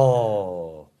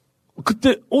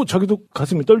 그때 자기도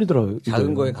가슴이 떨리더라고요.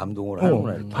 작은 거에 감동을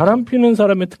하는구나. 바람 피는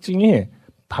사람의 특징이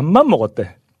밥만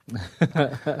먹었대.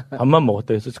 밥만 먹었대.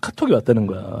 그래서 카톡이 왔다는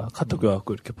거야. 카톡이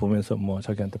와갖고 이렇게 보면서 뭐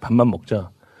자기한테 밥만 먹자.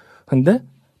 근데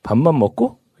밥만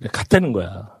먹고 갔다는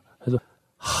거야. 그래서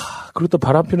그리고 또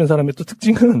바람 피는 사람의 또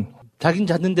특징은 자긴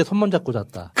잤는데 손만 잡고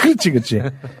잤다. 그렇지.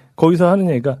 거기서 하는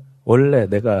얘기가 원래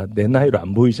내가 내 나이로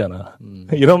안 보이잖아.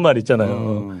 이런 말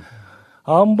있잖아요.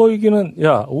 안 보이기는,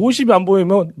 50이 안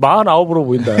보이면 49으로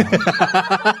보인다.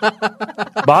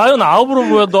 49으로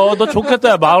보여. 너 좋겠다.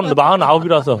 야,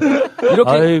 49이라서.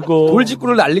 이렇게 아이고.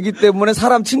 돌직구를 날리기 때문에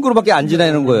사람 친구로밖에 안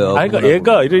지내는 거예요.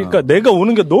 그러니까 내가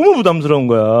오는 게 너무 부담스러운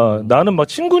거야. 나는 막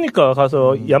친구니까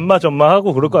가서 얀마 전마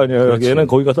하고 그럴 거 아니에요. 그렇지. 얘는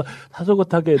거기 가서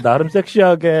사소곳하게 나름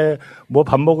섹시하게 뭐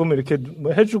밥 먹으면 이렇게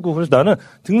뭐 해주고 그래서 나는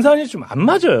등산이 좀 안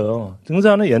맞아요.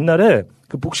 등산은 옛날에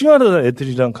그 복싱하는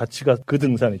애들이랑 같이 그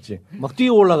등산 있지. 막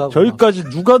뛰어 올라가고. 저기까지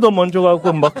누가 더 먼저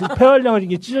가고 막 폐활량을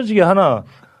이게 찢어지게 하나.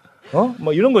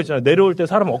 뭐 이런 거 있잖아요. 내려올 때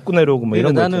사람 얻고 내려오고 뭐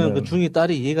이런 거 있잖아요. 나는 그 중이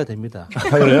딸이 이해가 됩니다.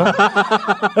 그래요?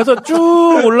 그래서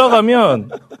쭉 올라가면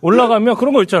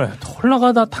그런 거 있잖아요. 더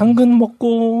올라가다 당근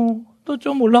먹고 또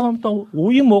좀 올라가면 또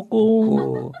오이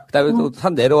먹고 그다음에 또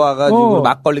산 내려와가지고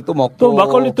막걸리 또 먹고 또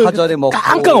막걸리 또 파전에 먹고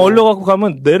깡깡 얼려갖고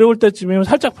가면 내려올 때쯤이면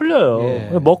살짝 풀려요.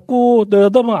 예. 먹고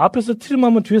내다 보면 앞에서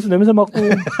트림하면 뒤에서 냄새 맡고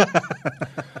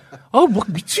막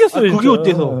미치겠어요. 그게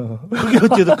어때서?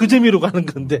 그 재미로 가는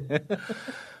건데.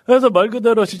 그래서 말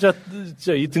그대로 진짜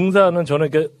이 등산은 저는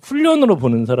이렇게 훈련으로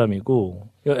보는 사람이고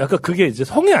약간 그게 이제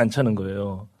성에 안 차는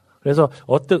거예요. 그래서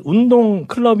운동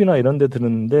클럽이나 이런 데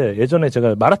드는데 예전에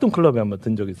제가 마라톤 클럽에 한번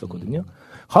든 적이 있었거든요.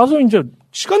 가서 이제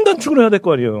시간 단축을 해야 될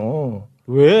거 아니에요.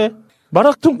 왜?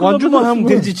 마라톤 클럽 완주만 하면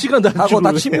되지 시간 단축을 하고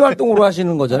다 취미 활동으로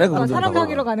하시는 거잖아요. 사람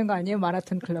사귀러 가는 거 아니에요?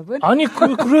 마라톤 클럽은? 아니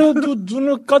그래도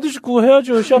눈을 까드시고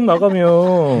해야죠. 시합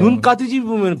나가면. 눈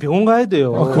까드집으면 병원 가야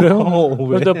돼요. 아, 그래요?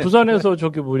 왜? 내가 부산에서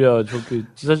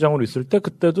지사장으로 있을 때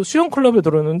그때도 수영 클럽에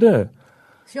들었는데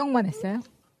수영만 했어요?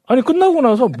 아니 끝나고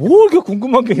나서 뭐 이렇게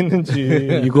궁금한 게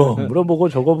있는지 이거 물어보고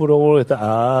저거 물어보고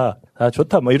했다.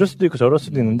 좋다. 뭐 이럴 수도 있고 저럴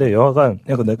수도 있는데 여하간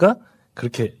내가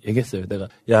그렇게 얘기했어요. 내가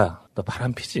너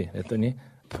바람 피지? 했더니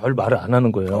별 말을 안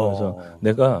하는 거예요. 그래서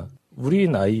내가 우리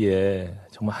나이에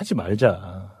정말 하지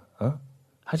말자.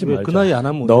 하지 말자. 그 나이 안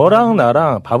하면 너랑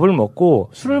나랑 밥을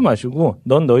먹고 술을 마시고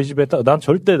넌 너희 집에 난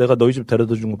절대 내가 너희 집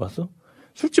데려다 준 거 봤어?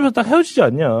 술집에서 딱 헤어지지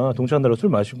않냐. 동창들하고 술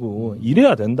마시고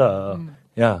이래야 된다.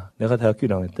 내가 대학교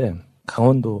 1학년 때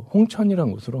강원도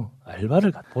홍천이라는 곳으로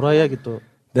알바를 갔다. 보라 이야기 또.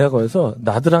 내가 거기서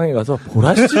나드랑에 가서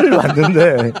보라씨를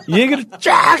봤는데 이 얘기를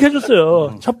쫙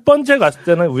해줬어요. 첫 번째 갔을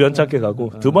때는 우연찮게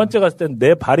가고 두 번째 갔을 때는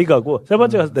내 발이 가고 세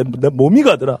번째 갔을 때는 내 몸이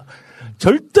가더라.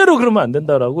 절대로 그러면 안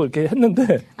된다라고 이렇게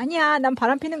했는데 아니야, 난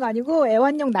바람 피는 거 아니고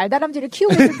애완용 날다람쥐를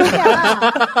키우고 있을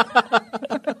뿐이야.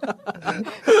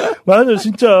 맞아,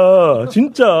 진짜.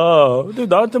 근데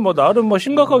나한테 나름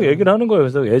심각하게 얘기를 하는 거예요.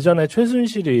 그래서 예전에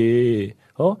최순실이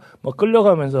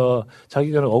끌려가면서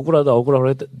자기가 억울하다고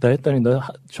했더니 너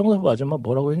청소부 아줌마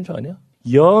뭐라고 했는 줄 아냐?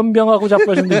 연병하고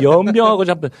자빠졌는데 연병하고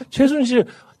자빠. 최순실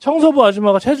청소부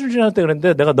아줌마가 최순실한테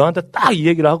그랬는데 내가 너한테 딱 이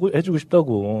얘기를 해주고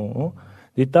싶다고.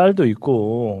 네 딸도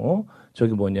있고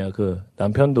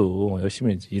남편도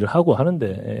열심히 일을 하고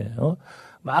하는데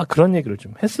막 그런 얘기를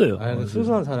좀 했어요.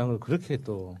 수수한 사랑을 그렇게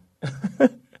또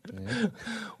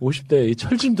 50대 이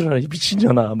철짐들하나 이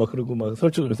미친년아 막 그러고 막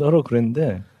서로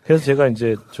그랬는데 그래서 제가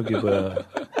이제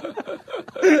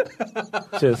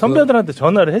제 선배들한테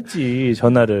전화를 했지.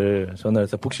 전화를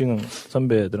해서 복싱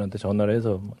선배들한테 전화를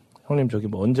해서 형님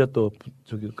언제 또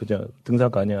그냥 등산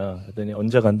가냐 했더니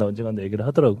언제 간다 얘기를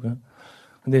하더라고요.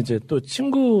 근데 이제 또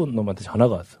친구 놈한테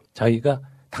전화가 왔어. 자기가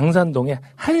당산동에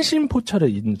한신포차를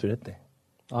인수했대.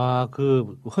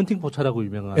 그 헌팅 포차라고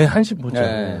유명한. 네, 한신포차.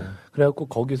 네. 그래갖고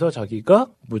거기서 자기가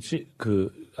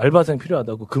알바생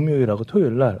필요하다고 금요일하고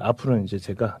토요일 날 앞으로는 이제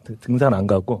제가 등산 안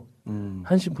가고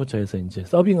한신포차에서 이제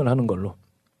서빙을 하는 걸로.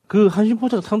 그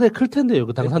한신포차가 상당히 클 텐데요.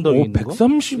 그 당산동에 있는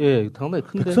 130, 거. 예, 상당히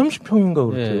큰데. 130평인가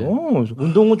그랬대요.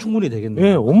 운동은 충분히 되겠네요.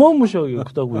 예, 어마무시하게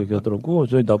크다고 얘기하더라고.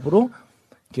 저희 나보러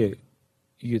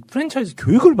이게 프랜차이즈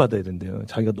교육을 받아야 된대요.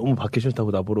 자기가 너무 받기 싫다고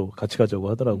나보러 같이 가자고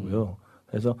하더라고요.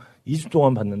 그래서 2주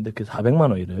동안 받는데 그게 400만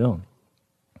원이래요.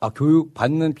 교육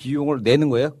받는 비용을 내는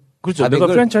거예요? 그렇죠. 내가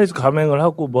프랜차이즈 가맹을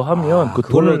하고 뭐 하면 그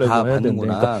돈을 내고 해야 되는데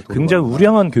그러니까 굉장히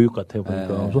우량한 교육 같아요. 보니까.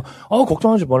 그래서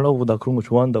걱정하지 말라고 나 그런 거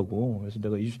좋아한다고. 그래서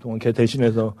내가 2주 동안 걔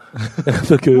대신해서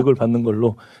내가 교육을 받는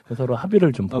걸로 서로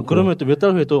합의를 좀 보고. 그러면 또 몇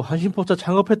달 후에 또 한신포차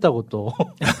창업했다고 또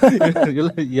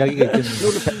연락 이야기가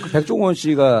있겠네요. 백종원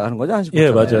씨가 하는 거죠? 한신포차.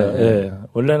 예, 맞아요. 예.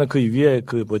 원래는 그 위에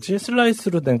그 뭐지?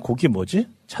 슬라이스로 된 고기 뭐지?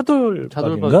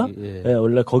 차돌박인가? 예.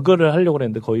 원래 그거를 하려고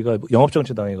했는데 거기가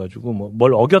영업정지 당해가지고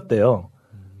뭘 어겼대요.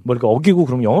 뭐 이렇게 어기고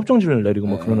그럼 영업정지를 내리고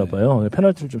뭐 그러나 봐요.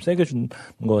 페널티를 좀 세게 준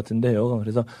것 같은데 여간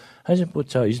그래서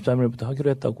한신포차 23일부터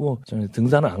하기로 했다고 저는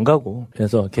등산은 안 가고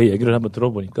그래서 걔 얘기를 한번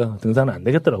들어보니까 등산은 안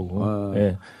되겠더라고.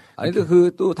 예. 아니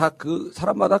근데 그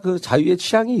사람마다 그 자유의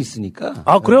취향이 있으니까.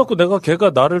 그래갖고 내가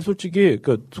걔가 나를 솔직히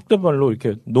그 속된 말로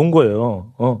이렇게 놓은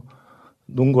거예요.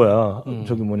 놓은 거야.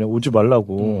 저기 오지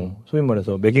말라고 소위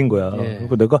말해서 먹인 거야. 예.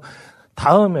 그리고 내가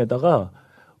다음에다가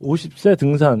 50세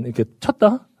등산 이렇게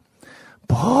쳤다.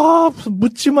 무슨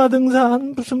묻지마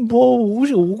등산 무슨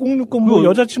 5060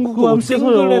 여자친구가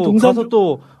싱글에 등산 가서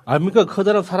또 압니까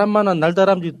커다란 사람만한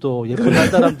날다람쥐 또 예쁜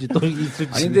날다람쥐 또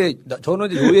있을지. 아니 근데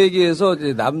저는 이제 요 얘기에서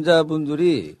이제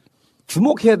남자분들이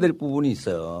주목해야 될 부분이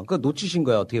있어요. 그러니까 놓치신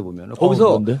거야 어떻게 보면.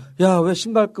 거기서 야 왜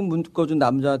신발끈 묶어준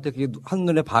남자한테 그게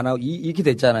한눈에 반하고 이렇게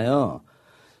됐잖아요.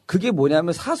 그게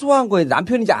뭐냐면 사소한 거에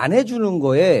남편이 이제 안 해주는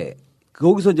거에.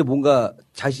 거기서 이제 뭔가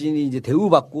자신이 이제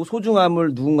대우받고 소중함을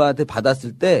누군가한테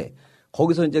받았을 때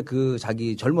거기서 이제 그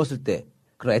자기 젊었을 때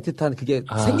그런 애틋한 그게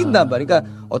생긴단 말이야.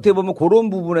 그러니까 어떻게 보면 그런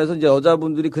부분에서 이제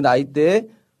여자분들이 그 나이 때에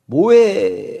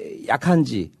뭐에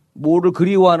약한지 뭐를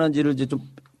그리워하는지를 이제 좀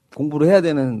공부를 해야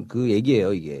되는 그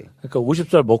얘기예요, 이게. 그러니까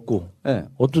 50살 먹고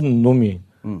어떤 놈이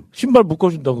신발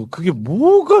묶어준다고 그게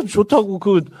뭐가 좋다고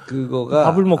그거가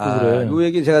밥을 먹고 그래. 요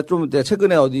얘기 제가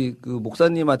최근에 어디 그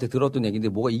목사님한테 들었던 얘기인데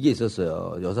뭐가 이게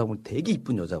있었어요. 여자분 되게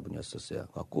이쁜 여자분이었었어요.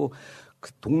 갖고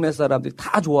그 동네 사람들이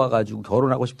다 좋아가지고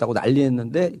결혼하고 싶다고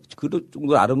난리했는데 그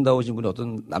정도로 아름다우신 분이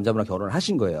어떤 남자분랑 결혼을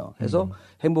하신 거예요. 그래서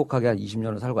행복하게 한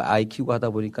 20년을 살고 아이 키우고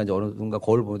하다 보니까 이제 어느 순간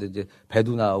거울 보는데 이제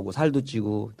배도 나오고 살도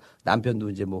찌고 남편도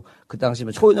이제 뭐 그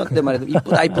당시면 초년 때만 해도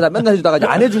이쁘다 맨날 해주다가 이제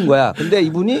안 해준 거야. 근데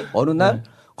이분이 어느 날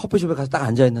커피숍에 가서 딱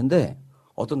앉아있는데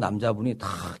어떤 남자분이 딱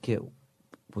이렇게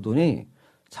보더니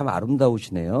참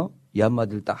아름다우시네요. 이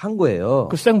한마디를 딱 한 거예요.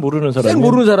 그 쌩 모르는 사람이. 쌩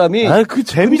모르는 사람이. 그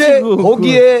재미지. 근데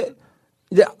거기에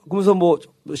이제 그러면서 뭐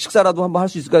식사라도 한번 할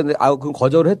수 있을까 했는데 그건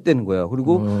거절을 했다는 거예요.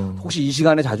 그리고 혹시 이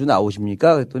시간에 자주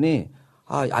나오십니까? 그랬더니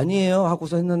아니에요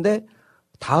하고서 했는데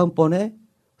다음번에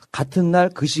같은 날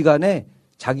그 시간에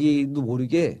자기도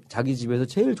모르게 자기 집에서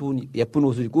제일 좋은 예쁜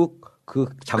옷을 입고 그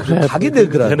장소에 가게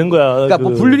되더라고요. 되는 거야. 그러니까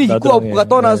뭐 불륜이 있고 없고가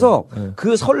떠나서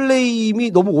그 설레임이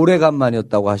너무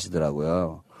오래간만이었다고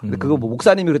하시더라고요. 근데 그거 뭐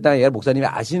목사님이 그랬다는 게 아니라 목사님이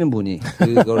아시는 분이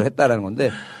그걸 했다라는 건데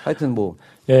하여튼 뭐.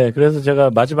 예, 그래서 제가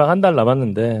마지막 한 달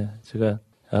남았는데 제가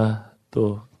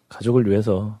또 가족을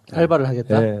위해서 알바를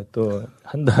하겠다. 예, 또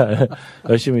한 달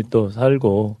열심히 또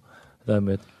살고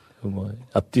그다음에 뭐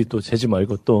앞뒤 또 재지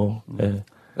말고 또 예.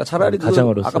 그러니까 차라리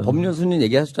가장으로서. 아까 법륜스님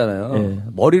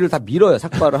얘기하셨잖아요. 머리를 다 밀어요.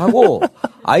 삭발을 하고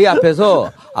아이 앞에서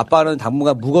아빠는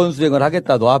당분간 무건수행을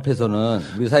하겠다. 너 앞에서는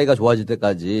우리 사이가 좋아질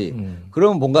때까지.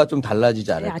 그러면 뭔가 좀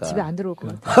달라지지 않을까. 집에 안 들어올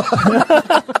것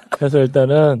같아. 그래서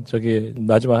일단은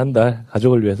마지막 한 달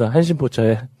가족을 위해서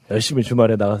한신포차에 열심히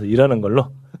주말에 나가서 일하는 걸로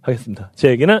하겠습니다. 제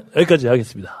얘기는 여기까지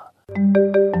하겠습니다.